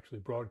what we're actually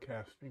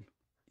broadcasting.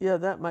 Yeah,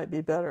 that might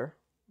be better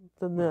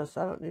than this.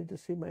 I don't need to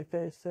see my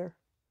face there.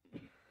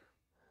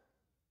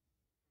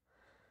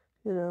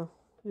 You're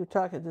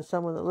talking to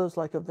someone that lives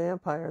like a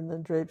vampire and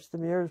then drapes the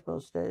mirrors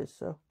most days,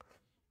 so.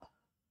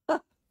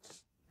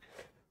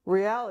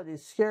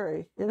 Reality's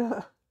scary,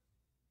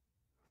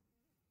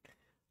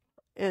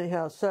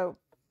 Anyhow, so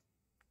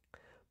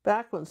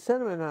back when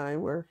Cinnamon and I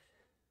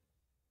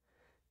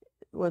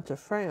went to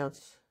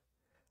France,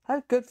 I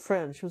had a good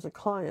friend. She was a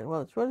client.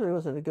 Well, it really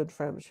wasn't a good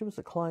friend, but she was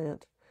a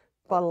client.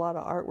 Bought a lot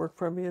of artwork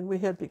from me, and we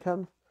had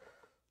become,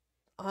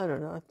 I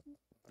don't know,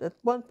 at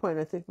one point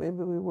I think maybe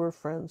we were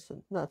friends,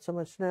 and not so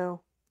much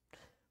now.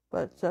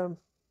 But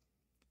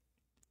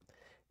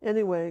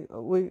anyway,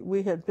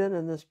 we had been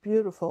in this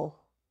beautiful,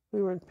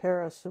 we were in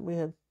Paris, and we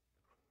had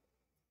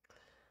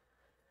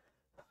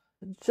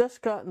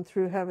just gotten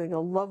through having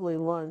a lovely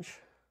lunch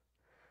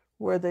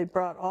where they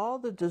brought all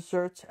the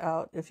desserts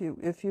out. If you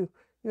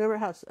remember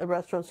how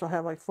restaurants will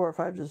have like 4 or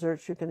 5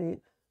 desserts you can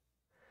eat?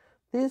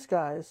 These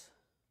guys,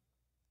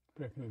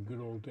 back in the good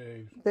old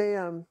days, they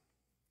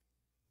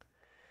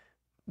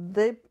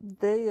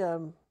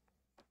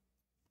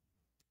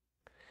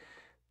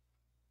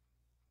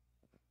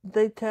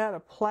had a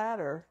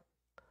platter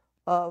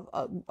of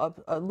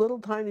a little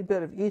tiny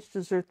bit of each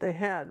dessert they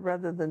had,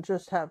 rather than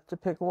just have to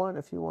pick one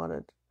if you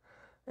wanted.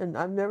 And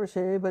I've never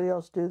seen anybody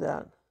else do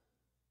that.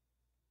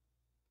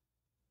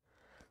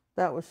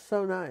 That was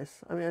so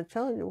nice. I mean, I'm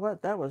telling you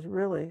what, that was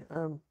really,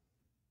 that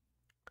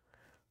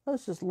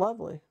was just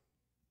lovely.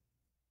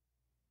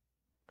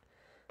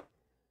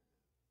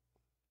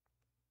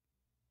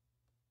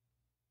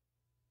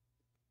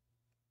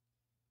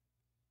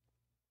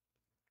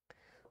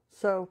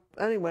 So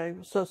anyway,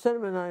 so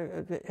Cinnamon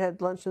and I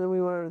had lunch, and then we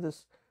went over to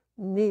this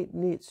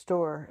neat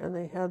store, and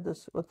they had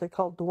this, what they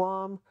call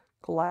Dwam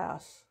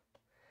glass.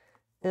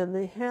 And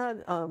they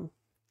had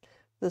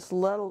this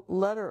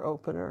letter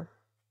opener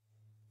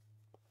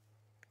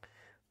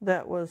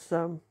that was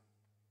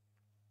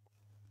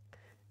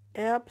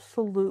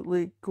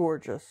absolutely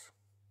gorgeous.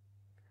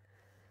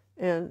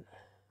 And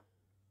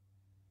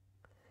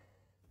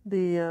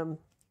the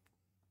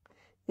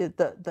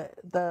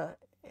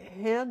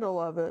handle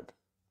of it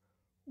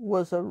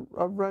was a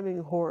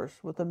running horse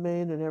with a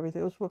mane and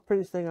everything. It was the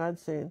prettiest thing I'd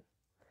seen.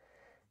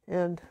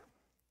 And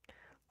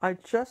I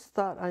just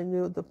thought I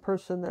knew the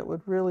person that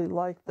would really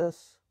like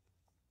this,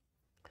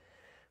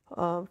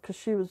 because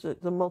she was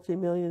the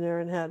multimillionaire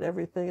and had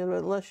everything. And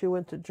unless you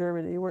went to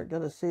Germany, you weren't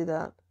going to see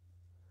that.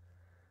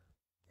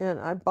 And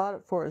I bought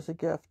it for her as a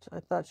gift. I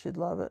thought she'd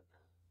love it.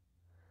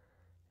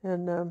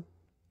 And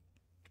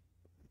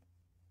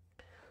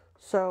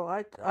so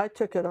I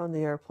took it on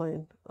the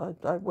airplane.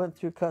 I went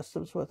through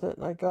customs with it,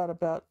 and I got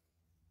about,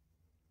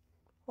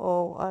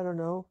 I don't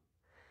know,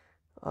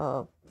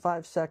 5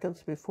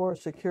 seconds before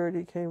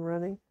security came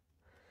running.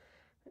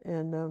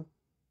 And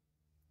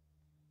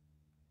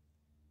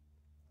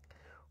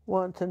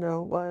wanted to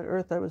know why on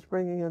earth I was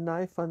bringing a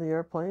knife on the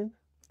airplane.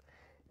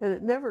 And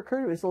it never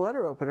occurred to me it was a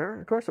letter opener.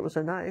 Of course it was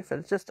a knife.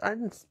 And it's just, I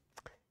didn't,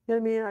 you know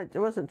what I mean? I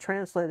wasn't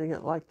translating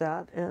it like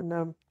that.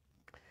 And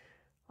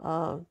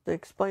they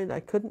explained I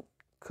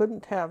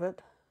couldn't have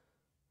it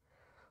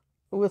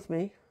with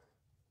me.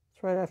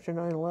 It's right after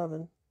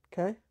 9/11,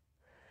 okay?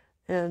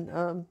 And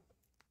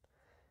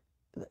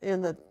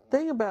the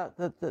thing about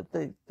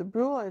the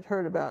rule I'd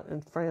heard about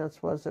in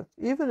France was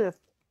even if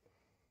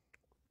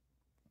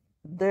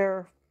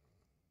they're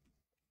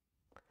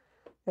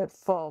at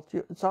fault,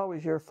 it's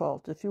always your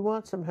fault. If you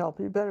want some help,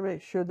 you better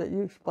make sure that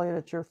you explain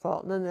it's your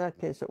fault. And in that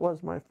case, it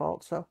was my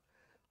fault. So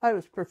I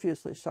was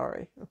profusely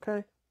sorry,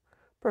 okay?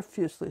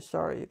 profusely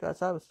sorry, you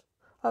guys. I was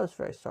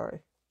very sorry.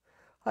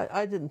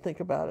 I didn't think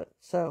about it.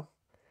 So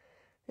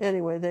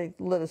anyway, they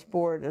let us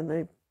board, and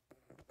they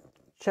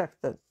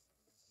checked that.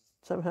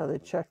 Somehow they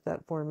checked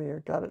that for me,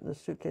 or got it in the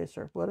suitcase,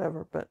 or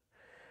whatever. But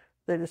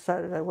they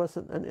decided I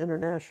wasn't an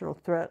international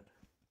threat.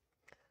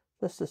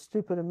 Just a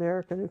stupid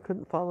American who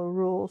couldn't follow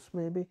rules,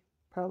 maybe.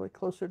 Probably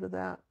closer to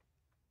that.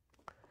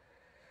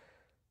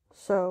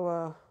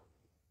 So,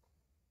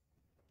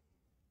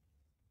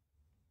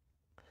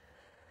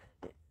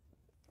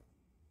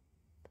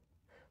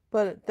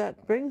 but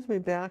that brings me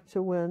back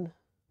to when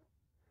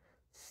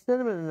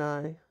Cinnamon and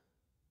I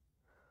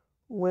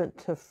went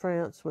to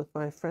France with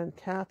my friend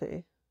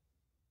Kathy.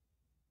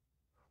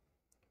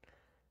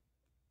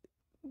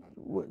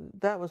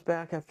 That was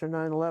back after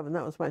 9/11.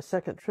 That was my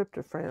second trip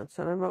to France,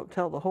 and I won't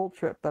tell the whole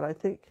trip, but I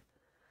think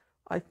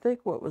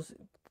what was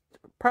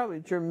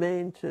probably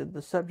germane to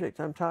the subject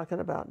I'm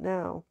talking about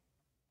now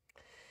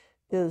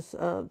is,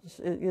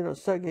 you know,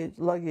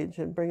 luggage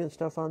and bringing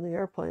stuff on the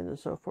airplane and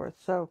so forth.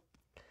 So,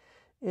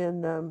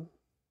 when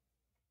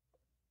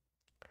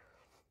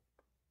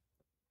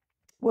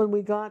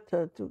we got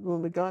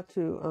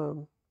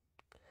to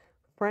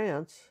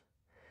France,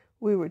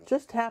 we were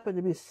just happened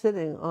to be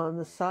sitting on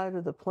the side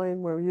of the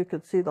plane where you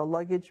could see the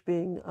luggage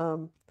being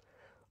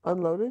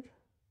unloaded,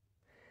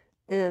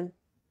 and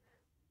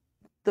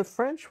the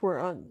French were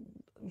on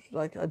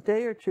like a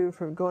day or two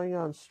from going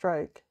on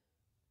strike.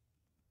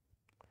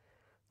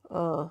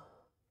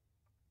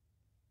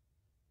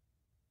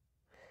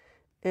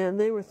 And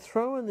they were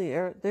throwing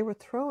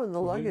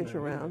the luggage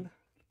around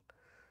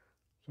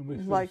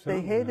like they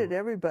hated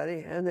everybody,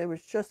 and it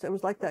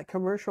was like that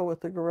commercial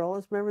with the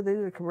gorillas. Remember they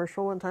did a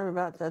commercial one time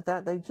about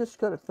that they just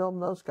could have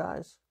filmed those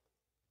guys,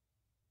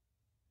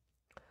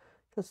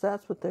 because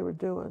that's what they were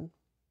doing.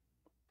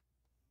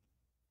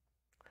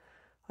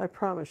 I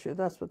promise you,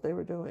 that's what they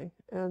were doing.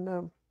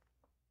 And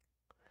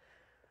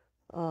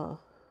so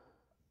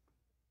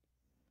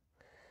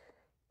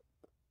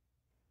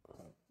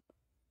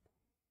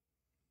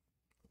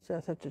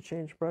I have to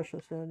change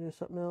brushes now and do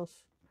something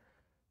else.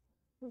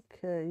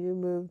 Okay, you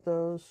move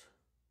those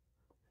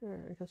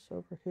here, I guess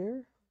over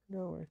here.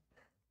 No,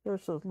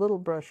 there's those little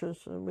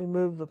brushes, and we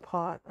move the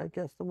pot, I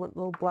guess, the one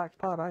little black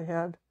pot I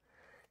had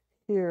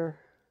here.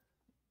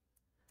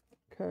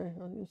 Okay,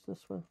 I'll use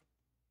this one.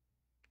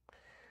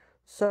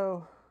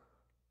 So,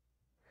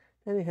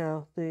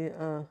 anyhow,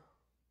 trying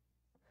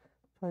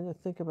to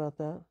think about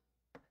that.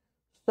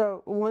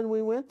 So, when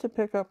we went to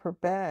pick up her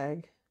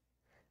bag,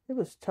 it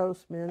was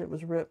toast, man. It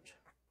was ripped.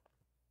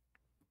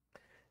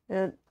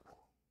 And,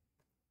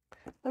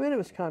 I mean, it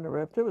was kind of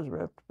ripped. It was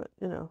ripped, but,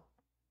 you know.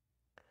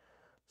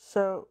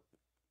 So,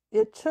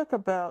 it took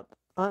about,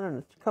 I don't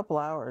know, a couple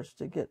hours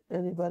to get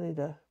anybody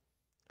to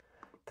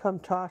come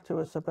talk to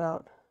us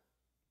about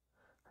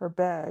her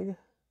bag.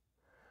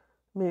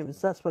 I mean,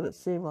 that's what it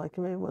seemed like.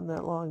 I mean, it wasn't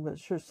that long, but it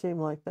sure seemed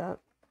like that.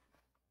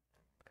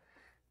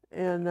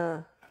 And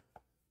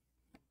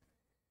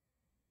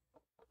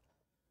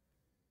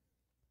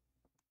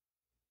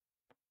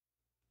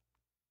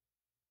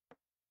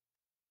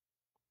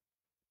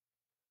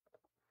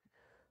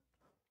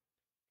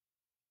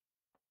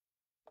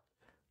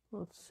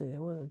let's see, I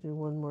want to do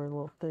one more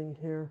little thing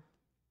here.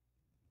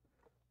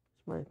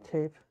 It's my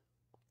tape.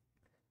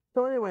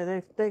 So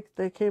anyway,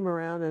 they came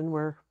around and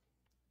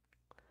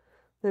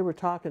they were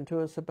talking to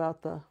us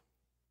about the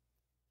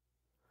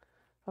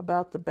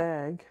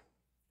bag,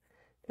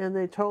 and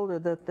they told her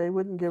that they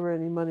wouldn't give her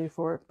any money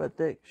for it, but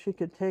she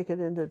could take it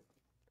into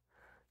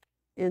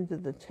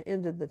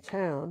the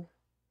town.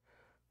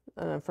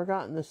 And I've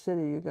forgotten the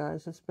city, you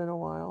guys. It's been a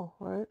while,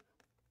 right?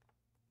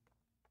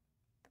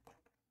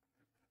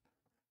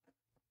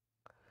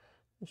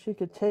 She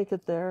could take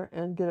it there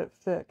and get it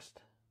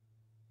fixed.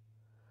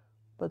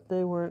 But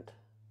they weren't.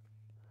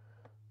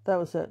 That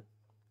was it.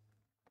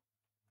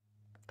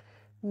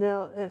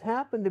 Now, it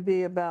happened to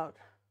be about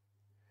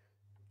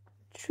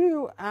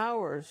 2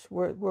 hours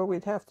where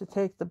we'd have to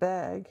take the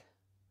bag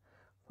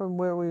from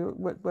where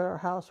our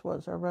house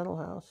was, our rental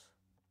house.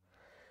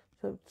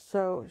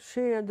 So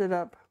she ended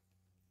up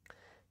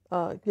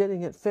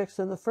getting it fixed.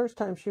 And the first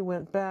time she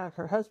went back,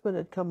 her husband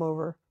had come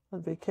over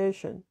on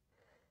vacation.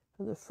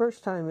 And the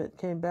first time it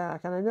came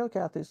back, and I know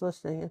Kathy's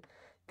listening, and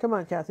come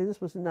on, Kathy,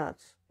 this was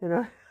nuts, you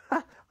know.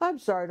 I'm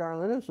sorry,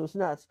 darling, this was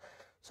nuts.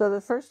 So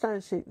the first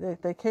time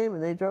they came,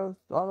 and they drove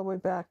all the way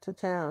back to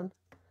town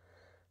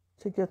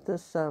to get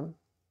this, it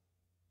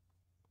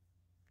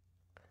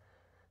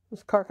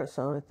was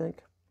Carcassonne, I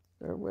think.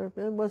 It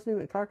wasn't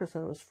even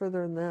Carcassonne, it was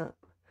further than that,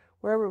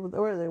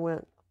 where they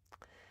went.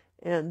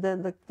 And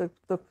then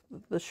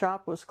the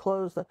shop was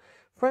closed. The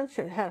French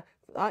had,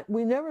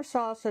 we never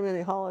saw so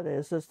many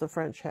holidays as the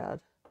French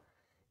had.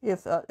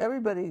 If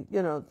everybody,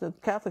 you know, the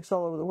Catholics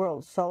all over the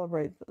world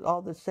celebrate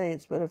all the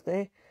saints, but if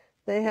they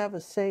have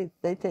a saint,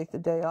 they take the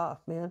day off,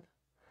 man.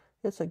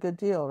 It's a good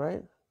deal,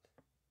 right?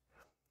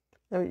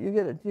 I mean,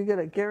 you get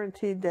a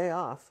guaranteed day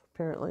off,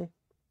 apparently.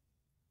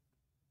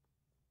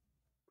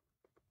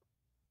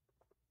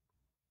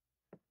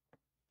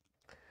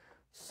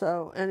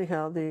 So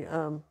anyhow,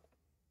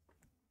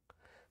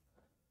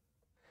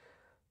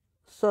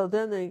 so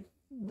then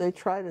they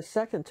tried a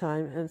second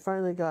time and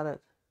finally got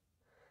it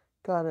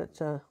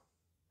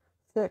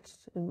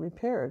fixed and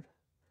repaired.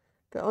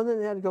 Oh, and then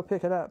they had to go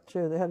pick it up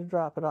too. They had to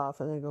drop it off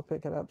and then go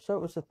pick it up. So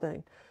it was a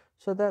thing.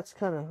 So that's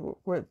kind of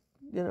where,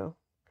 you know,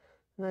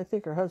 and I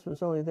think her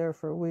husband's only there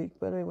for a week.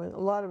 But anyway, a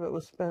lot of it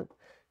was spent,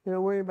 you know,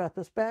 worrying about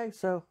this bag.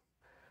 So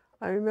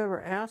I remember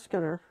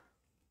asking her,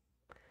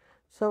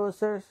 so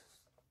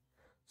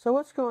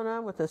what's going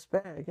on with this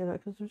bag? You know,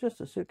 because it was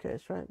just a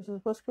suitcase, right? I said,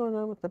 what's going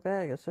on with the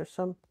bag? Is there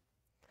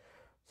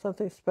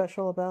something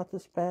special about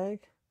this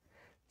bag?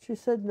 She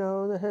said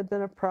no, there had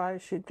been a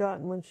prize she'd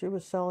gotten when she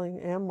was selling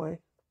Amway.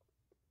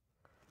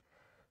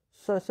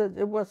 So I said,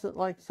 it wasn't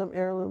like some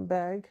heirloom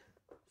bag?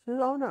 She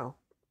said, oh no.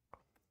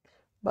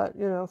 But,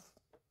 you know,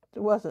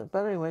 it wasn't.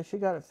 But anyway, she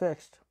got it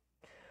fixed.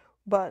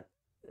 But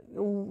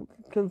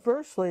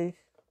conversely,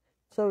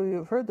 so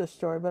you've heard this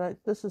story,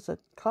 but this is a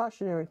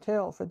cautionary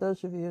tale for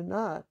those of you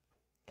not.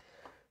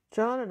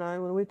 John and I,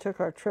 when we took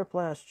our trip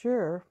last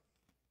year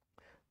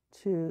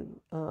to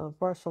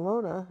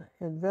Barcelona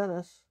and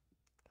Venice,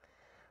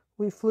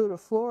 we flew to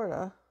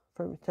Florida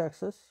from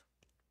Texas,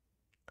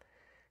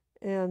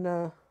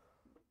 and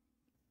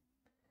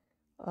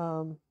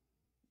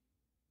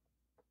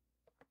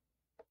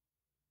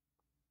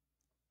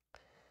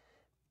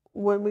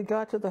when we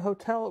got to the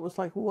hotel, it was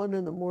like 1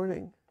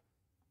 a.m.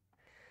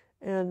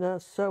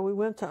 And so we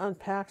went to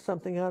unpack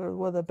something out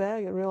of the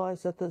bag and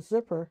realized that the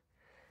zipper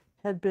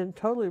had been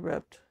totally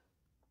ripped.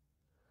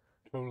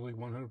 Totally,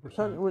 100%.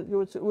 So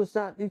it was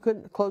not, you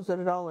couldn't close it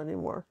at all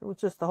anymore. It was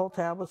just the whole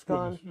tab was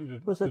gone. Well,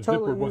 it was the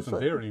totally zipper wasn't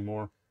there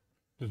anymore.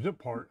 The zip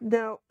part.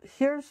 Now,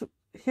 here's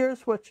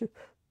what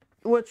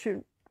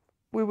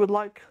we would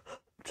like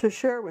to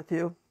share with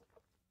you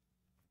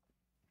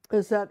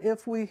is that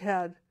if we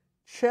had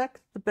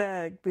checked the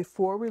bag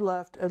before we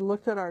left and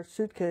looked at our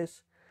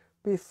suitcase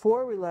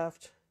before we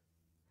left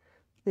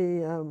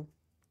the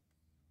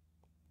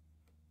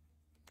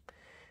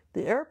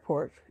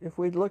airport, if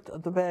we'd looked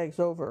at the bags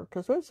over,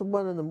 because it was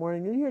 1 a.m.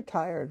 and you're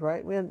tired,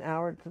 right? We had an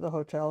hour to the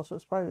hotel, so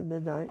it's probably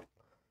midnight.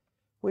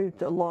 We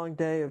had a long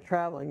day of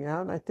traveling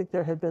out, and I think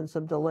there had been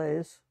some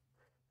delays.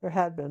 There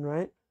had been,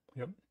 right?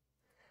 Yep.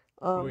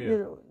 Yeah, you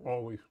know,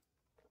 always.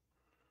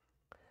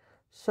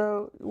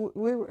 So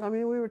we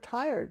were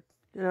tired,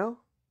 you know.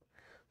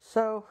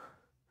 So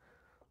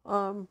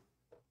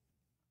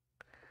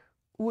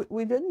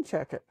we didn't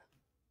check it.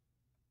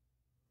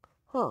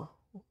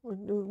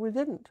 We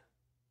didn't.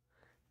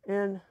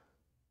 And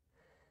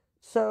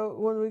so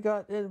when we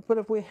got in, but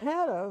if we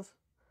had of,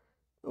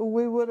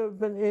 we would have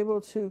been able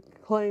to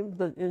claim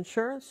the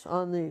insurance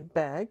on the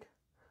bag,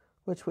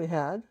 which we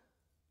had.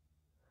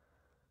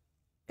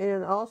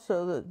 And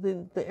also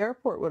the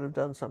airport would have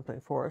done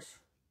something for us,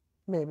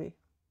 maybe.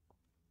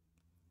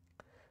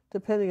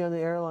 Depending on the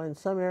airline.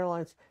 Some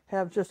airlines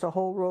have just a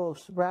whole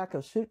rack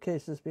of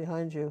suitcases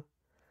behind you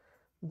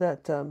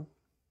that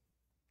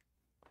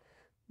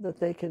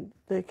they can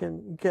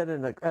get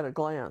in at a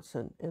glance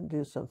and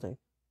do something.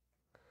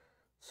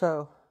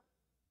 So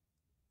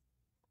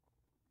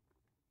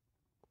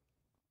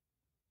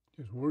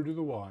just word to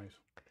the wise.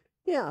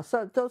 Yeah,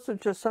 so those are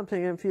just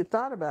something, if you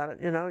thought about it,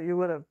 you know, you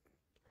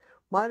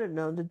might have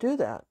known to do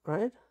that,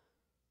 right?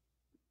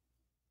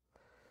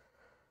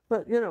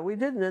 But, you know, we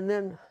didn't. And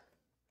then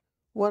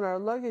when our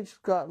luggage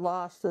got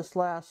lost this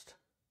last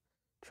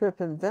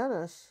trip in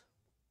Venice,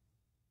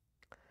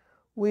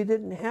 we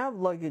didn't have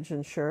luggage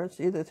insurance,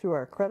 either through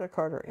our credit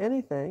card or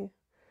anything,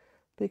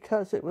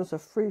 because it was a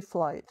free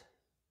flight,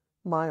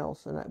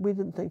 miles, and we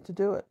didn't think to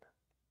do it.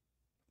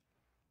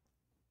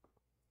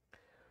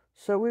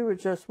 So we were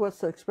just, what's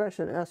the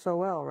expression?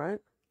 SOL, right?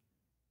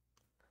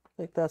 I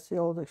think that's the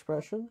old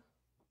expression.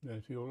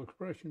 That's the old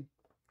expression.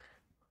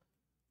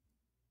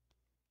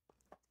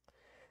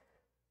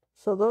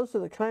 So those are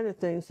the kind of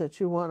things that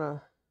you want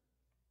to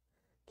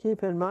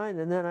keep in mind.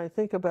 And then I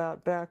think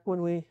about back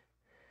when we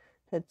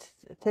had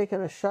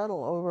taken a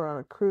shuttle over on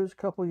a cruise a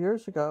couple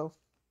years ago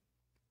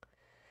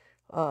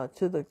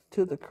to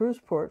the cruise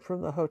port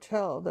from the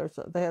hotel.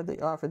 They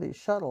offer these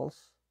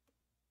shuttles,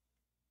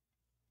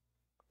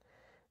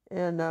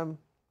 and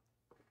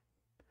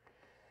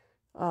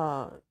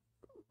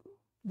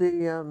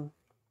the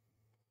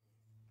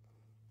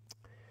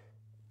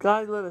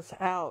guy let us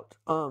out.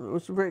 It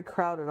was very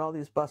crowded. All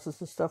these buses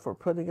and stuff were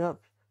pulling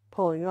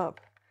up,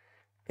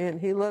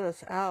 and he let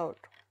us out.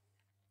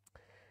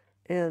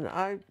 And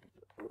I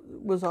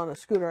was on a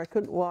scooter. I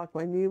couldn't walk.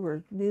 My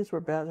knees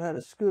were bad. I had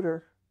a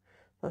scooter.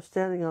 I was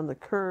standing on the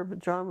curb.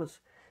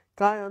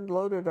 Guy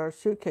unloaded our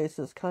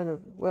suitcases. He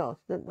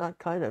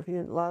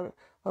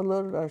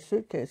unloaded our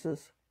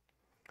suitcases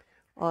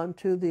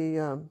onto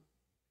the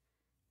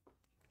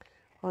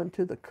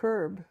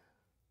curb,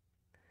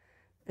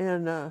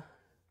 and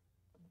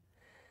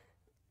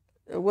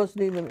it was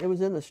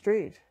in the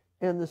street.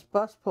 And this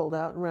bus pulled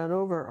out and ran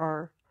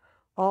over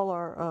all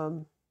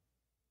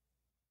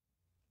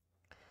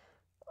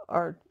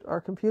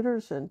our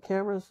computers and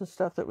cameras and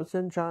stuff that was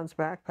in John's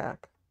backpack.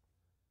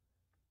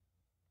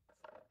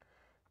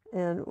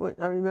 And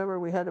I remember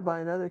we had to buy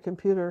another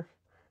computer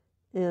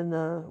in,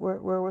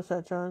 where was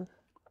that, John?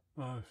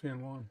 San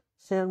Juan.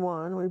 San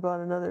Juan. We bought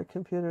another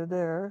computer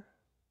there.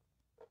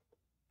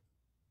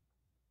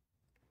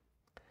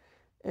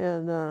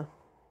 And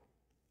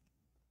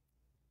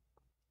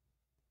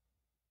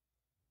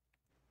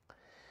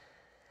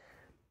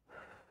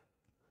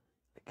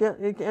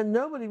and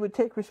nobody would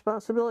take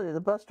responsibility.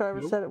 The bus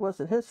driver said it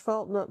wasn't his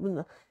fault.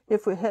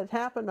 If it had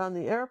happened on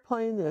the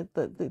airplane,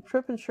 the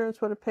trip insurance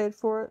would have paid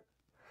for it.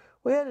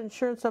 We had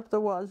insurance up the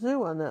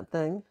wazoo on that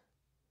thing,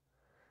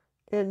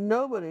 and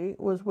nobody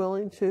was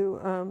willing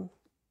to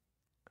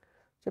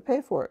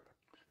pay for it.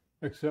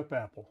 Except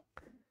Apple.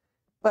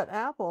 But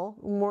Apple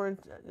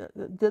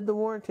did the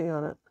warranty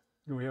on it.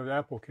 We have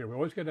Apple Care. We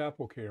always get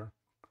Apple Care.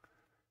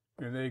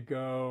 And they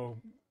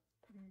go,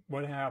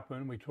 what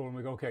happened? We told them,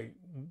 we go, okay,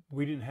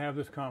 we didn't have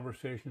this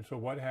conversation, so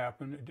what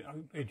happened?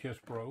 It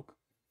just broke.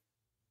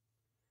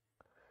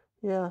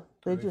 Yeah,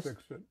 they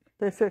fixed it.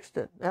 They fixed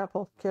it.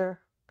 Apple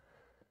Care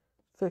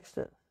fixed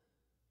it.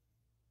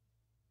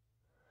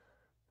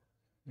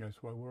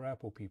 That's why we're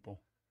Apple people.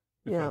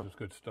 Because it's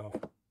good stuff.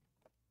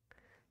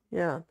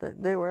 Yeah,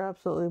 they were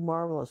absolutely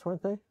marvelous,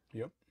 weren't they?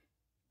 Yep.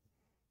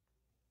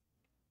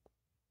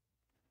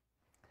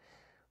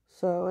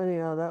 So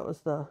anyhow, that was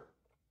the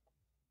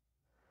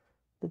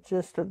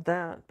gist of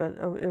that. But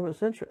it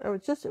was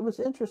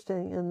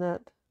interesting in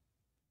that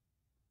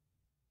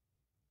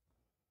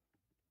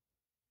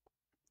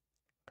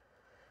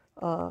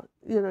I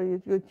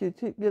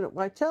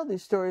tell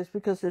these stories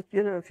because if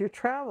you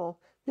travel,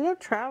 you don't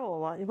travel a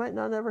lot. You might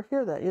not ever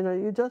hear that.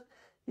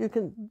 You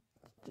can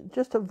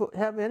just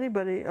have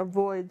anybody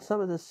avoid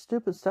some of the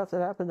stupid stuff that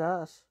happened to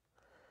us.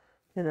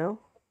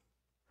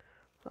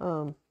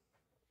 Well,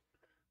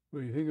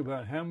 you think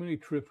about how many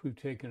trips we've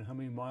taken, how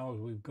many miles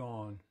we've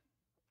gone.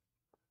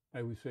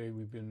 I would say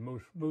we've been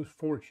most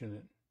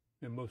fortunate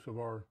in most of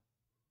our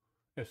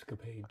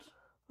escapades.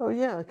 Oh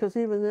yeah, because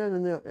even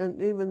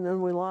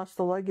then we lost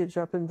the luggage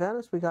up in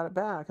Venice, we got it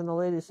back, and the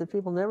lady said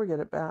people never get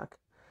it back.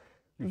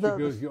 And she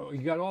goes,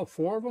 "You got all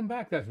 4 of them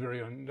back? That's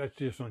that's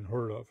just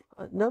unheard of."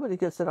 Nobody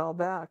gets it all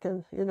back,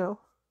 and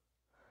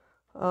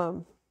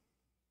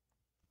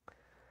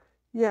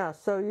yeah.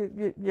 So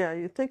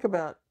you think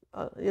about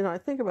I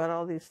think about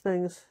all these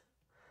things,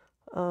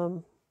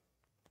 and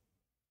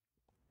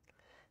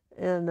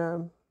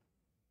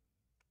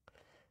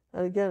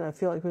again, I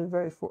feel like we've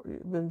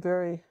been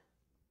very,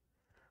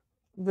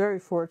 very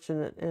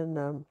fortunate in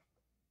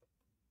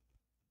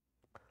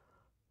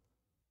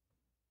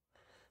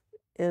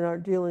our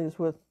dealings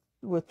with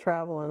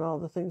travel and all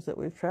the things that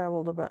we've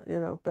traveled about,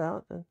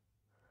 and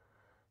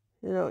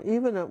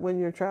even when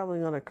you're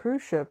traveling on a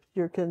cruise ship,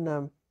 you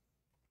can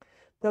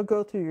they'll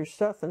go through your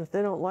stuff, and if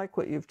they don't like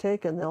what you've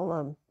taken,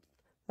 they'll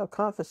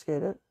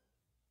confiscate it.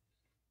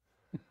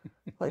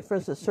 Like for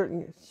instance,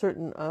 certain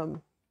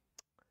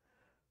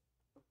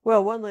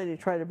well, one lady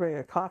tried to bring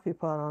a coffee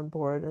pot on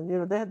board,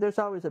 and there's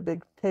always a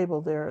big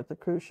table there at the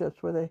cruise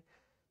ships where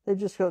they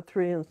just go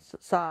through and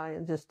sigh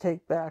and just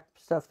take back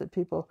stuff that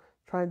people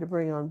trying to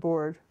bring on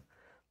board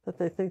that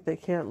they think they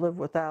can't live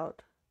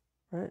without,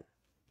 right?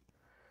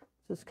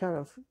 It's kind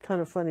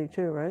of funny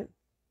too, right?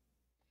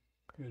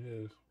 It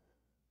is.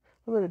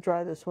 I'm going to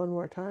dry this one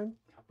more time.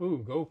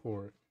 Ooh, go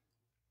for it.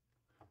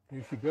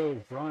 Here she goes,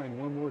 drying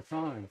one more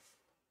time.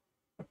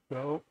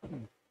 So,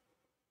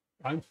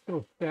 I'm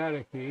still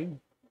staticky.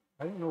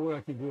 I don't know what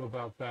I can do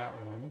about that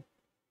one.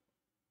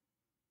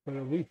 But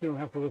at least you don't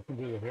have to listen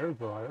to the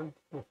hairdryer.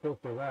 We'll still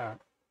for that.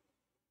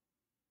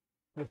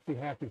 Let's be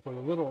happy for the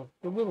little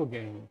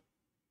game.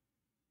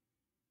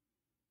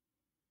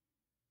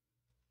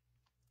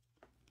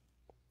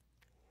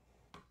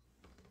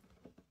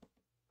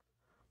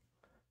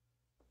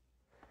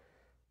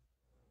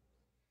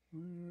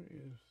 Where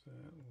is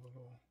that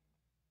little...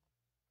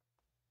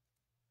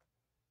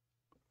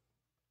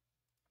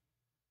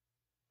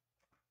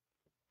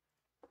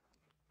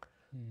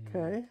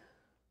 Okay.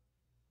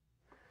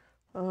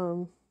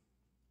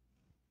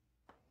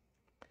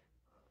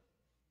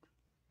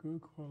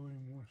 Good quality,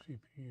 more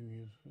CPU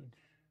usage.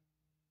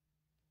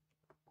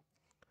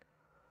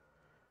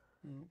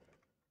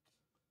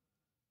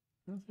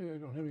 I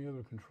don't have any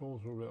other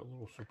controls over that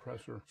little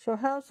suppressor. So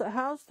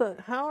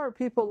how are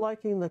people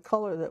liking the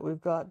color that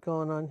we've got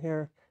going on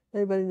here?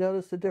 Anybody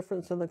notice the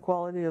difference in the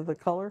quality of the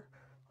color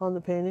on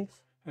the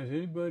paintings? Has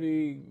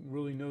anybody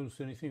really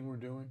noticed anything we're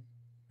doing?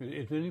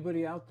 Is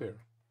anybody out there?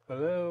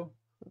 Hello?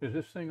 Is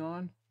this thing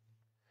on?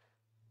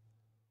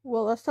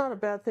 Well, that's not a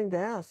bad thing to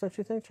ask, don't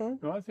you think, John?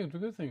 No, I think it's a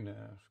good thing to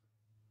ask.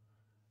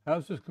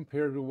 How's this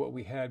compared to what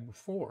we had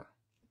before?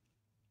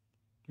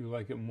 Do you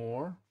like it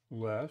more?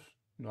 Less?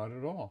 Not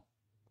at all.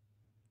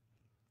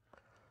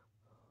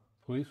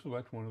 Please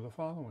select one of the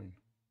following.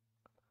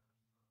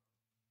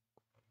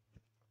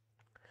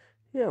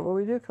 Yeah, well,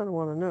 we do kind of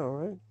want to know,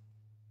 right?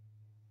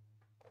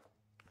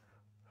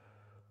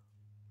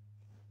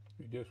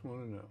 You just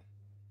want to know.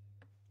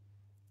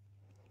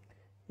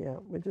 Yeah,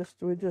 we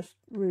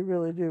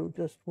really do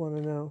just want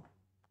to know.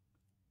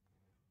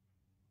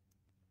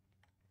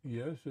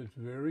 Yes, it's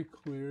very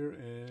clear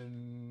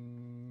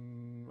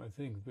and I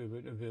think a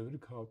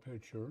vivid color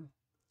picture.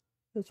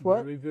 It's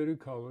what? Very vivid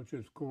colors.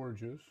 It's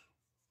gorgeous.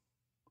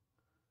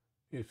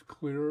 It's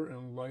clearer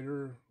and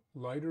lighter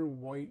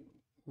white,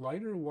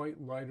 lighter,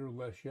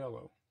 less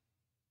yellow.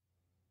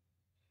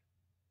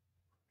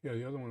 Yeah,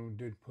 the other one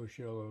did push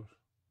yellows.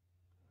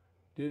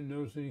 Didn't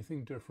notice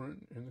anything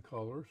different in the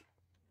colors.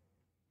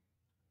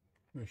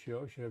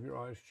 Michelle, you should have your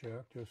eyes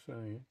checked, just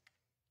saying.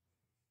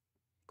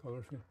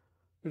 Colors,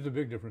 there's a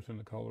big difference in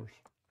the colors.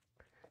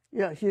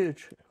 Yeah,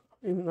 huge.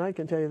 Even I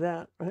can tell you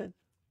that, right?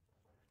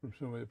 From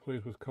somebody that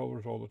plays with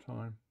colors all the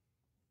time.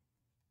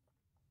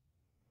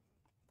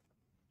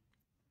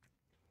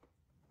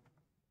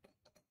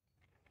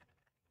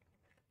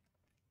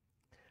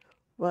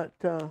 But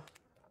okay.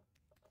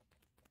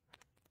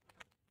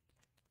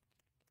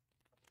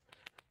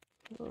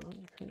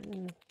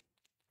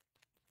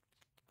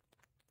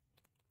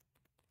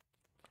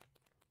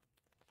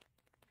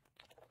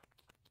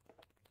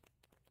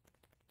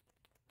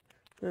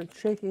 I'm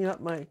shaking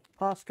up my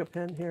Posca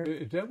pen here.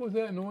 Is that what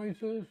that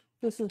noise is?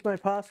 This is my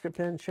Posca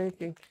pen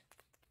shaking.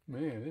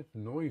 Man, it's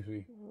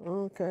noisy.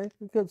 Okay,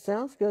 good.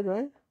 Sounds good,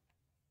 right?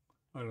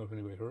 I don't know if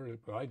anybody heard it,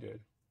 but I did.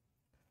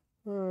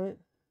 All right.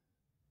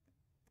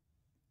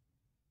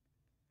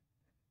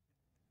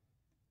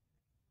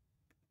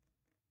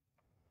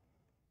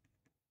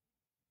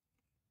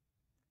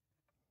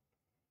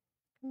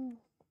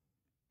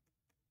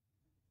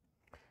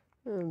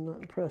 I'm not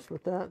impressed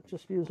with that.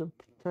 Just use a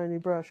tiny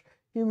brush.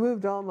 You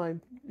moved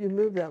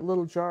that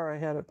little jar I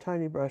had of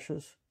tiny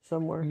brushes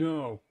somewhere.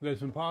 No,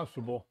 that's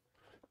impossible.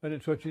 I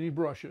didn't touch any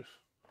brushes.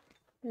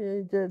 Yeah,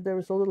 you did. There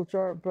was a little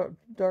jar of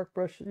dark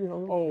brush, you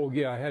know. Oh,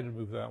 yeah, I had to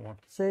move that one.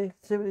 See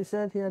what he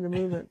said? He had to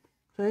move it.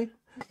 See?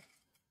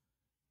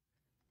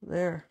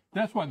 There.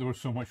 That's why there was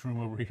so much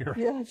room over here.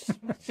 Yeah.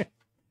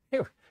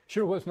 It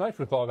sure was nice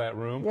with all that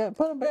room. Yeah,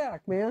 put them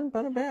back, man.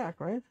 Put them back,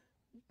 right?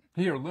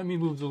 Here, let me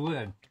move the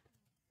lid.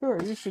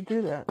 Sure, you should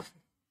do that.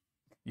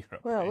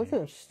 Wow, look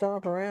at him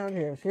stomp around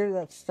here. Hear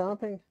that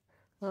stomping?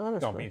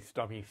 Honestly.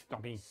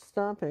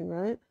 Stomping,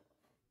 right?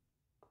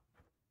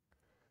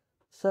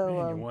 So,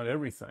 Man, you want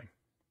everything.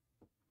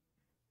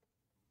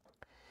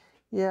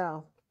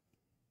 Yeah.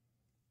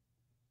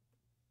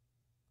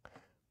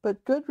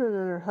 But Gudrun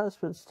and her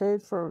husband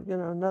stayed for,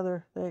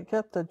 they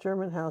kept the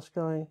German house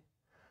going.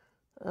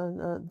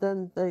 And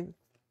then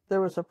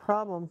there was a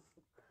problem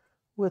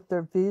with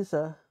their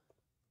visa.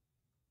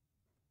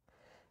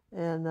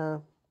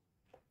 And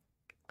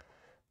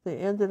they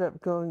ended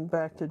up going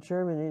back to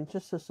Germany.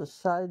 Just as a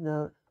side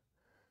note,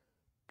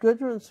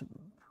 Gudrun's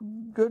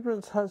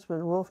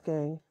husband,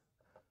 Wolfgang,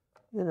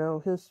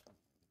 his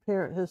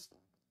parent,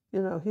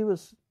 he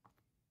was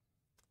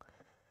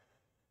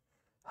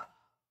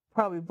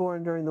probably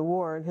born during the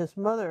war, and his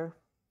mother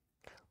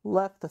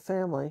left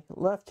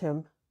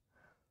him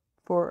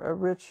for a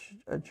rich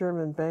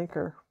German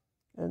banker,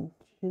 and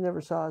he never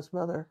saw his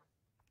mother.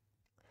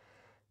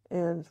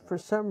 And for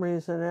some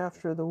reason,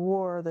 after the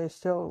war, they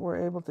still were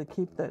able to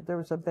keep that. There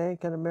was a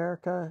bank in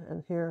America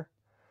and here,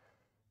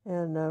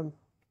 and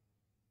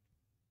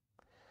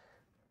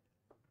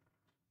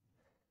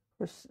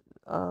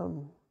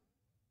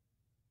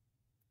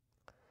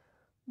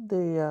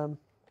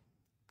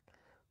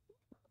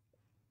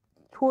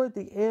toward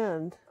the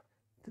end,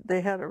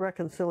 they had a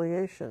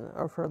reconciliation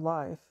of her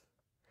life,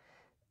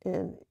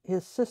 and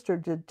his sister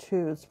did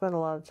too, and spent a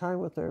lot of time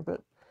with her.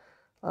 But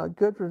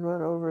Gudrun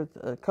went over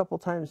a couple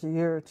times a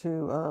year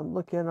to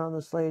look in on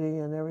this lady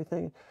and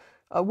everything.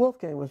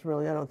 Wolfgang was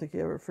really, I don't think he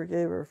ever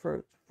forgave her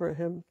for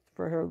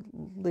her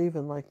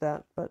leaving like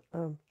that. But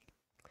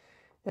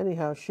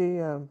anyhow,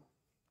 she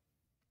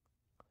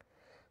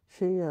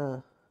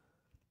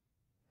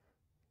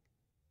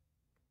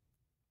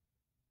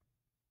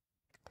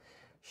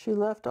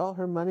left all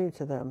her money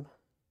to them,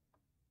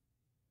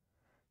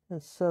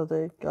 and so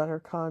they got her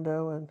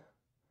condo and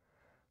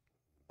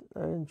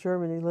in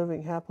Germany,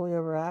 living happily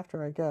ever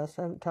after, I guess.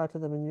 I haven't talked to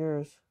them in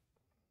years.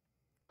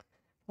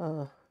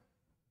 But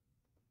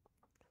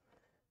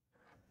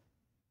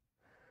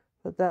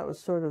that was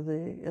sort of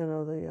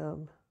the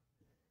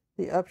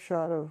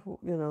upshot of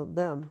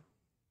them.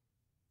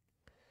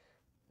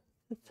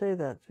 I'd say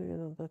that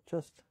that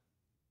just.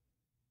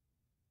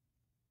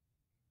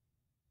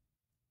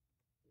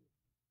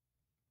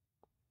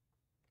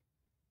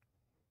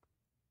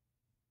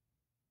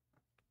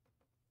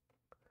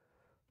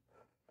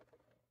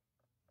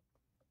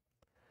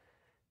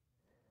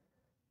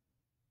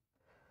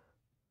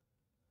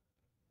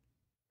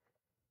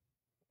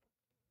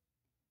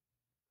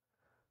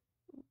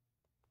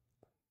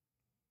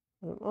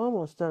 I'm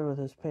almost done with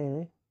this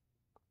painting.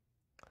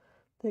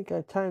 I think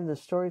I timed the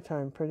story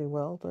time pretty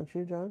well, don't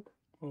you, John?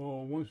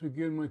 Oh, once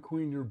again, my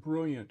queen, you're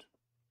brilliant.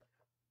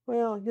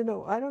 Well,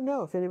 I don't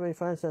know if anybody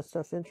finds that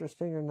stuff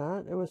interesting or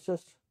not. It was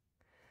just.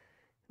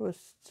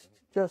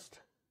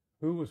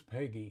 Who was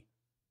Peggy?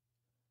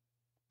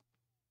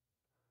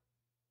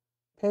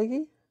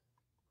 Peggy?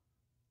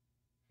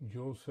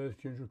 Joel says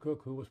Ginger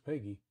Cook. Who was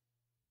Peggy?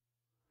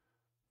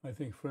 I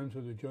think friends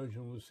of the judge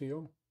and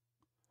Lucille.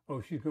 Oh,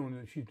 she's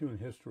doing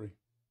history.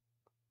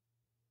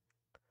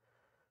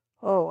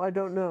 Oh, I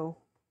don't know.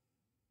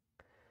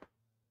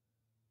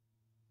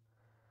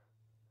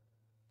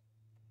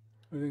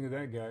 I think of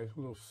that, guys. A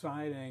little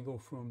side angle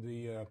from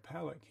the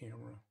palette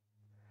camera.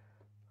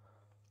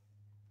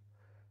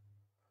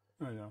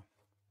 I know.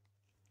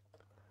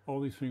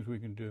 All these things we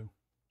can do.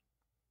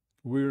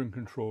 We're in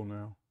control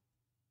now.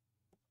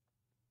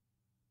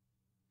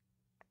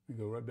 We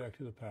go right back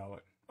to the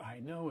palette. I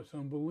know, it's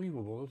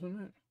unbelievable,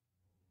 isn't it?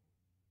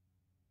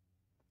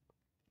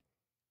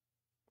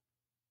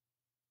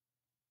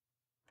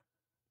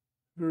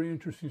 Very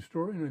interesting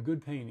story and a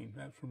good painting.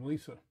 That's from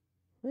Lisa.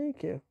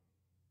 Thank you.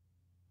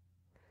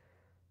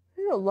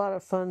 You know, a lot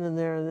of fun in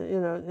there, you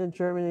know, in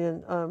Germany,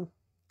 and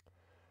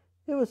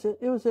it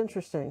was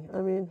interesting. I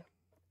mean,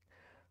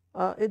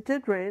 it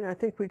did rain. I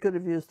think we could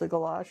have used the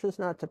galoshes,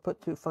 not to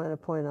put too fine a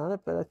point on it,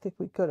 but I think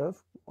we could have.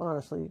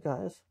 Honestly, you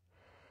guys,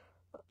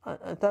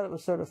 I thought it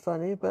was sort of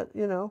funny, but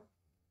you know,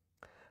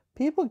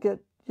 people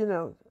get, you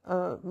know,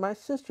 my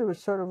sister was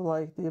sort of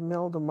like the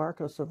Imelda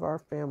Marcos of our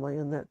family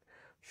in that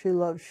she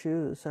loved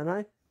shoes, and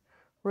I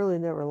really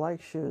never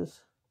liked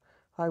shoes.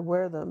 I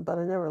wear them, but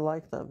I never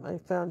liked them. I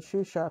found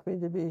shoe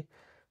shopping to be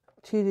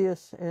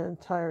tedious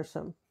and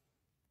tiresome.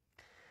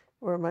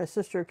 Where my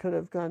sister could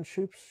have gone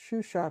shoe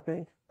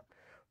shopping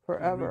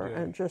forever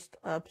and just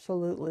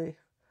absolutely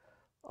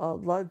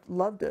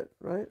loved it,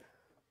 right?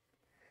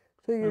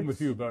 So I'm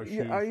with you about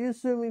shoes. Are you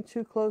zooming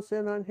too close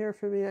in on here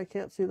for me? I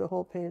can't see the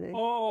whole painting.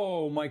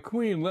 Oh, my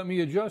queen, let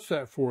me adjust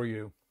that for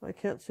you. I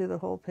can't see the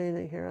whole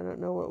painting here. I don't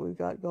know what we've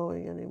got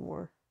going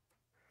anymore.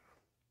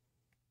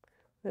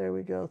 There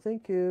we go.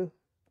 Thank you.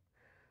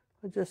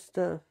 I just,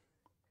 Sometimes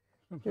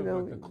you know,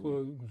 like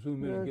to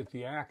zoom in and get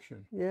the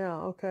action. Yeah,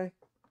 okay.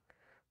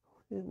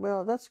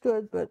 Well, that's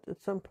good, but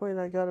at some point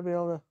I got to be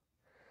able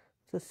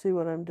to see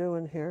what I'm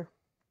doing here.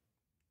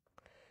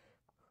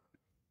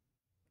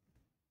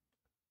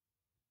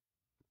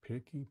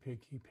 Picky,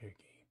 picky, picky.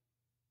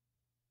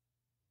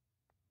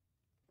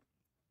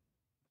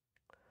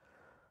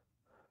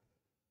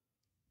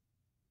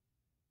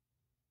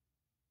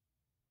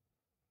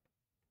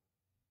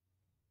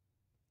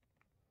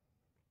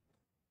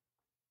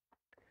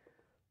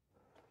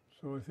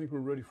 So I think we're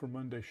ready for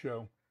Monday's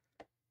show.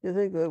 You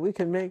think that we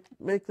can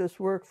make this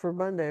work for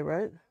Monday,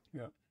 right?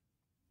 Yeah.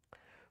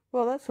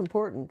 Well, that's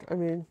important. I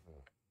mean,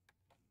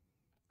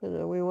 you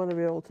know, we want to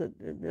be able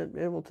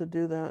to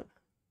do that.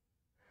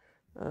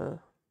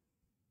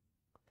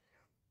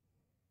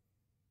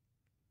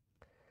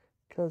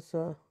 Because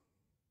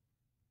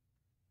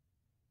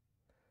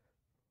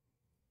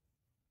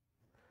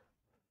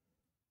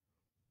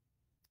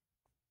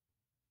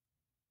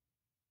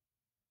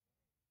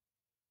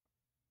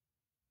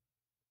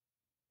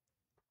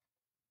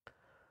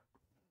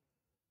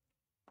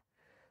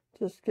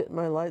just getting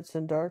my lights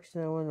and darks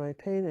now in my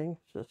painting.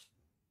 Just,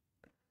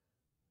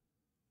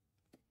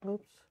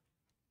 oops.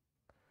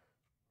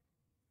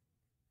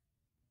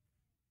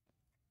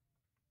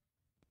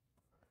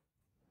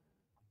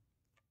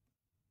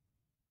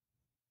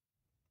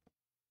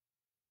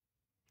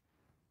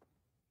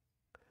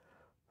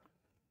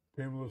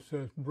 Pamela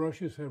says,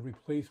 brushes have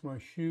replaced my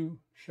shoe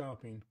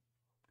shopping.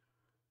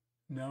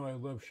 Now I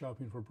love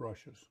shopping for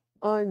brushes.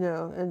 I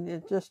know, and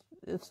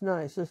it's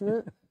nice, isn't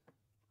it?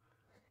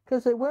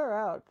 Because they wear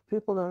out.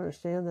 People don't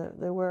understand that.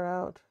 They wear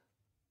out.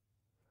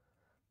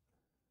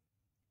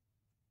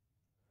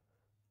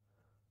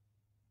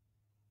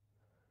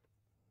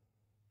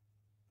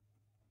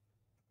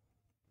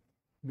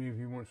 Maybe if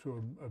you weren't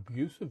so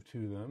abusive to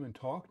them and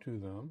talk to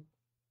them.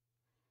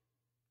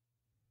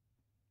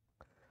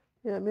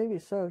 Yeah, maybe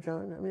so,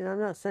 John. I mean, I'm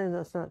not saying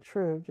that's not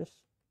true, just...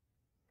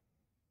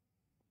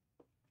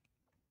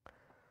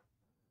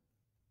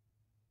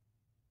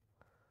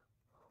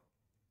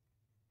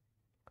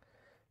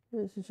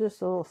 This is just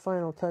the little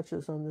final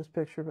touches on this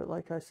picture, but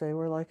like I say,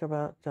 we're like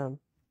about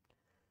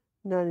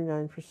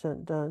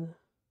 99% done.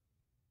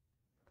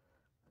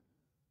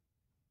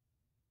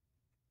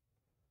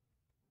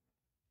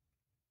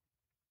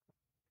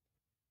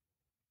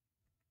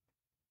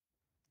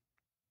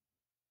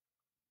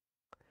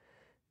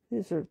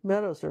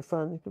 Meadows are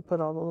fun. You can put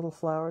all the little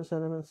flowers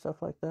in them and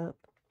stuff like that.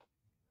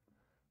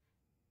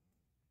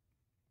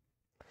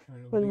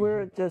 When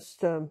we're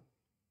just...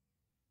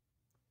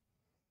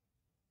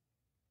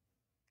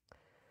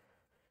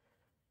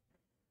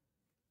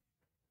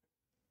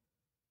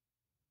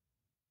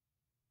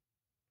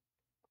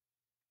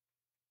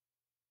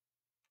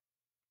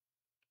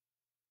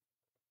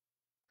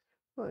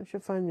 why don't you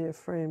find me a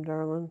frame,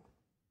 darling?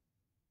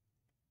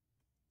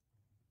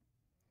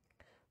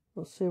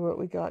 We'll see what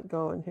we got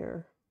going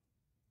here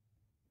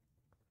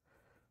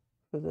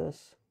for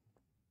this.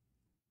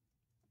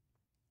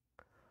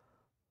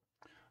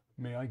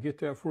 May I get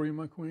that for you,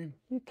 my queen?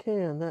 You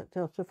can. That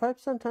helps.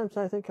 Sometimes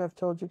I think I've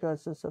told you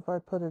guys this, if I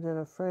put it in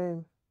a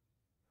frame.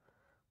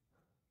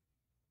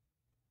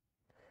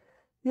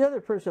 The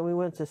other person we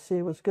went to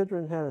see was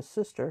Gudrun had a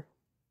sister,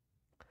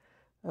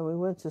 and we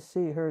went to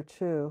see her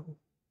too.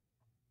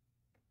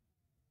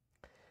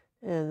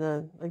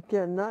 And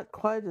again, not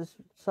quite as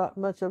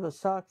much of a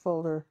sock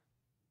folder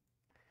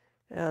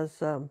as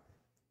her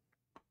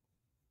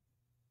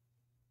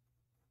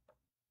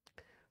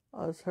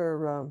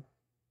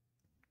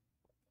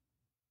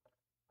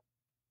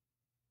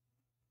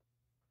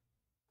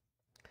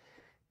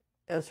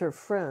as her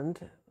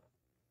friend,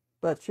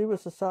 but she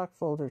was a sock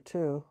folder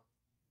too.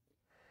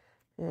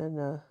 And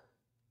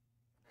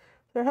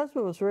their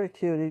husband was very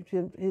cute.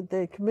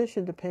 They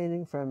commissioned a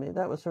painting from me.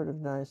 That was sort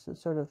of nice.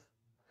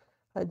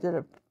 I did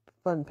a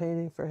fun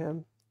painting for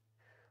him.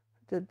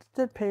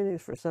 Did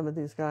paintings for some of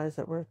these guys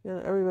that were,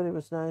 everybody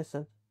was nice.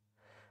 And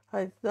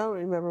I don't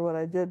remember what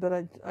I did,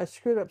 but I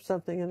screwed up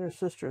something in her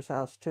sister's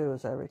house too,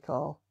 as I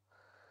recall.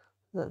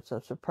 I'm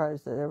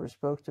surprised they ever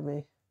spoke to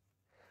me.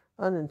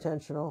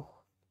 Unintentional.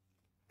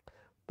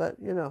 But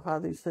you know how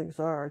these things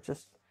are.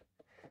 Just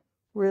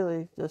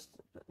really just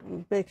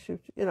makes you,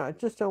 I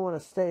just don't want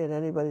to stay at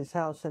anybody's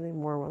house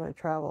anymore when I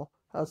travel.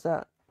 How's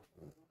that?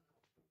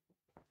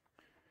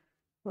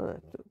 I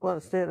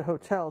want to stay at a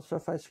hotel, so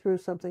if I screw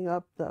something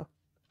up, the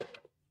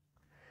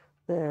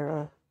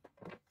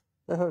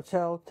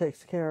hotel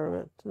takes care of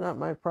it. It's not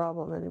my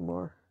problem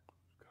anymore.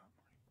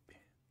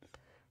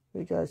 What do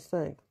you guys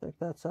think? Think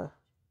that's a...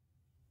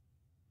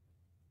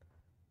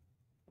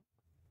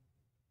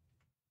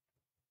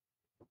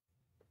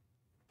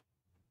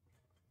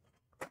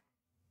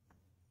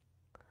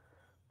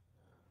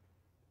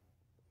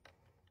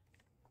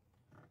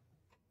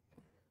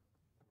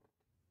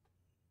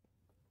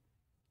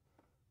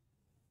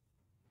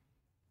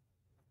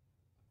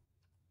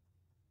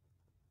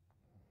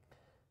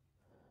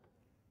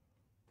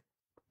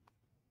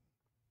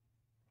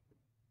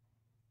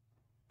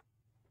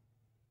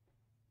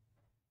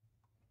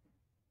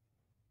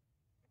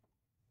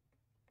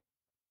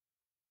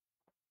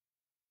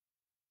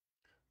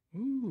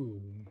 Ooh,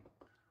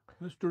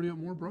 let's dirty up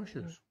more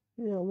brushes.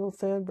 Yeah, a little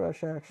fan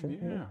brush action.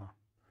 Yeah,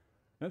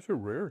 that's a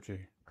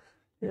rarity.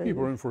 Yeah,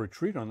 People are in for a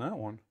treat on that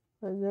one.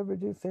 I never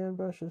do fan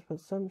brushes, but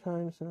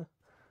sometimes a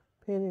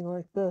painting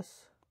like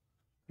this,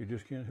 you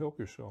just can't help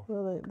yourself.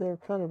 Well, they're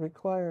kind of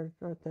required,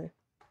 aren't they?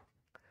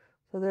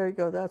 So there you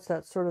go. That's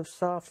that sort of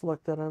soft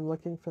look that I'm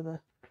looking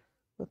for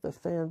with the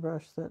fan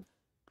brush. That.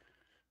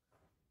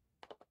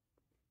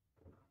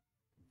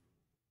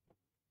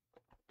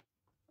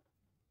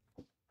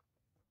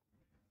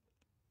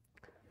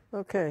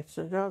 Okay,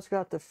 so now it's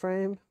got the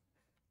frame.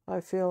 I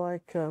feel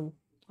like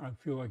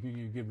you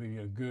can give me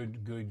a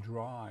good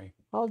dry.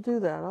 I'll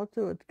do that. I'll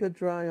do a good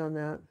dry on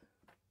that.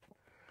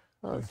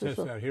 Test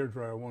that hair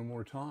dryer one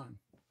more time.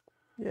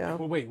 Yeah.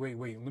 Well, wait. Let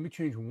me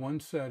change one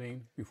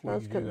setting before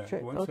you do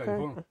that. One okay. second.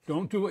 Hold on.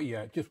 Don't do it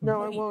yet. Just no,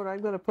 wait. I won't. I'm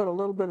going to put a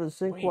little bit of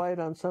zinc white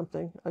on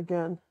something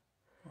again.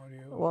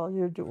 Audio. While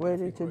you're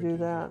waiting to do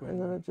that, I'm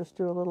going to just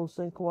do a little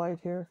zinc white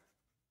here.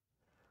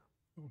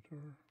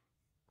 Filter.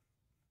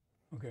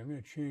 Okay, I'm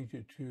going to change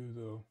it to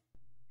the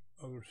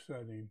other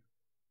setting.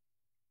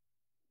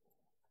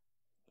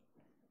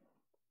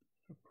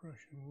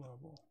 Suppression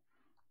level.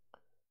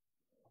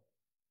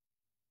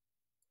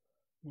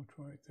 What's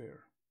right there?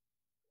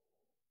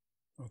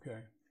 Okay.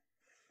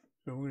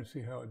 So we're going to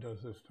see how it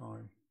does this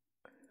time.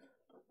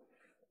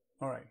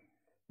 All right.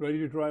 Ready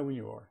to dry when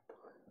you are.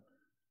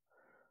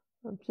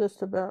 I'm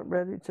just about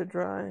ready to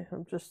dry.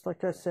 I'm just,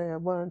 like I say, I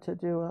wanted to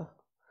do a...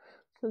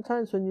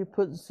 Sometimes when you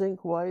put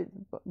zinc white,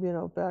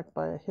 back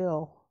by a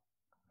hill...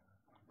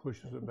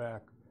 Pushes it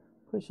back.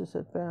 Pushes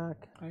it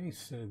back. I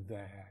said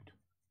that.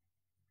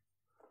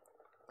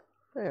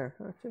 There.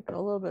 I think a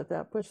little bit of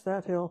that. Push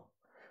that hill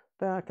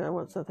back. I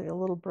want something a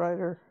little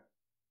brighter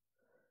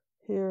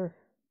here.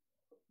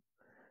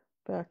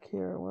 Back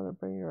here. I want to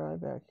bring your eye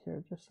back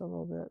here just a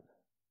little bit.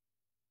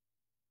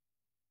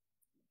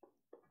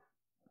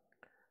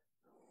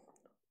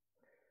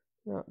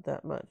 Not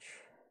that much.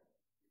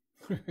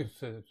 It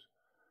says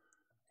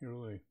you're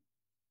really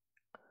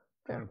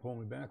trying to pull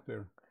me back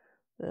there.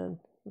 Then,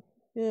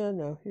 yeah,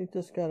 no, you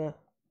just gotta.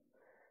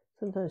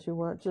 Sometimes you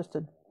want just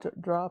a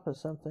drop of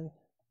something.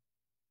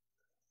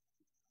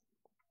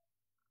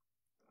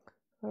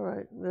 All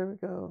right, there we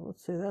go.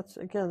 Let's see. That's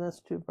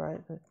too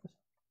bright. There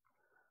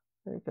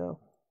you go.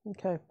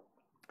 Okay,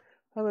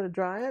 I'm gonna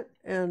dry it,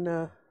 and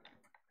then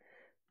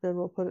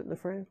we'll put it in the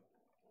frame.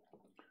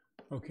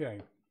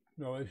 Okay.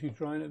 Now, as you're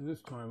drying it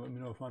this time, let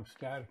me know if I'm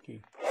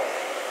staticky.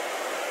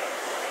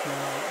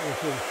 Now,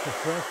 if it's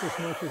suppressed as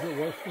much as it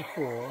was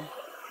before,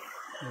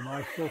 am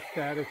I still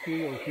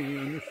staticky, or can you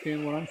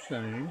understand what I'm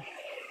saying?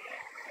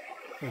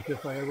 As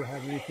if I ever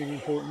have anything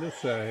important to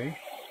say.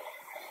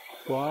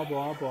 Blah,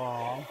 blah,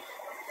 blah.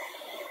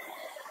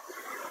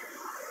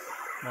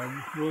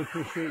 I really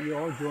appreciate you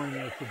all joining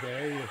us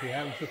today. If you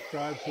haven't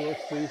subscribed to us,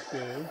 please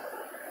do.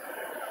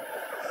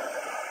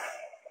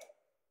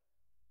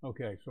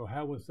 Okay, so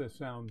how was the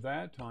sound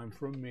that time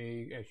from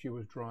me as she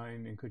was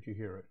drying, and could you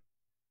hear it?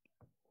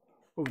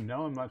 Oh,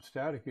 now I'm not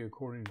staticky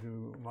according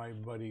to my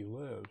buddy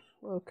Liz.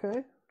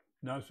 Okay.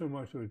 Not so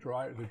much the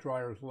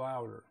dryer's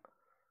louder.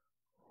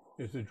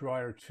 Is the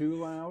dryer too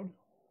loud?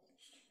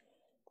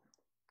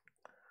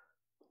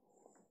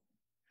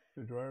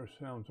 The dryer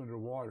sounds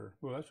underwater.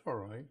 Well, that's all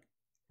right.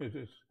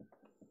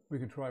 We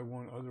can try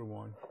one other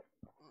one.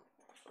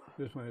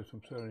 This one has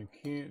some setting.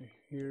 Can't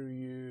hear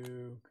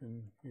you,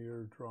 can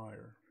hear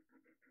dryer.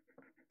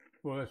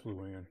 Well, that's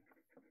Luann.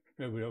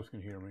 Nobody else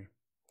can hear me.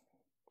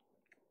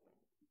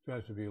 So it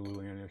has to be a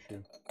Luann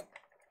issue.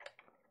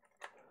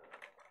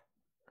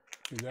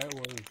 See, that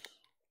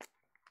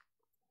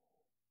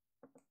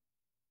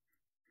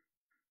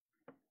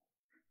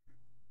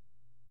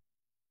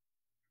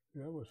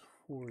was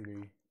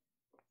 40.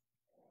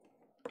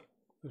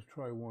 Let's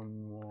try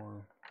one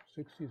more.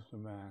 60 is the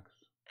max.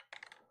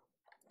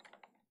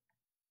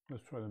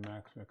 Let's try the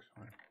max next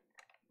time.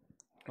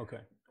 Okay,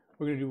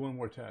 we're gonna do one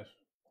more test.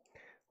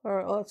 All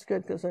right, well, that's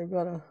good because I've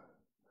got a.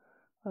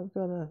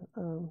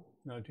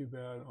 Not too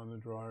bad on the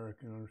dryer.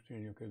 I can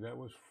understand you. Okay, that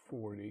was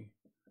 40.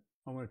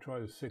 I'm gonna try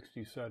the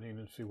 60 setting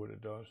and see what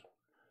it does.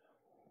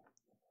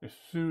 As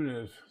soon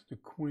as the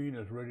queen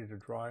is ready to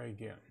dry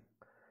again.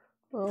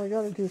 Well, I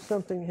got to do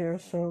something here,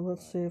 so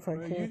let's see if I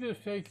can. You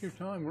just take your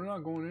time. We're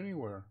not going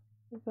anywhere.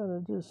 I got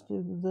to just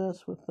do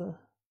this with the.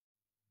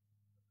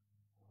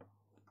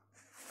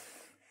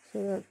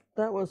 So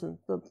that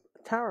wasn't, the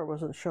tower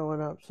wasn't showing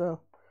up,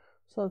 so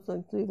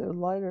something's either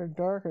lighter or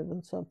darker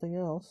than something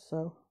else,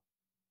 so,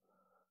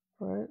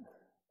 right?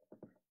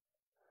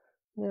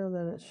 Now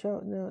it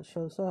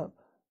shows up.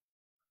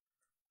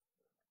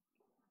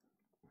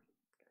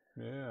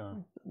 Yeah.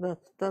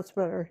 That's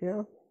better,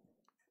 yeah.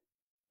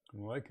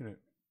 I'm liking it.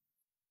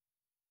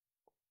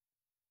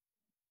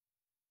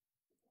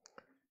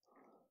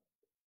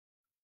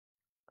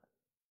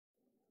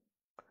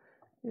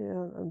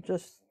 Yeah, I'm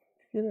just,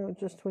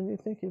 just when you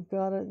think you've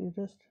got it,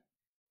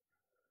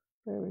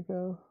 there we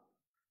go.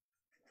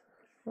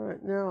 All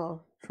right, now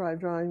I'll try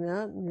drying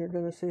that, and you're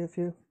going to see if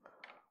you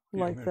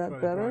like that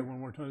better. One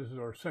more time. This is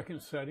our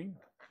second setting.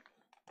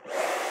 All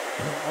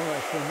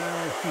right, so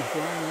now she's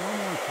drying one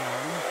more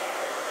time,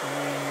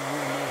 and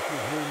we'll know if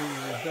you're hearing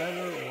me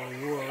better or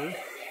worse.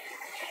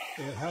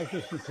 And how's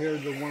this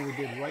compared to the one we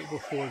did right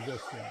before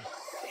this one?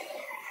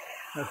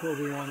 That's what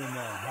we want to know.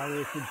 How do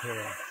they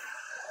compare?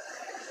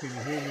 Can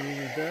you hear me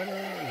any better?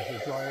 Is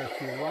the dryer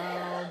too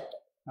loud?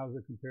 How's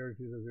it compared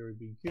to the very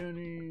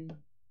beginning?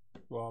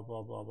 Blah,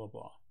 blah, blah, blah,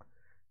 blah.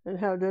 And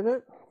how did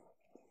it?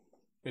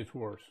 It's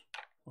worse.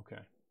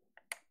 Okay.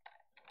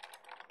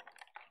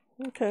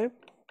 Okay.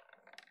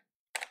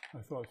 I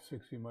thought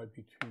 60 might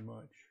be too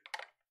much.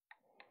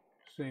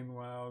 Same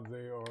loud.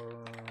 They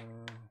are...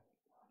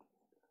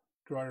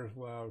 Dryer's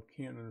loud.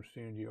 Can't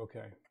understand you.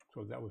 Okay.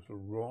 So that was the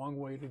wrong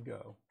way to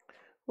go.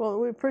 Well,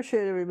 we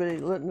appreciate everybody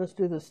letting us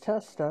do this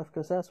test stuff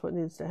because that's what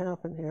needs to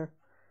happen here.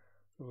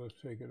 So let's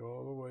take it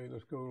all the way.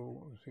 Let's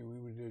go, let's see,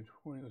 we did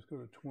 20. Let's go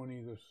to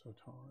 20 this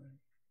time.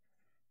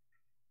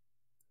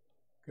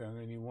 Okay, I'm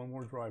going to need one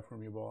more dry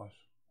from you, boss.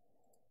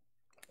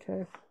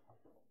 Okay.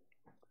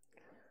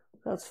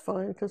 That's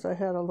fine because I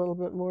had a little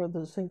bit more of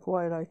the zinc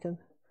white I can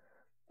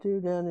do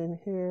down in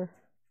here.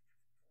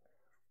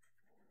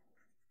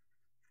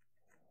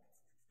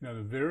 Now,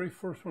 the very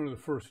first one of the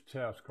first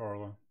test,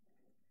 Carla,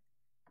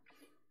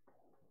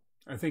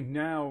 I think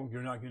now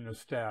you're not getting a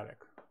static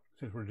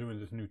since we're doing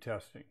this new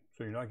testing.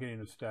 So you're not getting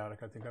a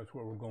static. I think that's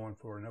what we're going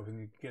for. Now we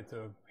can get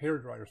the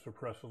hairdryer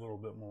suppressed a little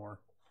bit more.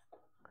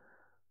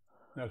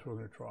 That's what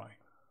we're going to try.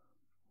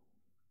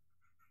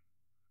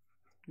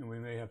 And we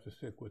may have to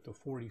stick with the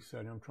 40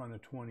 setting. I'm trying the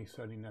 20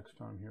 setting next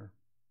time here.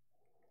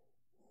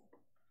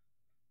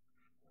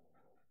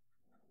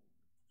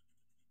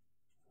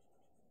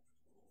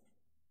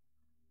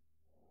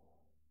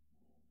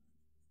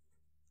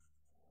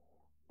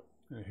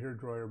 And the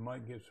hairdryer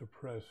might get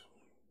suppressed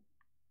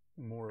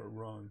the more it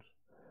runs.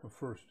 The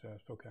first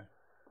test, okay.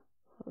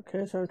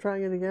 Okay, so I'm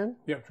trying it again?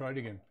 Yep, try it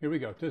again. Here we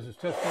go. This is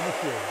test number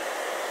 3.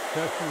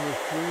 Test number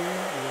 3, we're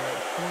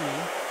at 20.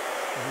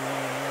 And we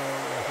want to know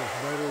if it's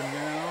better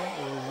now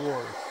or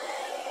worse.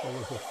 Or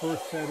was the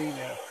first setting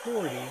at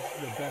 40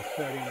 the best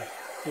setting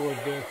for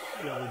this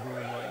that we're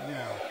doing right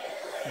now?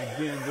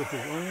 Again, this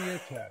is only a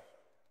test.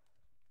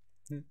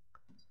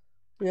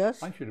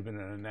 Yes? I should have been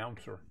an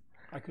announcer.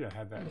 I could have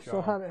had that job.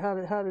 So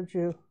how did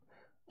you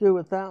do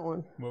with that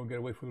one? We'll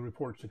gotta wait for the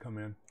reports to come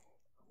in.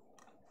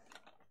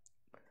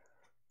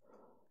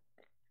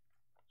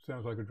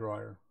 Sounds like a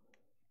dryer.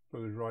 For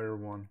the dryer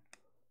one.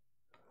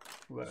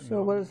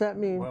 So what does that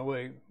mean? Well,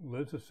 wait.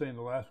 Liz is saying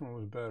the last one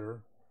was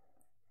better.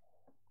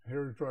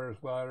 Hair dryer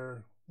is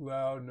louder.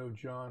 Loud, no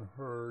John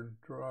heard.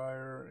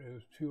 Dryer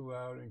is too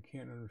loud and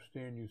can't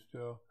understand you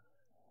still.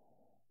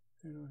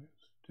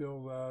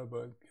 Still loud,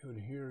 but could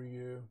hear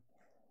you.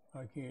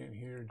 I can't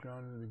hear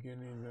John in the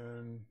beginning,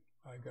 then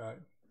I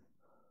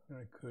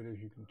could as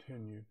you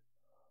continued.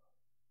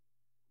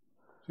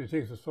 So it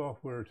takes the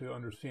software to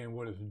understand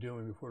what it's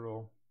doing before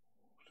it'll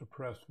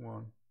suppress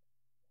one.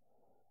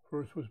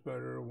 First was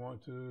better.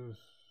 Want to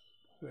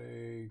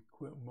say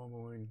quit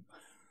mumbling.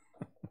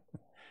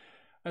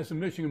 That's a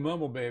Michigan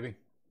mumble, baby.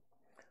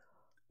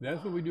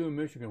 That's what we do in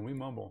Michigan. We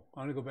mumble.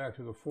 I'm going to go back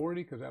to the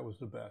 40 because that was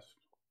the best.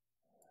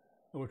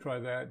 We'll try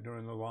that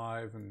during the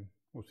live and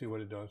we'll see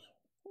what it does.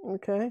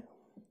 Okay.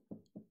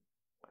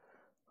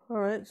 All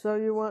right, so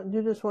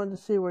you just wanted to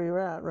see where you're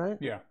at, right?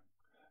 Yeah.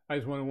 I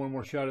just wanted one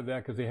more shot of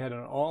that because they had an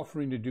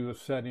offering to do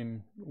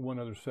one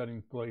other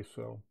setting place.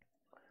 So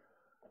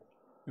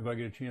if I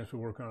get a chance to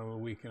work on it over the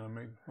weekend,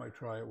 I might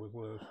try it with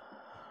Liz.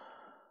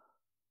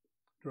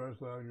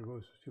 Drives loud, your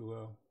voice is too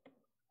low.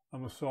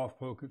 I'm a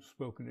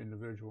soft-spoken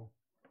individual.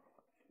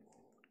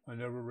 I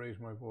never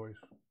raise my voice.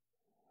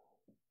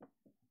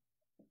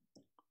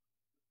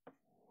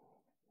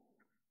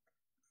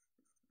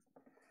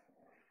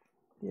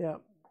 Yeah.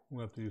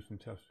 We'll have to do some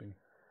testing.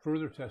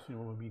 Further testing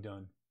will be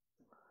done.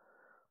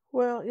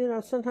 Well,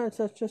 sometimes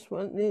that's just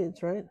what it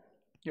needs, right?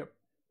 Yep.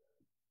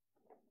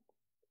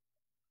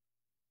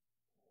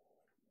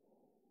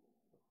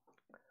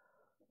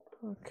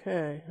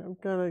 Okay, I'm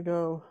going to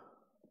go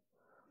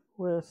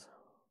with...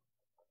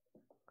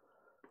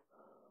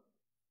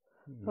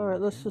 All right,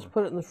 let's just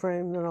put it in the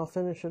frame, then I'll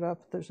finish it up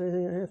if there's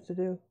anything I have to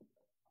do.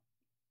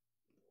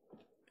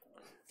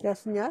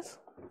 Yes and yes?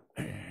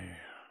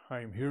 I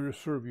am here to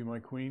serve you, my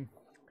queen.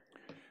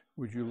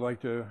 Would you like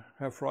to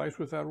have fries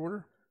with that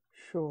order?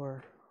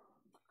 Sure.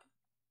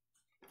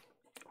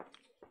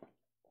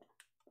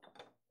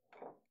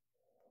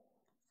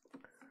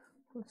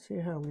 Let's see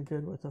how we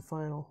did with the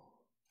final.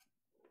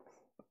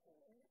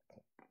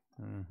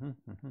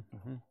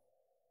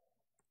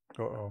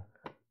 Uh-oh.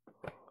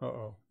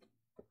 Uh-oh.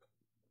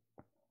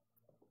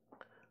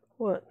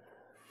 What?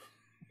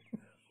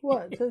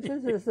 What? This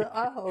is the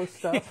uh-oh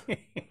stuff.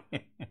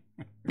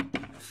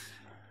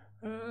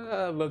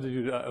 I'd love to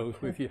do the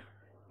uh-ohs with you.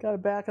 Got to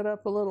back it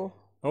up a little.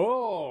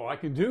 Oh, I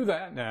can do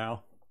that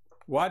now.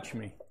 Watch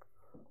me.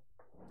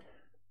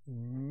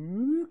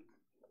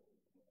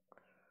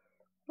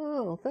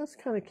 Oh, that's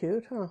kind of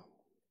cute, huh?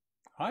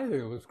 I think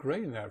it looks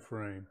great in that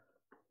frame.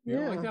 You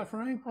don't like that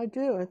frame? I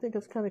do. I think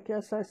it's kind of,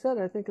 yes, I said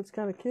I think it's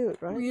kind of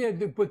cute, right? Well, yeah,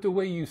 but the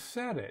way you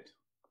said it.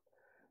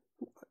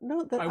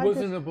 No, that I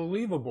wasn't a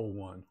believable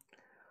one.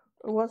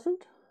 It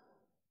wasn't?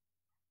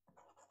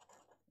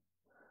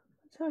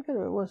 How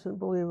could it wasn't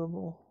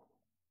believable?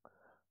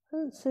 I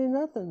didn't see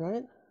nothing,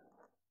 right?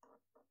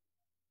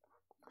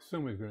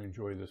 Somebody's going to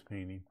enjoy this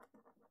painting.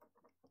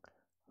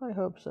 I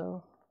hope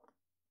so.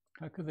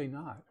 How could they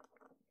not?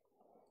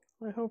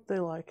 I hope they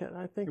like it.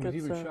 I think it was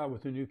even shot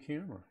with a new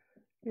camera.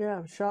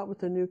 Yeah, shot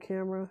with a new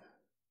camera.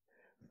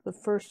 The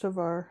first of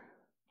our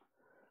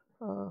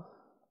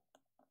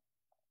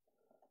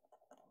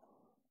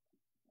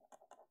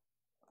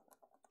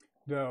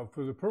Now,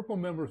 for the Purple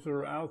members that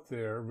are out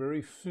there,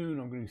 very soon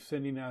I'm going to be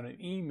sending out an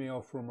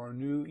email from our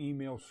new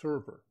email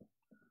server.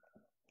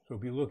 So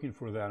be looking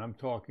for that. I'm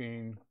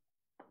talking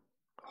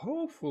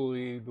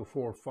hopefully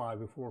before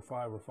 5 or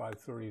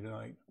 5:30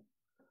 tonight.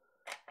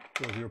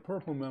 So if you're a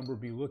Purple member,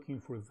 be looking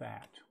for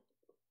that.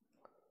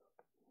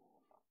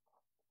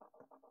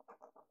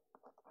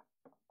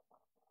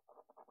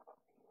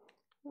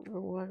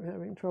 Oh, I'm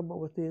having trouble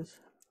with these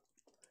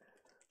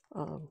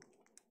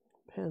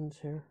pens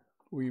here.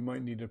 Well, you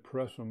might need to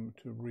press them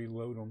to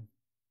reload them.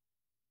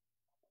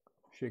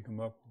 Shake them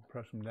up,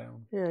 press them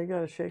down. Yeah, you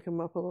got to shake them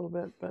up a little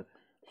bit, but...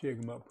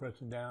 Shake them up, press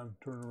them down,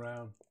 turn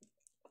around.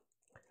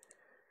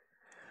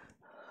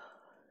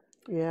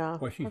 Yeah.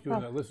 While she's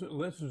doing that,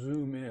 let's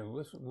zoom in.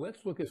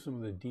 Let's look at some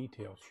of the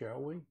details, shall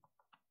we?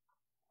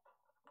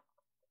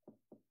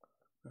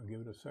 I'll give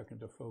it a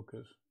second to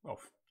focus. Oh,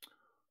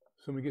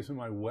 somebody gets in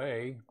my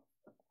way.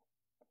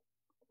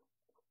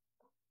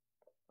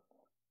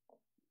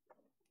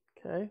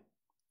 Okay.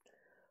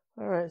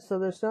 All right, so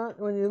there's not,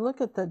 when you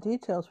look at the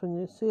details, when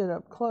you see it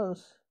up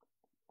close.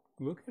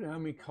 Look at how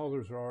many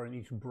colors there are in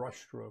each brush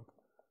stroke.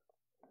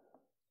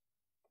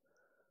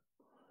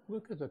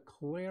 Look at the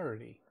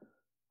clarity.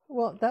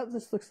 Well, that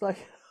just looks like,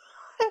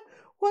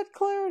 what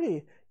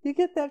clarity? You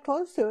get that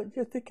close to it,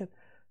 you're thinking,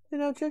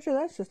 Ginger,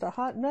 that's just a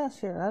hot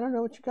mess here. I don't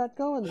know what you got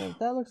going there.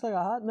 That looks like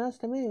a hot mess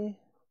to me.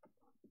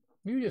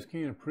 You just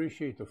can't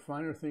appreciate the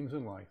finer things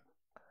in life.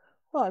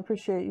 Well, I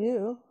appreciate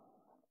you.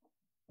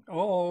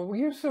 Oh,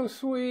 you're so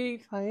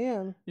sweet. I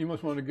am. You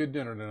must want a good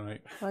dinner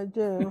tonight. I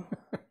do.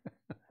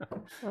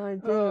 I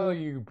do. Oh,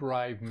 you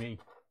bribed me.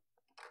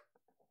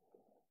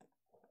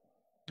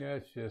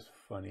 That's just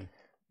funny.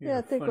 You're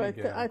I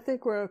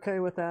think we're okay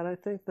with that. I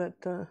think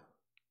that.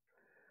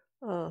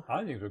 I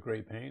think it's a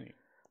great painting.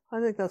 I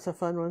think that's a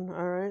fun one.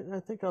 All right. I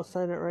think I'll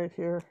sign it right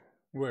here.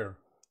 Where?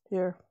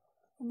 Here.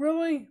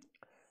 Really?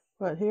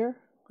 What, here?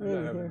 I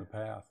gotta have it in the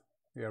path.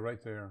 Yeah,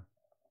 right there.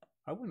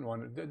 I wouldn't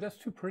want it. That's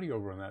too pretty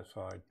over on that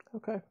side.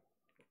 Okay.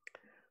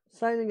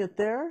 Signing it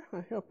there.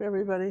 I hope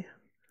everybody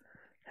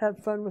had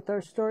fun with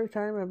our story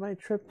time on my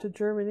trip to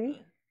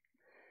Germany.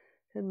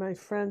 And my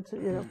friends,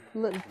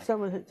 letting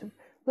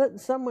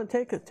someone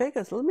take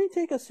us. Let me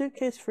take a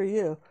suitcase for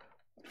you.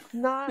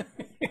 Not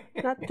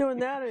doing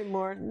that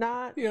anymore.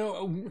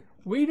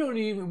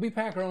 We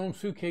pack our own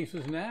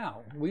suitcases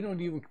now. We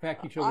don't even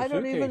pack each other's suitcases. I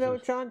don't even know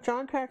what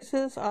John packs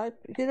his.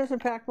 He doesn't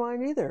pack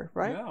mine either,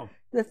 right? No.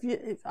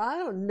 If I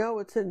don't know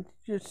what's in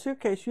your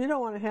suitcase, you don't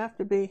want to have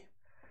to be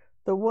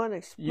the one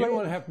explaining. You don't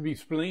want to have to be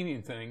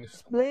explaining things.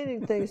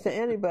 Explaining things to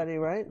anybody,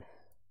 right?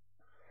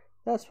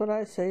 That's what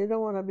I say. You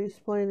don't want to be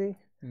explaining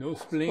No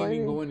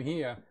splaining going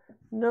here.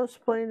 No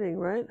splaining,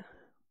 right?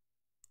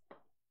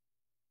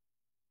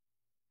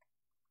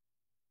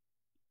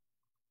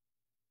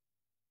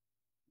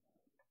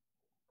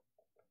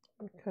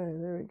 Okay,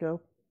 there we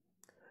go.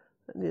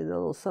 I need a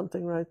little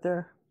something right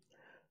there.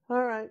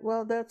 All right,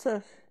 well, that's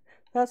a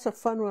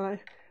fun one.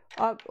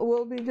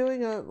 We'll be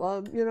doing a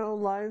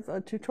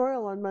live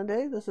tutorial on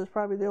Monday. This is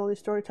probably the only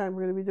story time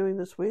we're going to be doing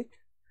this week.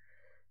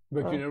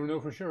 But you never know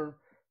for sure.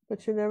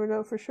 But you never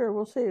know for sure.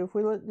 We'll see if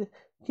we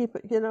keep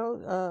it.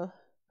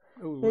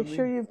 Make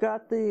sure you've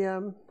got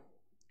the.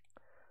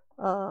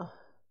 Let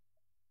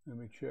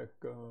me check.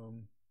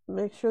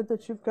 Make sure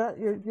that you've got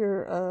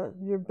your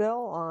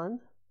bell on.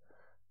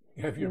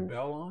 You have your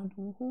bell on?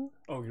 Mm-hmm.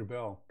 Oh, your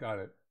bell. Got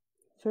it.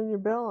 Turn your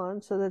bell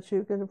on so that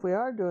you can, if we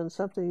are doing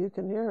something, you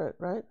can hear it,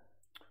 right?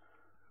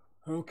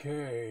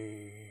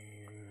 Okay.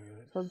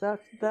 So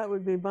that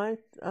would be my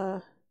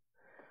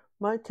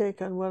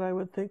take on what I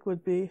would think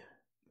would be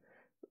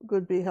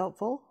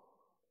helpful.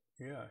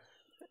 Yes.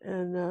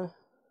 And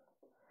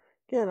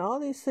again, all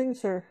these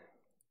things are,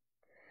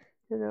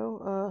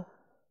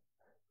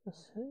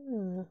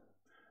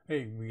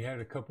 Hey, we had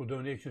a couple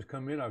donations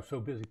come in. I was so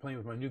busy playing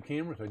with my new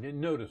cameras, I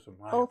didn't notice them.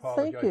 I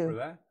thank you for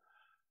that.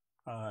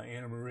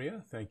 Anna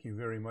Maria, thank you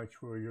very much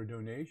for your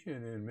donation.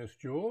 And Miss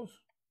Jules,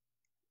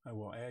 I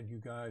will add you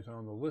guys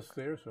on the list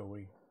there so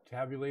we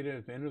tabulate it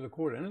at the end of the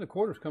quarter. End of the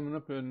quarter is coming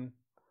up in,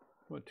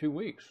 2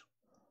 weeks?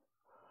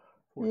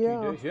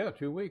 14 days? Yeah,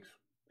 2 weeks.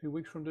 2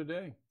 weeks from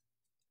today.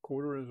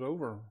 Quarter is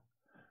over.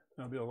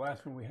 That'll be the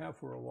last one we have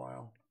for a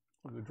while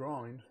of the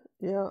drawings.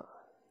 Yeah.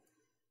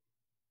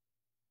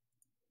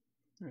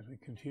 As we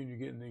continue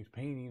getting these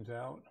paintings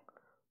out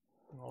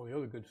and all the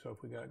other good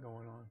stuff we got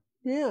going on.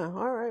 Yeah,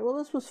 all right. Well,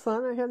 this was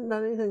fun. I hadn't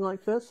done anything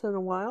like this in a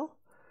while.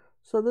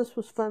 So this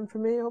was fun for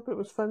me. I hope it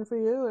was fun for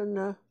you.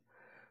 And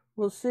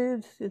we'll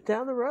see you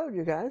down the road,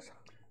 you guys.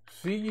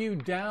 See you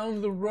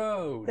down the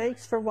road.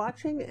 Thanks for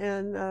watching.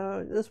 And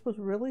this was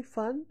really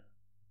fun.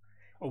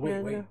 Oh,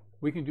 wait.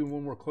 We can do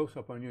one more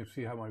close-up on you and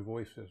see how my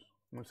voice is.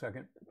 1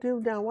 second.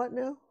 Do now what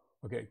now?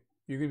 Okay.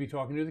 You're going to be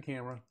talking to the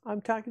camera.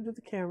 I'm talking to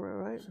the camera,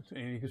 right?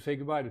 And you can say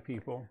goodbye to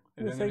people.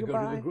 And then I'm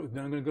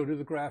going to go to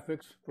the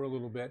graphics for a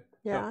little bit.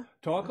 Yeah.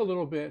 So talk a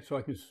little bit so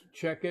I can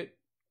check it.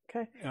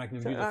 Okay. And I can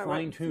do the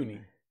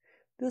fine-tuning.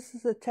 This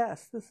is a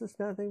test. This is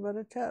nothing but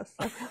a test.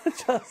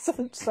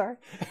 I'm sorry.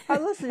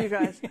 Listen, you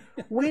guys.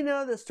 We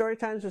know that story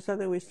times are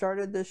something we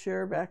started this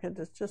year back at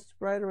just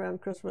right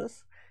around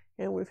Christmas.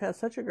 And we've had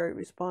such a great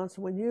response.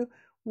 When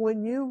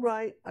you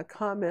write a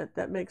comment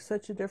that makes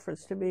such a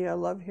difference to me, I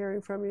love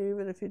hearing from you,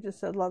 even if you just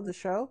said love the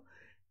show,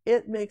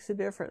 it makes a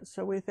difference.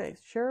 So we think,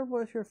 share it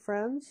with your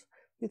friends.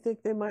 You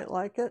think they might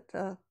like it.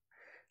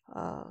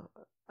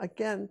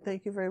 Again,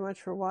 thank you very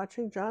much for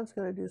watching. John's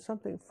going to do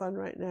something fun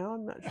right now.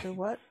 I'm not sure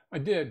what. I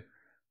did.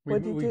 We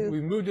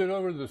moved it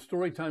over to the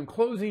Storytime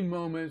closing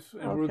moments,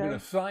 and we're going to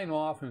sign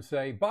off and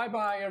say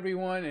bye-bye,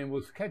 everyone, and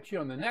we'll catch you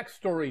on the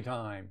next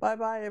Storytime.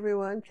 Bye-bye,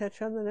 everyone.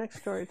 Catch you on the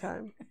next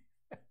Storytime.